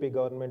BJP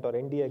government or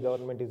NDA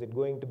government, is it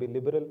going to be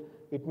liberal?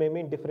 It may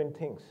mean different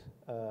things.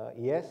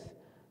 Yes,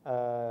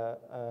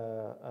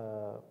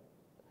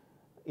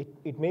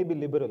 it may be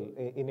liberal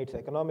in its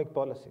economic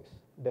policies,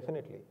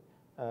 definitely.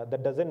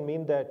 That doesn't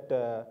mean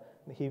that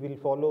he will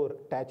follow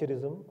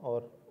Thatcherism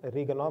or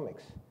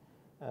Reaganomics,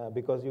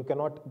 because you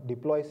cannot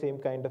deploy same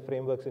kind of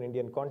frameworks in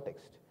Indian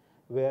context,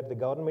 where the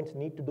governments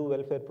need to do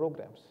welfare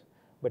programs.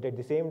 But at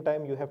the same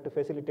time, you have to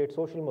facilitate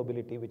social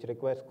mobility, which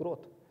requires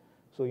growth.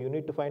 So you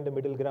need to find a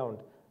middle ground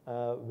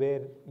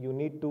where you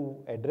need to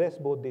address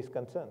both these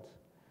concerns.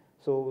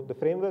 So the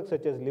frameworks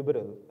such as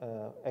liberal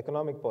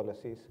economic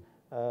policies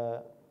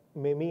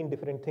may mean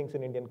different things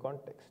in Indian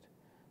context.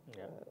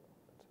 Yeah.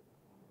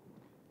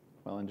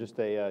 Well, in just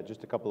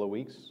a couple of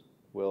weeks,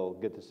 we'll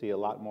get to see a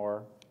lot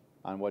more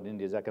on what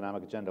India's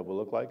economic agenda will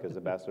look like, as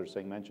Ambassador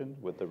Singh mentioned,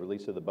 with the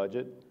release of the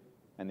budget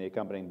and the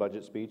accompanying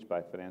budget speech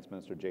by Finance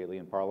Minister Jaitley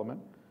in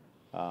Parliament.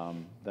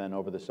 Then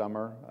over the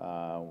summer,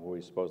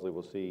 we supposedly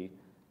will see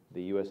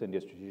the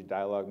U.S.-India Strategic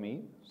Dialogue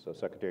meet. So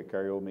Secretary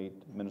Kerry will meet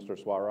Minister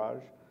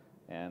Swaraj,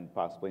 and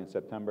possibly in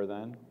September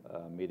then,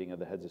 meeting of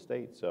the heads of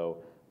state. So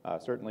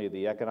certainly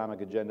the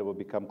economic agenda will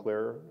become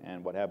clearer,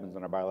 and what happens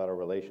in our bilateral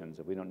relations.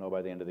 If we don't know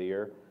by the end of the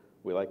year,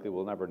 we likely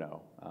will never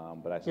know.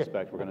 But I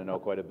suspect we're going to know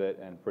quite a bit,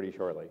 and pretty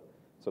shortly.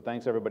 So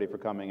thanks everybody for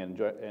coming, and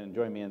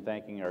join me in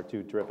thanking our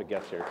two terrific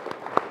guests here.